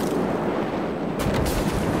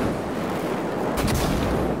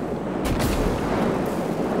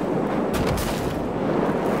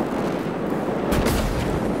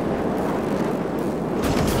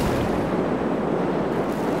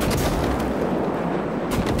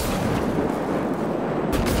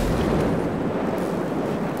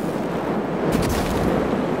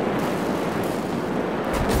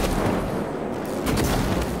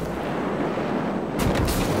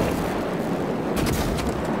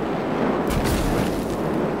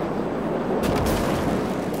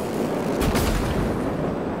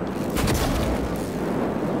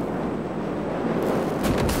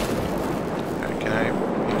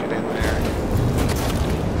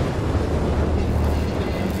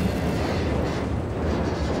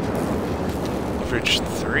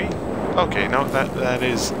 Okay, no, that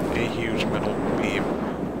is a huge metal beam.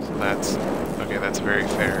 So that's okay. That's very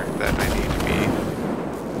fair. That I need to be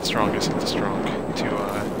the strongest of the strong to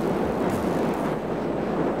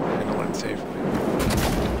handle it safely.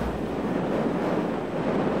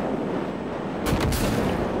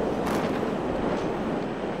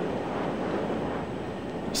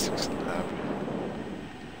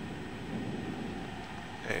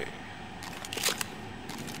 Hey.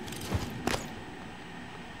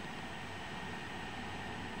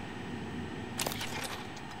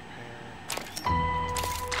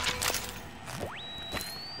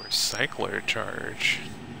 Recycler charge.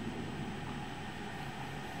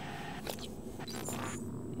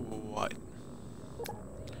 What?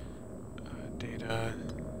 Data.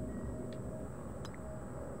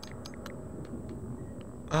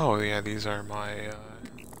 Oh yeah, these are my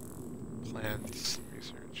plants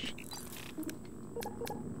research.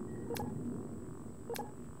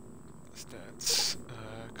 Stats.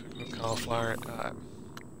 Cookbook cauliflower.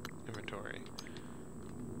 Inventory.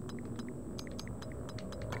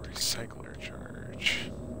 Recycler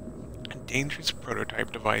charge. A dangerous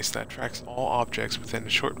prototype device that tracks all objects within a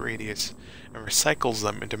short radius and recycles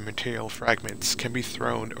them into material fragments can be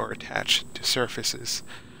thrown or attached to surfaces.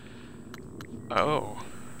 Oh.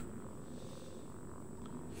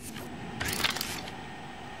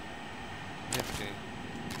 Nifty.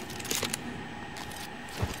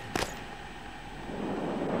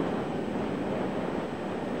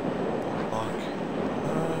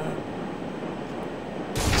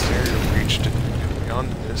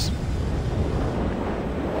 This.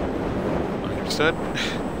 Understood.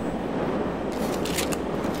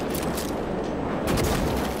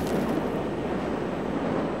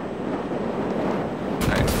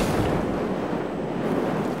 Alright.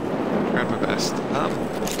 Tried my best.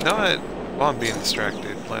 Now that while I'm being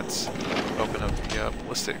distracted, let's open up the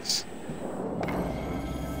ballistics.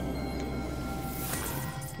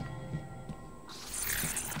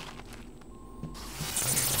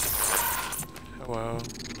 Whoa.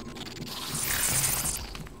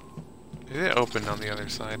 Is it open on the other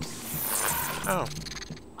side? Oh.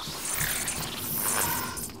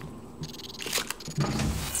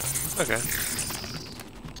 Okay.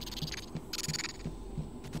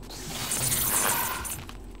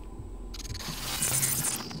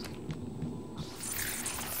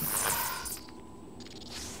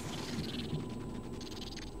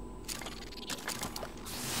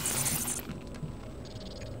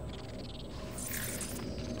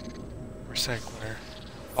 Recycler.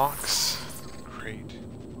 Box. Crate.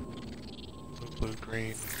 Blue,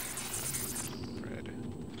 green. Red.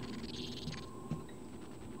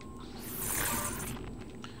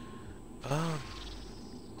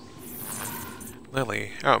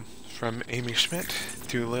 Lily. Oh, from Amy Schmidt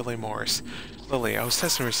to Lily Morris. Lily, I was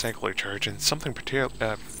testing recycler charge and something peculiar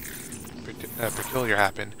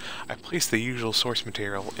happened. I placed the usual source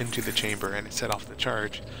material into the chamber and it set off the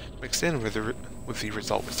charge. Mixed in with the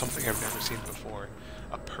result was something I've never seen before.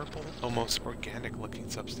 A purple, almost organic-looking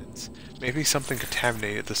substance. Maybe something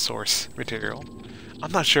contaminated the source material.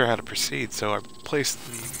 I'm not sure how to proceed, so I placed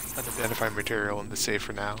the unidentified material in the safe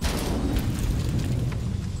for now.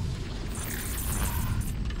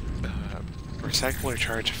 Recycler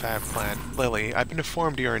charge fab plan. Lily, I've been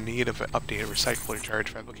informed you are in need of an updated recycler charge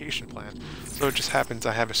fabrication plan. So it just happens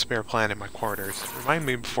I have a spare plan in my quarters. Remind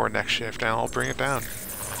me before next shift and I'll bring it down.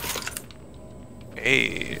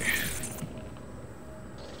 Hey.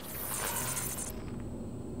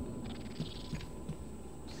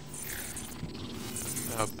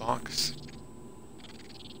 A box.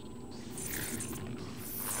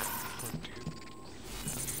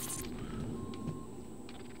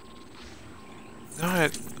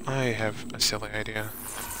 I have a silly idea.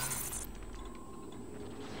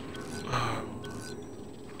 Oh.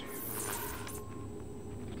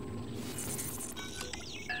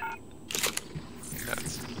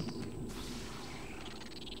 Nuts.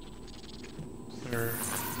 There.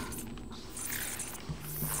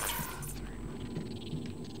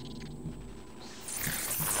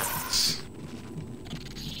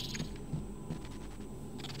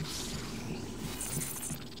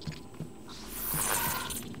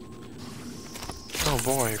 Oh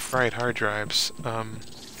boy, fried hard drives. I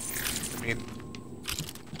mean,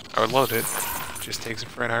 I would load it. Just take some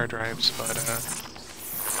fried hard drives, but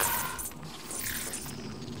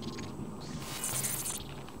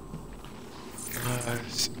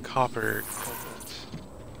copper, cobalt,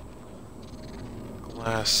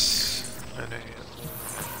 glass, and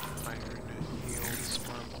iron, yields,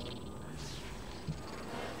 marble,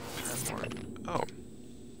 oh.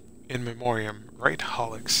 In memoriam,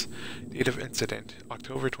 Right-holics. Date of incident,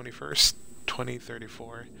 October 21st,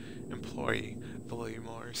 2034. Employee, Lily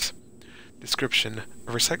Morris. Description,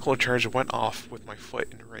 a recycler charge went off with my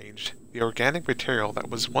foot enraged. The organic material that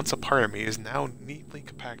was once a part of me is now neatly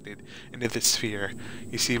compacted into the sphere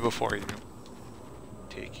you see before you.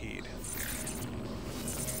 Take heed.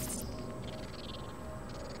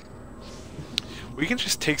 We can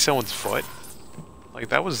just take someone's foot? Like,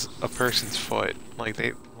 that was a person's foot. Like,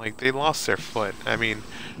 they lost their foot. I mean...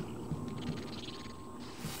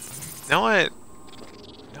 Now what?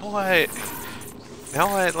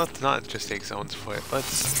 Let's not just take someone's foot.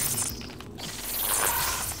 Let's...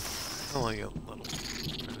 Oh, you little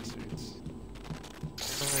bastards.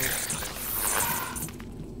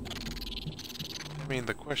 I mean,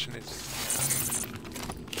 the question is...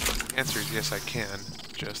 The answer is yes, I can.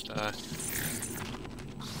 Just, can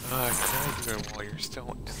I do it while you're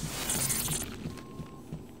still in?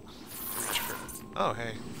 Reach for... Oh,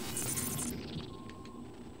 hey.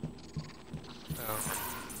 Oh.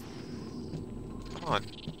 Come on.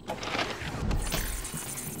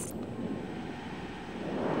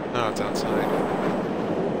 No, it's outside.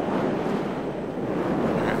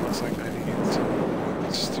 Alright, looks like I need some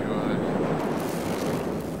mods to,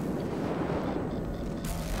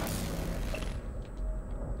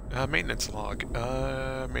 maintenance log.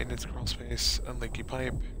 Maintenance crawl space, unleaky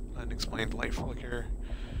pipe, unexplained light flicker,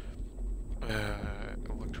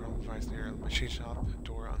 electron device near the machine shop,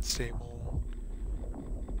 door unstable.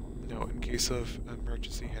 No, in case of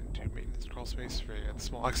emergency, head into maintenance crawl space via the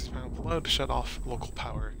small access panel below to shut off local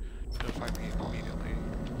power. Notify me immediately.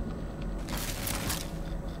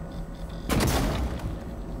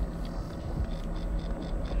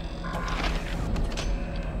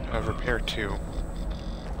 Repair 2.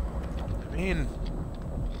 I mean...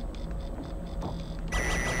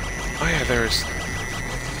 Oh yeah, there's...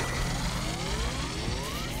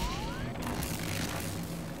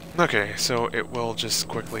 Okay, so it will just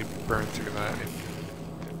quickly burn through that if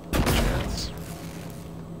chance.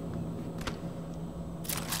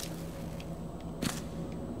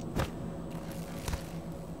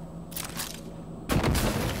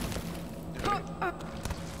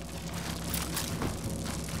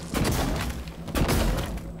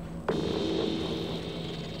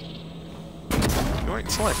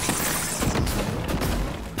 point select.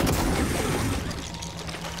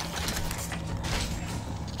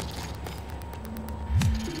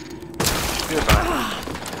 Goodbye.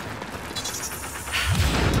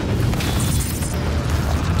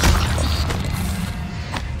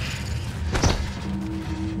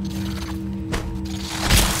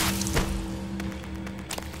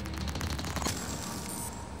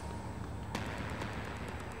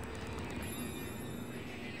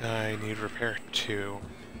 I need repair 2.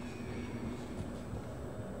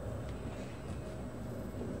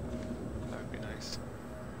 That would be nice.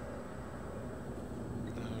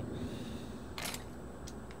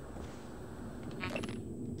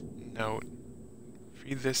 Note.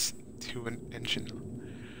 Feed this to an engine.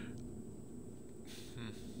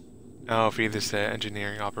 Oh, feed this to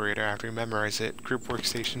engineering operator after you memorize it. Group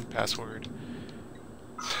workstation password.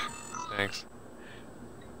 Thanks.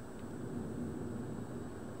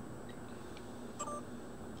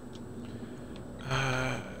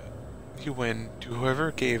 You win. To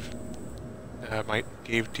whoever gave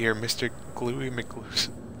dear Mr. Gluey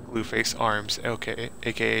McGlueface arms, okay,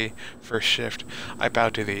 aka First Shift, I bow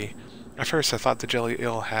to thee. At first I thought the jelly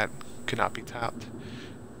ill hat could not be topped.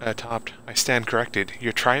 I stand corrected.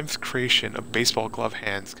 Your triumph creation of baseball glove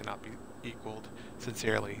hands cannot be equaled.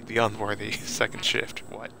 Sincerely, the unworthy Second Shift.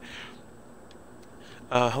 What?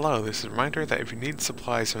 Hello, this is a reminder that if you need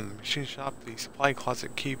supplies from the machine shop, the supply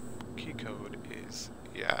closet key code is,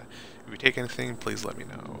 yeah. If you take anything, please let me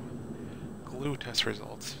know. Glue test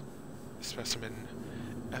results. Specimen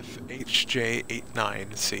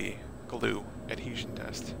FHJ89C. Glue. Adhesion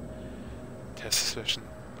test. Test suspicion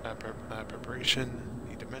preparation.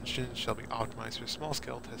 The dimensions shall be optimized for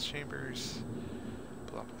small-scale test chambers.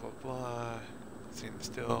 Blah, blah, blah, blah. Seeing the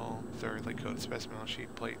still. Thoroughly coated specimen on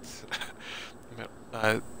sheet plates.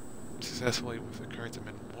 Successfully with the currents of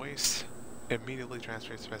moist. Immediately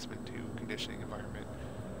transfer specimen to conditioning environment.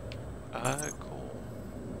 Cool.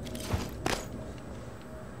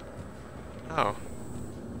 Oh.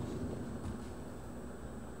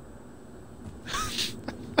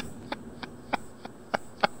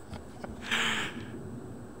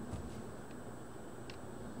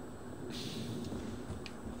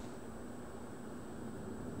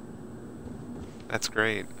 That's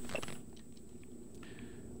great.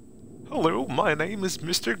 Hello, my name is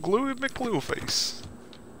Mr. Gluey McGlueface.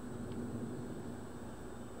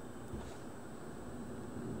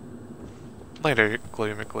 Later,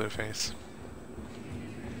 Gluey McGlueface.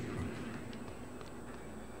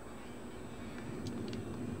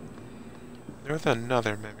 There's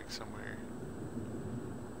another mimic somewhere.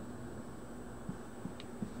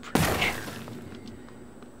 Pretty sure.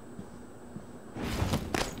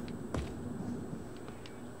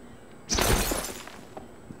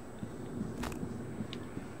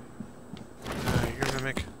 You're a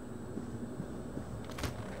mimic.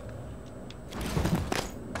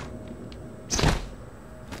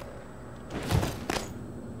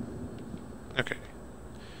 Okay.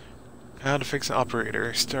 How to fix an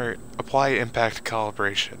operator. Start. Apply impact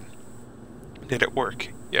calibration. Did it work?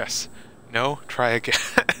 Yes. No? Try again.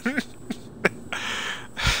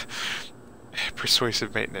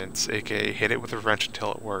 Persuasive maintenance, aka hit it with a wrench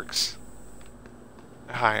until it works.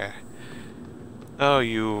 Hi. Oh,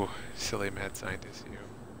 you silly mad scientist, you.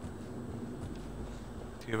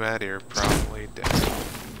 Too bad you're probably dead.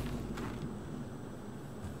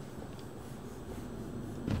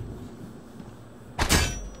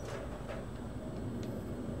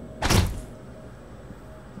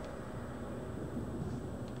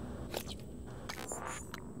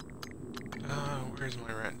 Where's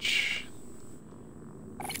my wrench?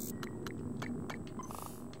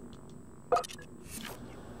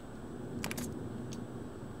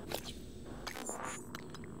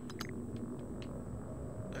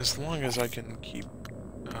 As long as I can keep,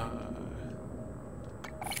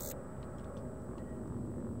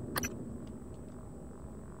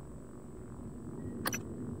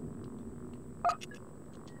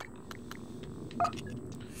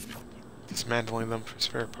 dismantling them for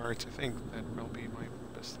spare parts, I think that will be my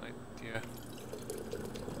best idea.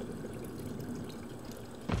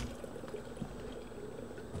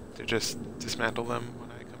 To just dismantle them when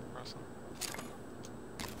I come across them.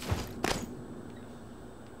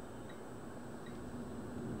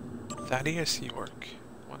 Thaddeus York.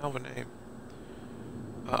 One hell of a name.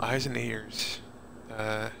 Eyes and ears.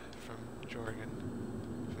 From Jorgen.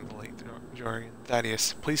 From the late Jorgen.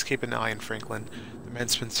 Thaddeus, please keep an eye on Franklin. The man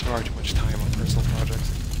spends far too much time on personal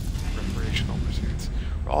projects and recreational pursuits.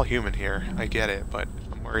 We're all human here, I get it, but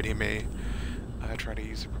I'm worried he may try to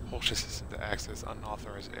use the propulsion system to access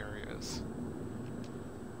unauthorized areas.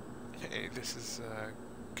 Hey, this is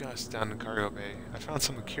Gus down in cargo bay. I found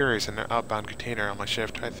something curious in an outbound container on my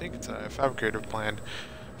shift. I think it's a fabricator plan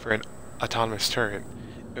for an autonomous turret.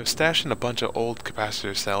 It was stashed in a bunch of old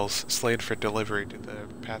capacitor cells, slated for delivery to the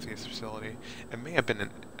Pathius facility. It may have been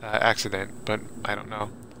an accident, but I don't know.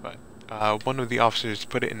 But one of the officers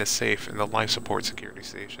put it in a safe in the life support security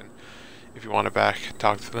station. If you want it back,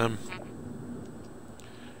 talk to them.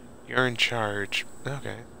 You're in charge.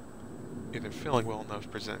 Okay. Either feeling well enough to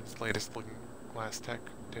present its latest looking glass tech,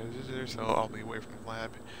 so I'll be away from the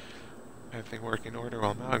lab. Everything working in order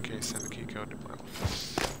while I'm out in case send the key code to my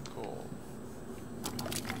office. Cool.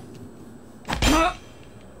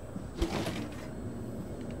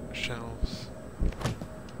 Shelves.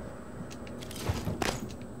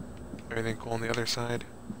 Everything cool on the other side?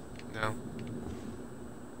 No.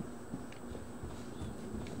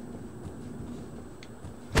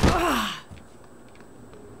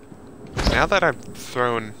 Now that I've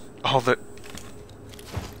thrown all the...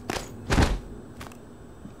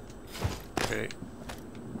 Okay.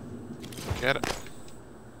 Get it.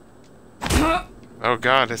 Oh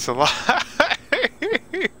god, it's alive!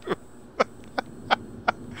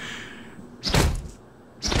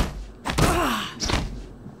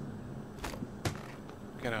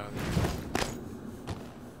 Get out of there.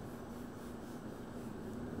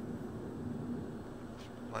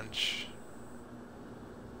 Lunch.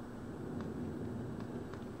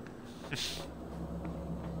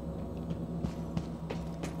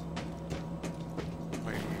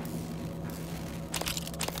 Wait.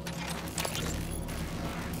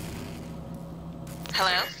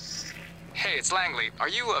 Hello? Hey, it's Langley. Are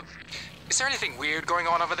you, is there anything weird going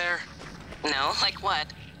on over there? No, like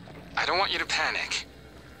what? I don't want you to panic.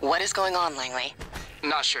 What is going on, Langley?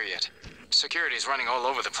 Not sure yet. Security's running all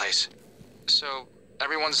over the place. So,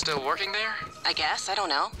 everyone's still working there? I guess, I don't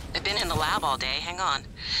know. I've been in the lab all day, hang on.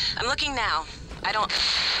 I'm looking now. I don't...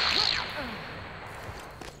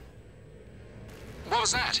 What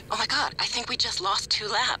was that? Oh my god, I think we just lost 2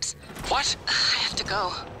 labs. What? I have to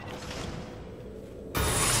go.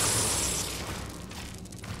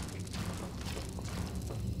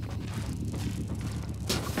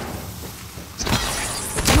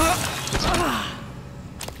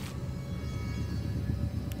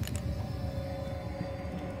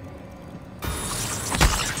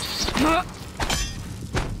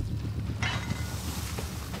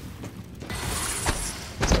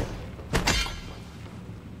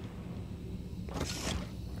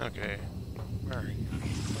 Okay. Where are you?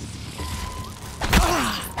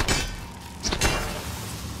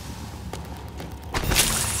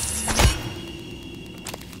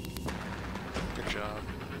 Good job.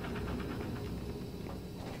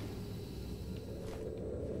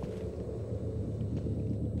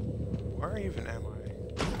 Where even am I?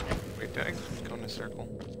 Wait, did I go in a circle?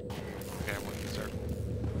 Okay, I went in a circle.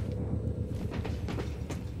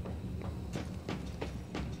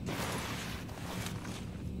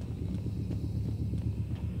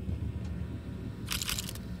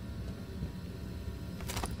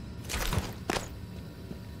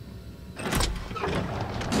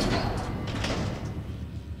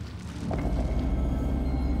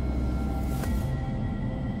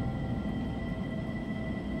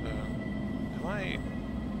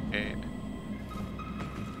 Okay.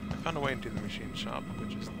 I found a way into the machine shop,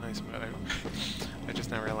 which is nice, but I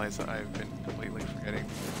just now realized that I've been completely forgetting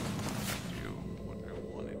to do what I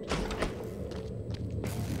wanted to do.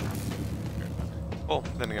 Well,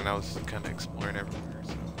 then again, I was kind of exploring everywhere,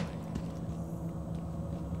 so...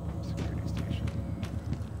 Security station.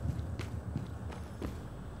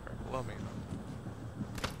 Right below me.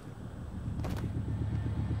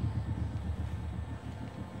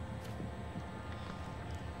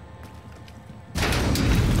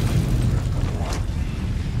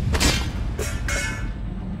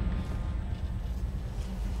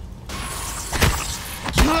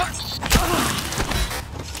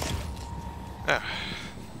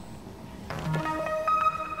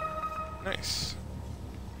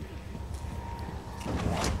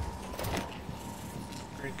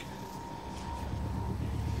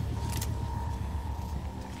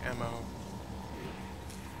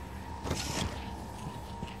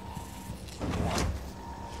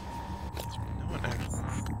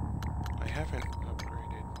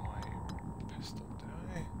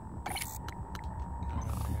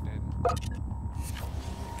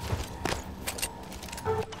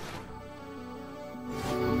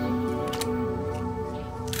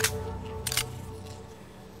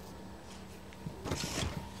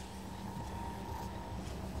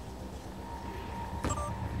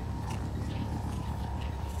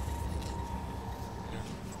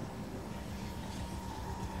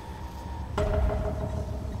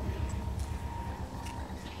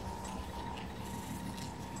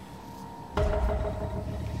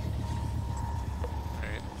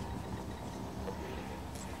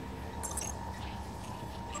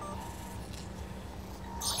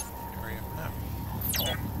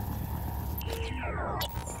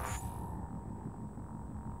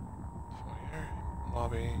 Foyer,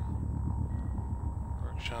 lobby,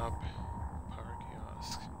 workshop, power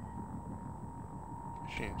kiosk,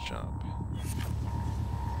 machine shop.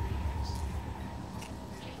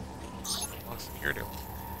 Lock security.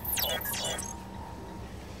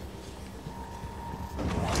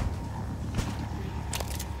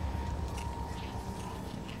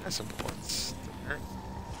 That's some bullets there.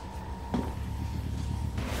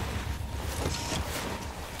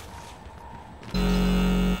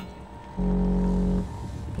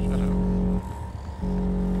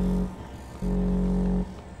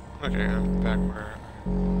 Okay, I'm back where I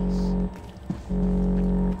was.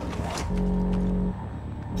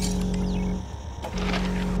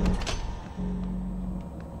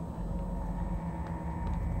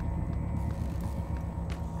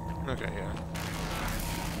 Okay, yeah.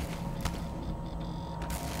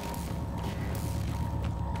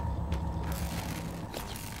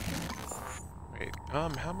 Wait,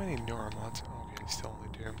 how many neuromods? Okay, still only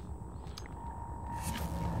 2.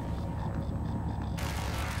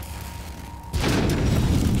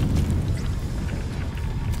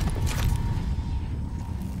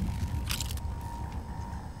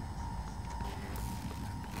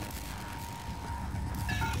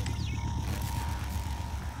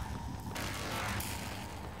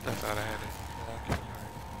 I thought I had it. Okay,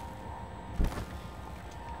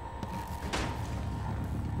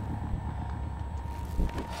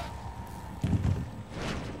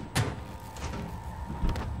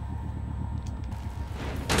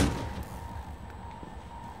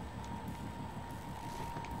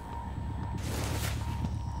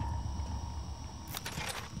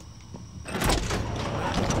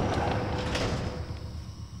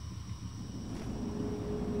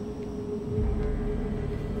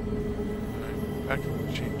 back to the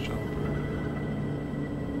machine shop.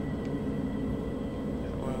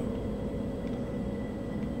 Well,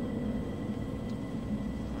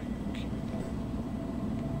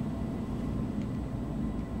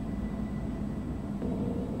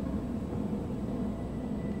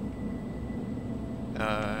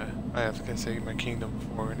 I have to say my kingdom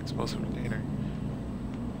for an explosive container.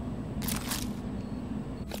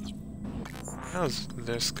 How's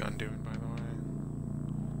this gun doing, by the way?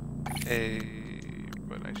 Hey,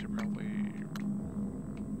 but I should probably...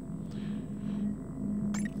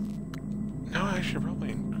 No, I should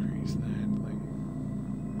probably increase the handling.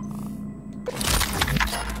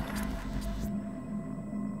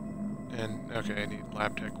 And, okay, I need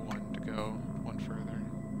Lab Tech 1 to go one further.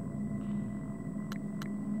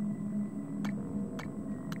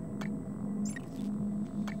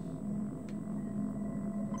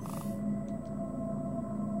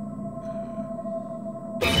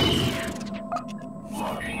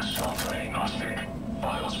 Logging self-diagnostic.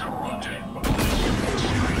 Files corrupted.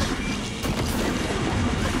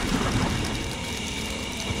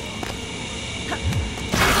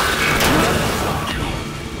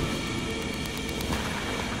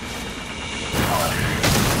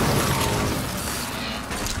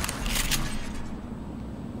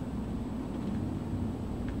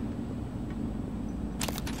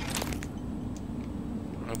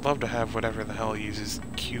 I'd love to have whatever the hell uses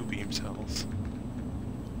Q-beam cells.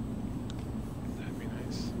 That'd be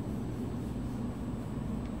nice.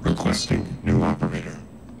 Requesting new operator.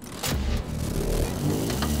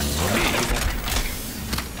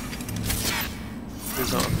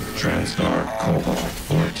 TranStar Cobalt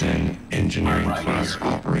 410 engineering class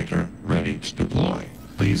operator ready to deploy.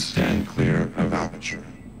 Please stand clear of aperture.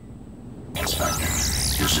 Inspector,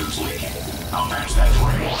 your suit's leaking. I'll patch that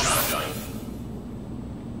for you.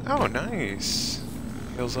 Oh, nice.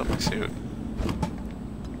 Fills up my suit.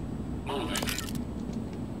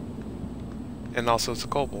 And also it's a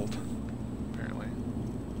cobalt, apparently.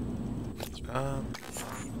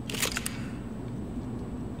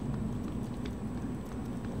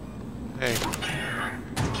 Hey.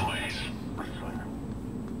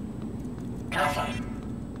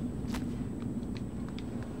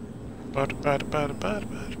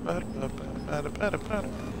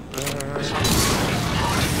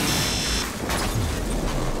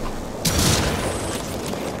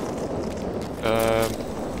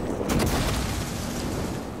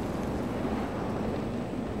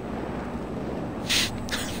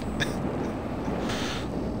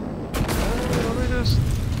 Let me just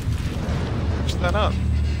finish that up.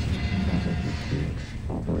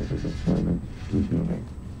 Operator deployment resuming.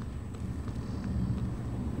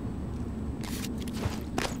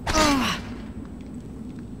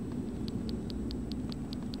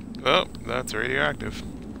 Oh, that's radioactive.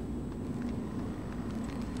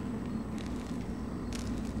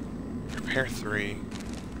 repair 3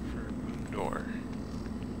 for moon door.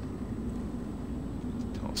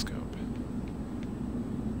 Telescope.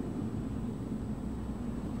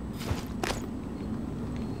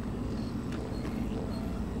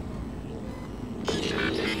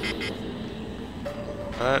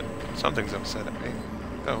 Something's upset at me.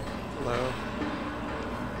 Oh, hello.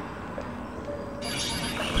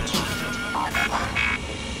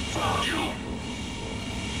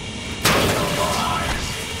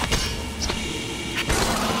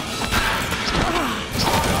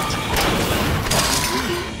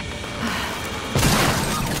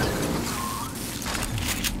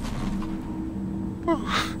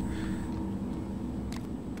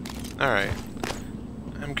 Alright.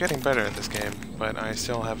 I'm getting better at this game, but I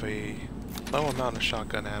still have a low amount of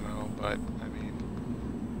shotgun ammo, but, I mean,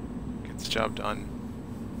 gets the job done.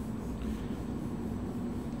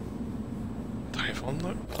 Typhon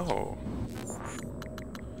loot? Oh.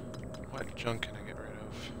 What junk can I get rid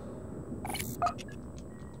of?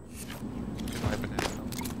 Goodbye, banana.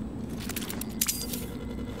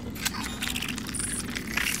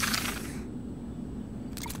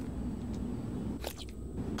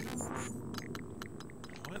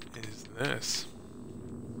 This.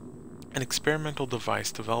 An experimental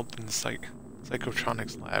device developed in the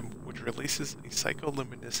psychotronics lab, which releases a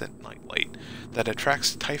psycholuminescent nightlight that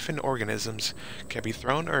attracts typhon organisms, can be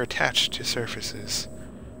thrown or attached to surfaces.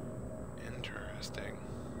 Interesting.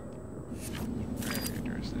 Very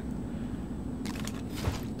interesting.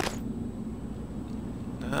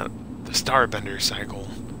 The Starbender Cycle.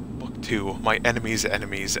 Book 2, My Enemy's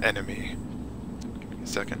Enemy's Enemy. Give me a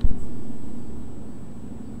second.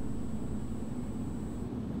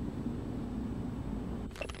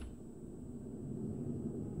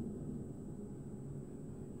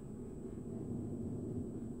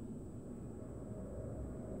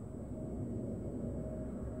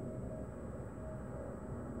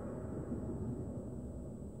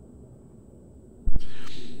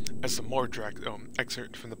 As the Mordrak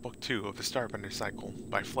excerpt from the Book 2 of the Starbender Cycle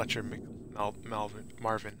by Fletcher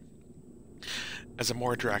Marvin. As a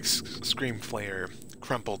Mordrak's scream flare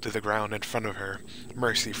crumpled to the ground in front of her,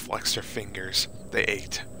 Mercy flexed her fingers. They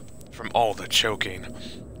ached from all the choking.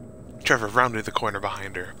 Trevor rounded the corner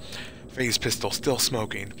behind her, Faye's pistol still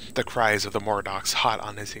smoking, the cries of the Morlocks hot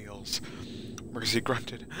on his heels. Mercy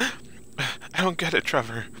grunted. I don't get it,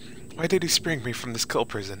 Trevor. Why did he spring me from this kill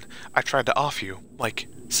prison? I tried to off you, like,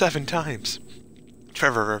 7 times.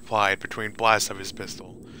 Trevor replied between blasts of his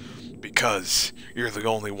pistol. Because you're the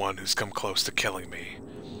only one who's come close to killing me.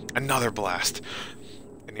 Another blast.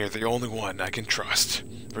 And you're the only one I can trust.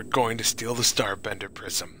 We're going to steal the Starbender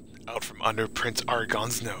Prism out from under Prince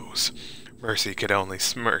Argon's nose. Mercy could only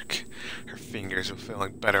smirk. Her fingers were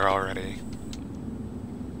feeling better already.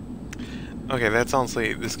 Okay, that's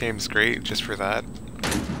honestly, this game's great just for that.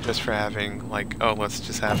 Just for having, like, oh, let's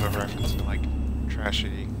just have a reference to, like,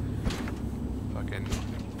 trashy, fucking,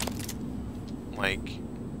 like,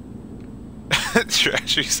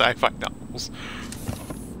 trashy sci-fi novels.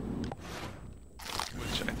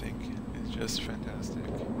 Which I think is just fantastic.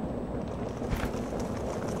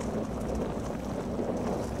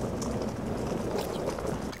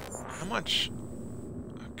 How much?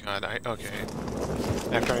 Oh god, okay.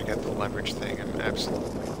 After I get the leverage thing, I'm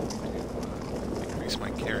absolutely going to increase my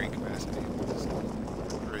carrying capacity.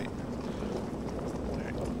 Great.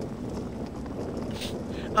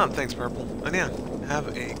 Alright. Thanks, Purple. And yeah, have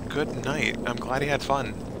a good night. I'm glad you had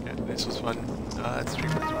fun. Yeah, this was fun.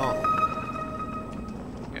 Stream as well.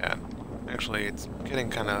 Yeah, actually, it's getting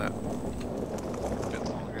kind of a bit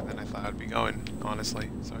longer than I thought it'd be going, honestly.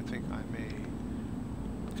 So I think I may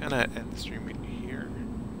kind of end the stream here.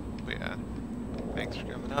 But yeah, thanks for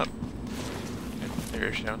coming up. And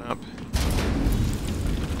they're showing up.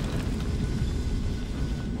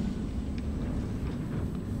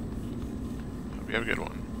 Hope you have a good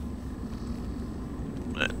one.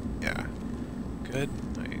 But yeah, good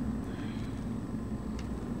night.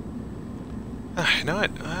 You know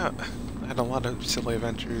what? I had a lot of silly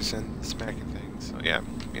adventures and smacking things. So yeah,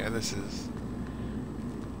 this is.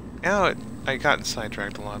 You know, I got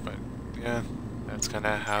sidetracked a lot, but yeah, that's kind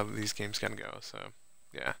of how these games can go. So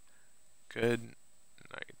yeah, good